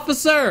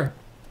 Officer!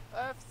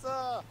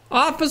 Officer!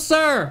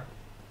 Officer!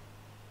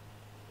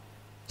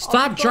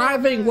 Stop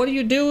driving! What are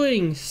you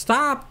doing?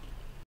 Stop!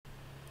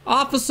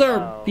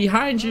 Officer,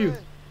 behind you!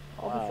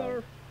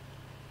 Officer!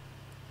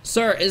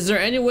 Sir, is there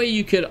any way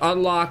you could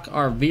unlock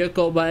our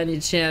vehicle by any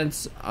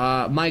chance?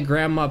 My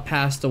grandma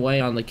passed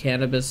away on the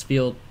cannabis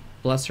field,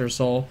 bless her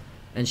soul,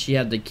 and she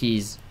had the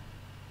keys.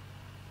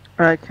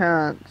 I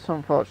can't,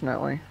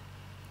 unfortunately.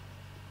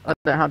 I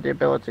don't have the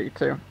ability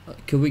to.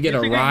 Could we get a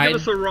ride?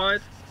 Give us a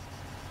ride?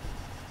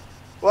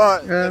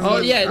 What? Oh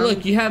yeah,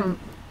 look, you have...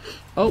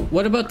 Oh,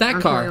 what about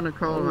that car? I'm on a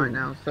call right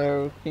now,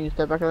 so can you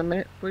step back a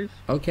minute, please?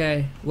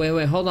 Okay.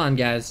 Wait, hold on,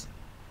 guys.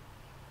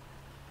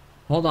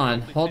 Hold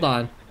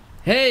on.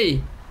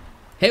 Hey!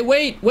 Hey,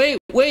 wait! We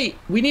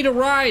need a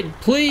ride,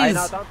 please! Hey,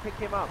 no, don't pick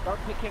him up,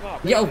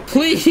 Yo,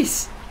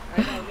 please!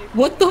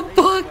 What the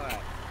fuck?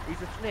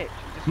 He's a snitch.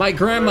 My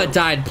grandma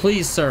died,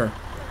 please, sir.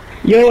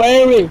 Yo,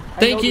 Harry!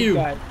 Thank you!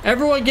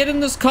 Everyone get in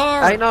this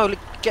car! I know,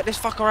 get this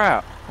fucker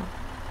out.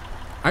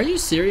 Are you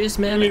serious,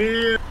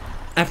 man?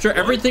 After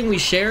everything we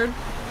shared?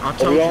 I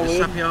told you,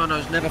 the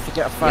Sapianos never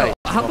forget a fight. Yo,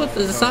 how about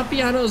the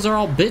Sapianos are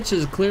all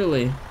bitches,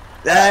 clearly.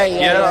 Hey,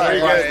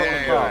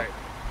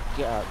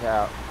 Get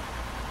out.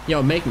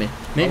 Yo, make me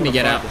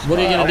get out. What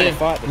are you gonna do?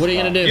 What are you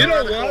gonna do? You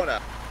know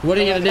what? What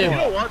are you gonna do? You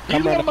know what?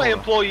 He's one of my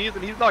employees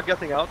and he's not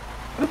getting out.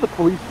 How did the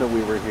police know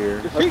we were here?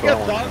 If he gets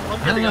out, I'm I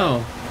don't getting out.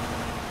 know.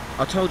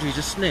 I told you, he's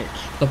a snitch.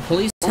 The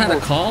police had a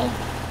call?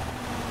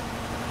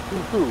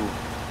 Who?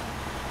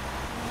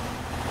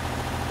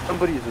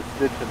 Somebody's a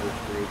snitch in this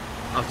group.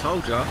 I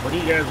told you. Where do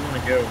you guys want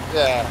to go?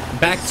 Yeah.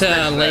 Back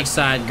to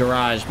Lakeside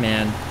Garage,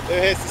 man. Who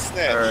here's the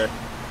snitch? Alright.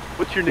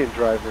 What's your name,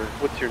 driver?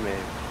 What's your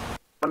name?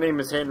 My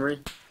name is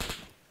Henry.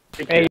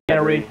 Hey,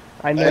 Henry.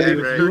 I know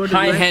you.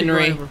 Hi,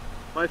 Henry.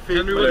 My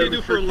favorite Henry, what do you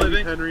do for a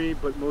living? Henry,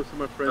 but most of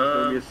my friends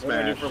know me as What do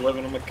I do Smash. for a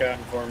living? I'm a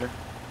cotton farmer.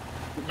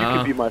 You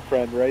can be my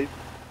friend, right?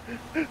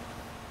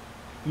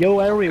 Yo,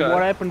 Henry,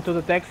 what happened to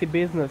the taxi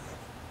business?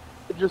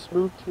 I just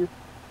moved here.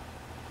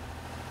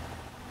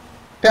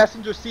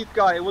 Passenger seat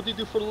guy, what do you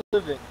do for a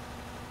living?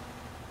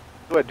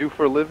 What do I do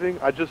for a living?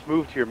 I just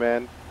moved here,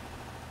 man.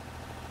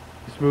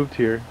 Just moved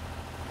here.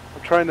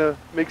 I'm trying to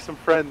make some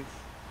friends.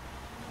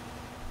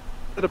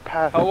 To the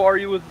path. How are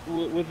you with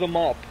the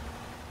mop?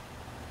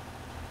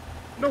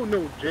 No,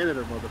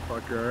 janitor,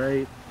 motherfucker,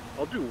 alright?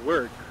 I'll do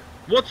work.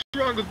 What's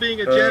wrong with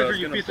being a janitor,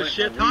 you piece of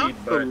shit, huh? Weed,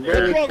 but,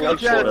 What's wrong with a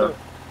janitor?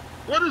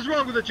 What is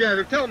wrong with a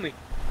janitor? Tell me.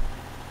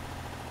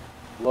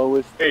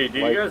 Lowest. Hey, do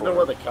you guys know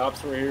why the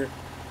cops were here?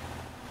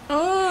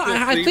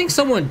 I think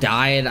someone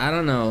died. I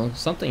don't know.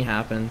 Something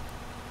happened.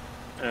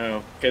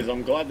 Oh, because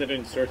I'm glad they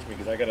didn't search me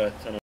because I got a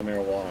ton of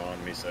marijuana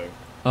on me, so...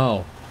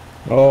 Oh.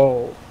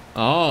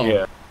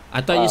 Yeah.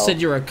 I thought you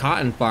said you were a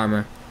cotton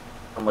farmer.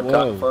 I'm a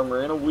cotton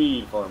farmer and a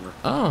weed farmer.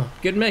 Oh,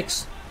 good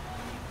mix.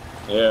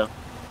 Yeah.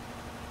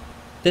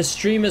 This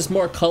stream is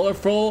more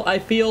colorful, I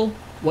feel.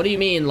 What do you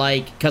mean,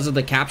 like, because of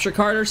the capture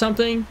card or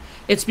something?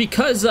 It's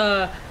because,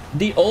 the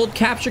old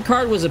capture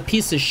card was a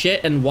piece of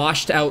shit and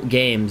washed out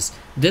games.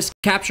 This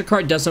capture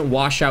card doesn't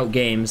wash out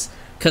games,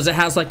 because it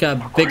has, like,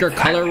 a bigger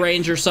color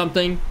range or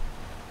something.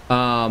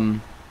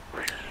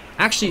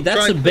 Actually,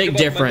 that's a big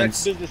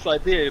difference. My next business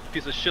idea, you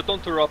piece of shit,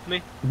 don't interrupt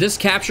me. This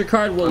capture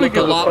card will look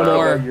a lot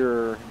more...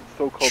 Your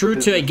so-called True to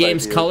a business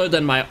game's ideas. color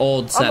than my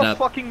old I'm a setup.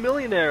 fucking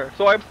millionaire,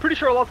 so I'm pretty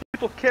sure a lot of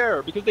people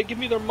care because they give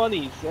me their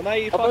monies and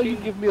I How about you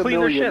fucking give me a clean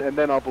their million shit. and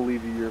then I'll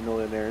believe you're a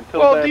millionaire. Until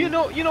Well, then, do you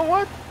know? You know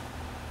what?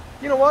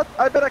 You know what?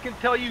 I bet I can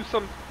tell you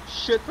some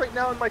shit right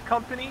now in my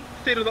company,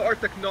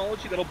 state-of-the-art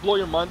technology that'll blow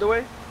your mind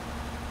away.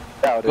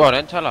 Doubt it. Go on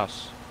then, tell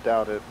us.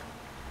 Doubt it.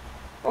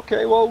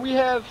 Okay, well, we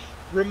have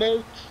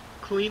remote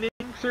cleaning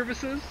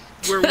services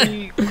where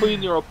we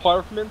clean your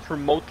apartment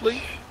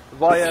remotely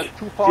via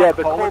Tupac Yeah,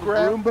 the cold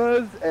hologram.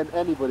 Roombas and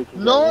anybody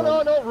can No, get no,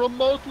 one. no,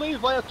 remotely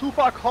via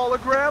Tupac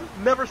hologram.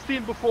 Never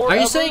seen before. Are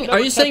you ever, saying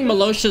never tested.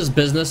 Milosha's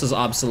business is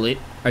obsolete?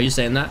 Are you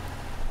saying that?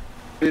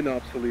 Been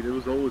obsolete. It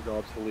was always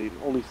obsolete.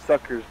 Only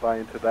suckers buy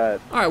into that.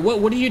 All right,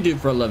 what do you do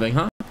for a living,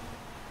 huh?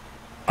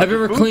 Have you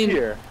ever moved cleaned?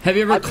 here. Have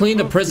you ever I just cleaned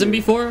a moved prison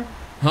here. before?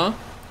 Huh?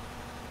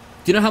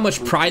 Do you know how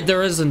much pride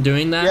there is in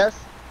doing that? Yes.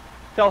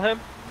 Tell him.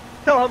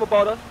 Tell him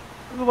about us.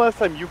 When was the last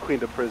time you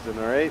cleaned a prison,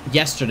 alright?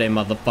 Yesterday,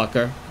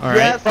 motherfucker. All right.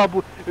 Yes.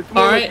 Probably, it's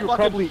more All like right. you're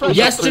probably in the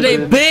Yesterday,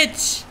 prison.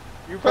 bitch.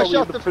 You're Fresh probably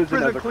off in the the prison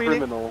prison as a cleaning.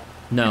 criminal.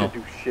 No. You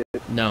didn't do shit.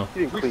 No.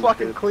 You didn't We clean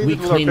fucking shit. cleaned We it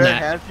with our cleaned bare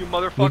that. hands, you We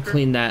motherfucker.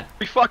 cleaned that.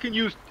 We fucking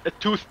used a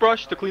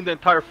toothbrush to clean the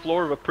entire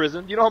floor of a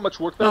prison. You know how much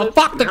work that Oh, is?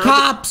 fuck the how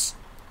cops!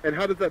 And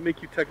how does that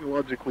make you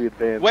technologically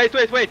advanced?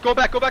 Wait. Go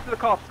back to the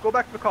cops. Go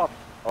back to the cops.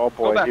 Oh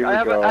Go boy, back. here I we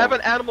have go. I have an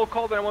animal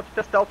call that I want to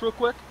test out real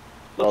quick.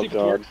 Let's see if it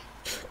God. works.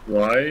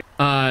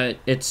 Why?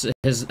 It's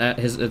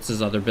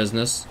his other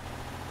business.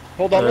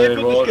 Hold on, let me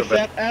Hey, put well, this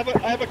cassette. I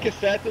have a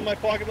cassette in my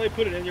pocket. Let me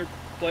put it in your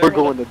player. We're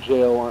Hold going to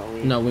jail, aren't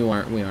we? No, we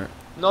aren't. We aren't.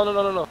 on.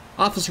 No.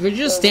 Officer, could you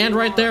just stand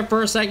right there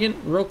for a second,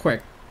 real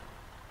quick?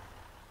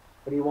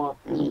 What do you want?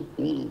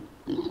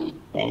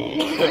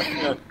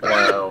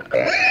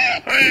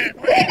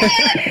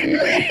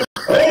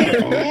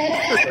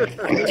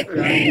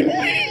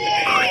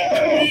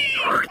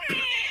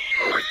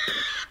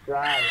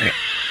 Wow.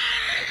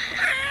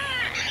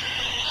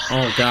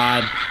 Oh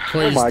God! Oh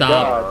Please my stop.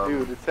 god,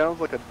 dude, it sounds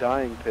like a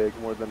dying pig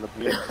more than a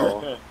beat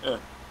call.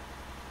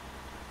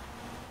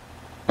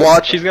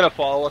 Watch, he's gonna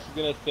follow us. He's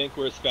gonna think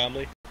we're his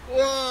family.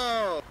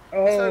 Whoa!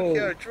 Oh.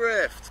 Tokyo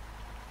Drift.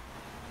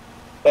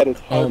 That is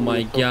Oh hardly my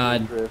a social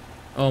God. drift.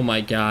 Oh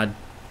my God!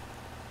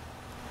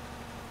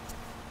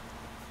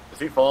 Is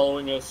he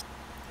following us?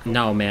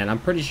 No, man. I'm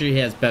pretty sure he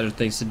has better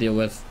things to deal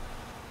with.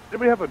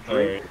 Anybody have a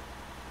drink? Alright.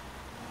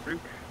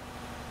 Drink?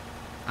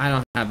 I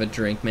don't have a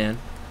drink, man.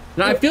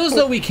 No, I feel as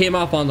though we came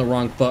off on the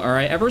wrong foot. All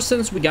right. Ever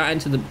since we got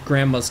into the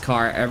grandma's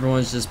car,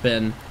 everyone's just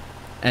been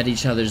at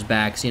each other's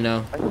backs. You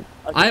know.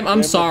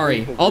 I'm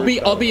sorry.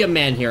 I'll be a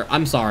man here.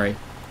 I'm sorry.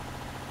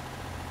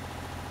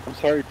 I'm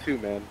sorry too,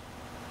 man.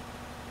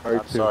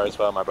 I'm sorry as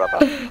well, my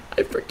brother.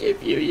 I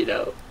forgive you. You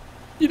know.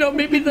 You know.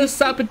 Maybe the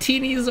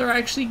Sabatinis are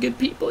actually good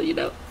people. You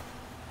know.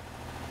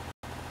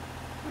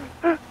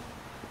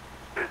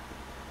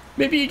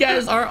 Maybe you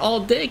guys are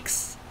all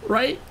dicks,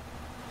 right?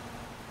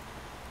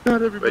 Not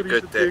We're everybody's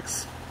good a dick.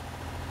 dicks.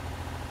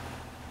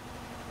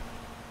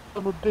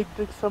 Some are big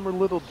dicks, some are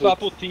little dicks.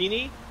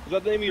 Sapotini? Is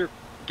that the name of your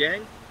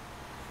gang?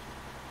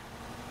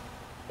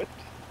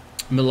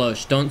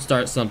 Milosh, don't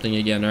start something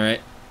again,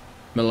 alright?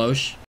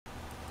 Milosh,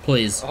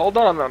 please. Hold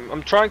on,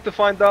 I'm trying to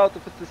find out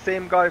if it's the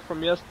same guy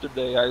from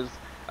yesterday.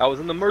 I was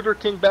in the Murder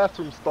King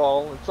bathroom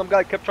stall, and some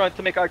guy kept trying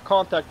to make eye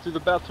contact through the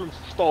bathroom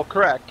stall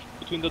crack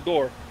between the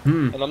door.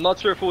 And I'm not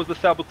sure if it was the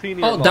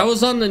Sabatini or Oh, not. that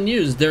was on the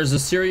news. There's a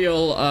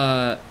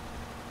serial,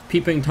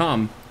 Peeping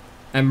Tom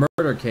and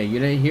Murder King. You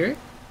didn't hear it?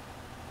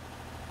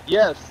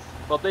 Yes,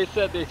 but they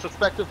said they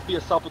suspect him to be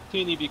a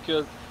Sabatini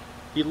because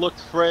he looked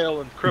frail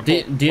and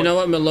crippled. Do you know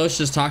what Milosh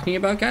is talking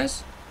about,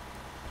 guys?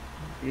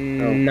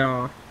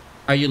 No.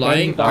 Are you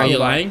lying? Are you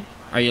lying?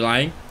 Are you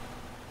lying?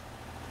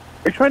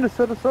 Are you trying to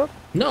set us up?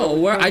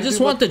 No, I just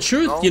want the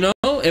truth, you know?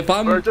 If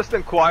I'm... We're just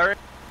inquiring.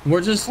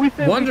 We're just We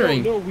said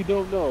wondering. we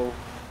don't know.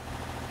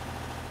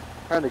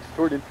 Trying to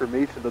extort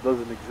information that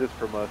doesn't exist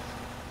from us.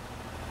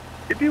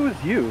 Maybe it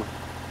was you.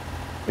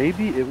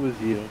 Maybe it was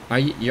you. Are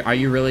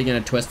you really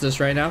gonna twist this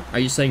right now? Are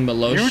you saying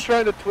Milosh? You were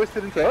trying to twist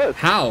it into us.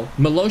 How?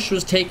 Milosh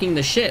was taking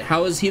the shit.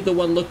 How is he the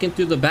one looking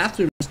through the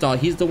bathroom stall?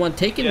 He's the one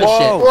taking the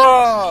shit.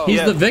 Whoa!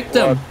 He's the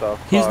victim. What the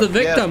He's the fuck?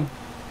 victim.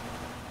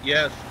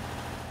 Yes.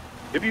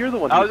 Maybe you're the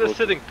one. I who was just looked.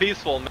 sitting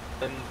peaceful, man,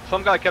 and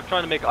some guy kept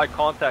trying to make eye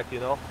contact, you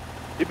know?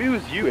 Maybe it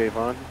was you,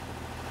 Avon.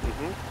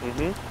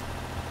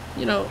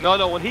 You know.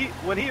 No, when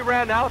he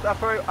ran out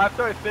after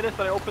I finished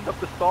and I opened up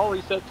the stall,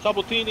 he said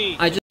Sabatini.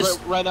 I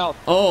just ran out.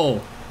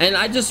 Oh, and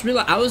I just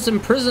realized I was in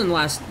prison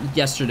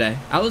yesterday.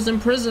 I was in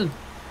prison.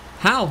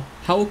 How?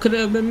 How could it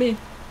have been me?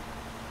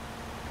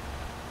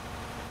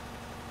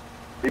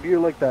 Maybe you're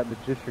like that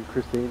magician,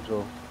 Chris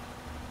Angel.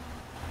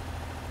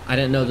 I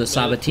didn't know the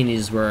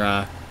Sabatinis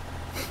were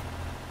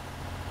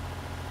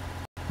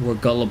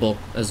gullible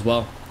as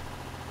well.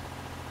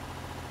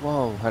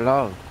 Whoa,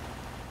 hello.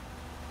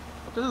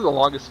 This is the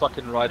longest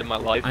fucking ride in my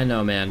life. I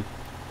know, man.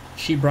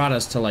 She brought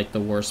us to like the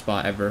worst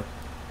spot ever.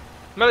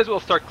 Might as well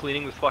start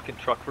cleaning this fucking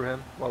truck for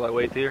him while I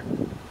wait here.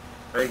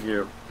 Thank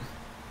you.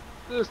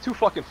 This is too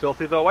fucking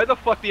filthy though. Why the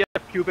fuck do you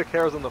have pubic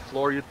hairs on the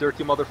floor, you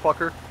dirty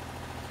motherfucker?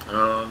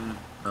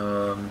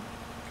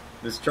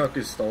 This truck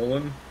is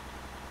stolen.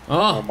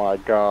 Oh my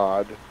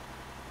god.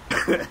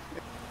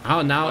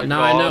 Oh, now I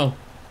know.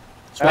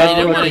 That's why you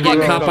didn't want to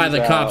get caught by the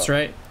cops,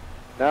 right?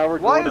 Now we're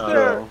Why going is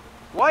there?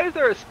 Why is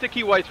there a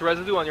sticky white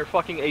residue on your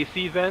fucking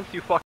AC vents?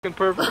 You fucking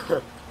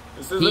pervert.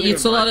 He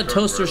eats a lot of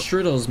toaster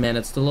strudels, man.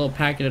 It's the little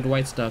packeted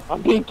white stuff.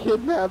 I'm being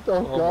kidnapped.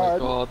 Oh, Oh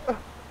god. my god.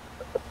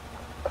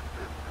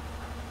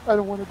 I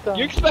don't want to die.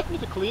 You expect me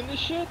to clean this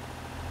shit?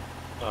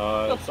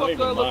 The fuck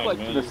do I look like?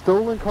 The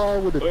stolen car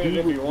with a Wait, dude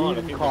if with you want, weed I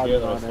and think cotton the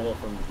other on stole it.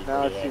 from the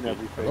Now I've pretty seen happy.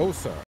 everything. Oh,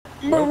 sir.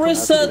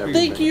 Marissa,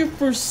 thank you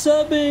for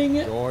subbing.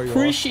 Enjoy your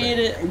Appreciate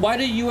stay. it. Why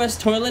do U.S.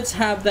 toilets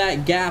have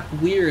that gap?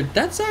 Weird.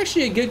 That's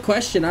actually a good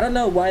question. I don't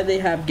know why they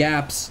have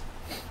gaps.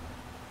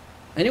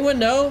 Anyone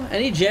know?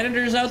 Any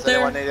janitors out Does there?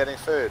 anyone need any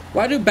food?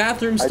 Why do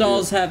bathroom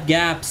stalls have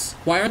gaps?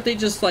 Why aren't they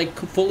just like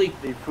fully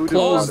I'm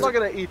closed? not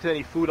gonna eat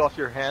any food off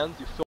your hands,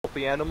 you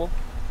filthy animal.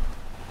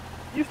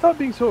 You stop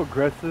being so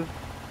aggressive.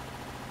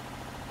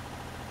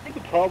 What's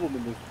the problem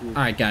in this group?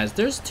 Alright guys,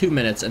 there's 2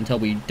 minutes until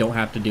we don't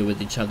have to deal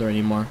with each other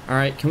anymore.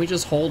 Alright, can we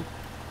just hold?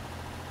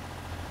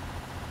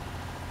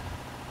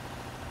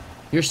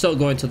 You're still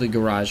going to the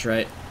garage,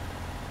 right?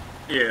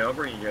 Yeah, I'll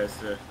bring you guys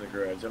to the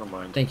garage. I don't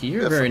mind. Thank you.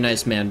 You're a very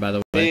nice man, by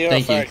the way. You're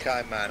Thank a very you.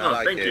 kind man. I Oh,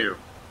 like thank you.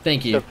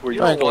 Thank you. Except where You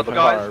know stole what, the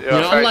guys? car. You're a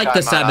You know, very unlike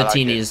the kind man, I like it.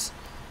 Sabatinis,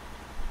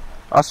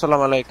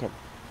 Assalamu alaikum.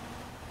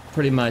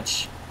 pretty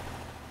much.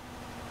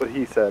 What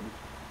he said.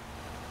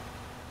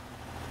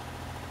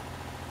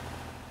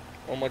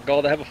 Oh my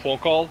god, I have a phone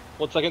call.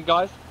 1 second,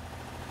 guys.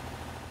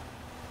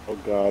 Oh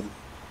god.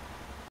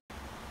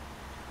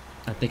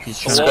 I think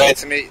he's It's trying great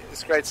to meet.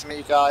 It's great to meet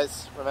you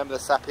guys. Remember the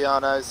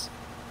Sapianos?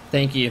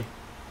 Thank you.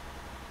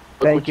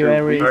 Thank you,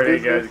 Henry.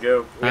 Alright, guys,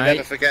 go. We Alright.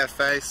 never forget a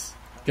face.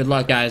 Good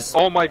luck, guys.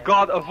 Oh my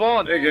god,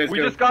 Avon! Hey, guys, we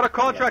go. just got a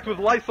contract with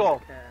Lysol.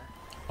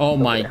 Oh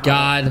my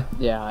god.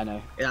 Yeah, I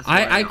know.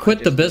 I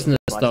quit the business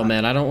though,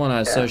 man. I don't want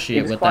to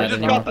associate with that I just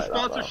anymore. got the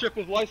sponsorship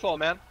with Lysol,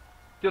 man.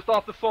 Just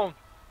off the phone.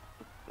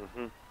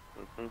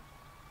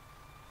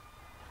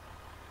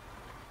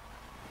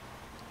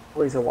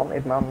 Well, he's a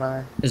wanted man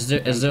now. Is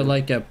there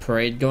like a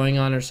parade going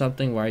on or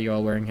something? Why are you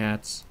all wearing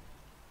hats?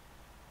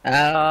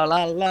 La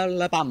la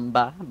la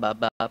bamba ba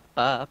ba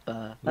ba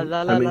ba. I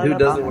mean, who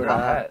doesn't wear a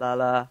hat? La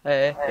la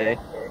hey hey.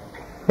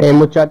 Hey,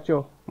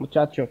 muchacho,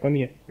 come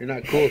here. You're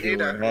not cool if you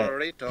Eat a wear a hat.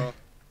 burrito.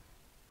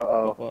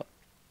 Uh-oh. What?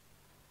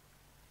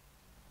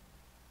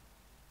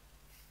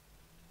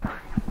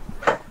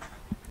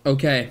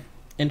 Okay,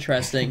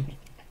 interesting.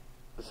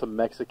 Some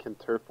Mexican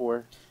turf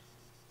war.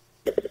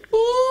 Not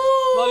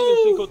even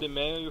Cinco de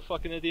Mayo, you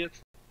fucking idiots.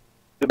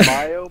 De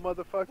Mayo,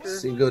 motherfucker.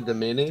 Cinco de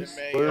Minis?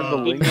 Where's the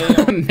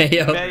link?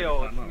 Mayo.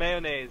 Mayo, it's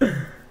mayonnaise.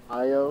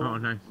 Mayo. Oh,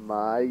 nice.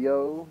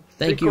 Mayo.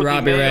 Thank you, Cinco de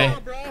Robbie Ray.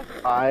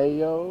 Mayo.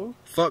 Mayo.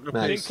 Fuck the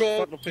pigs.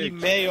 Cinco de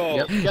Mayo.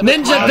 Yep. Get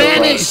Ninja the-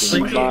 vanish!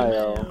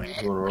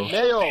 Mayo.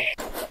 Mayo.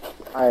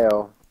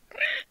 Mayo.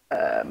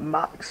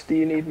 Max, do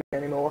you need me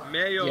anymore?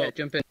 Mayo. Yeah,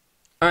 jump in.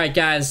 Alright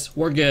guys,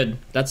 we're good.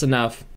 That's enough.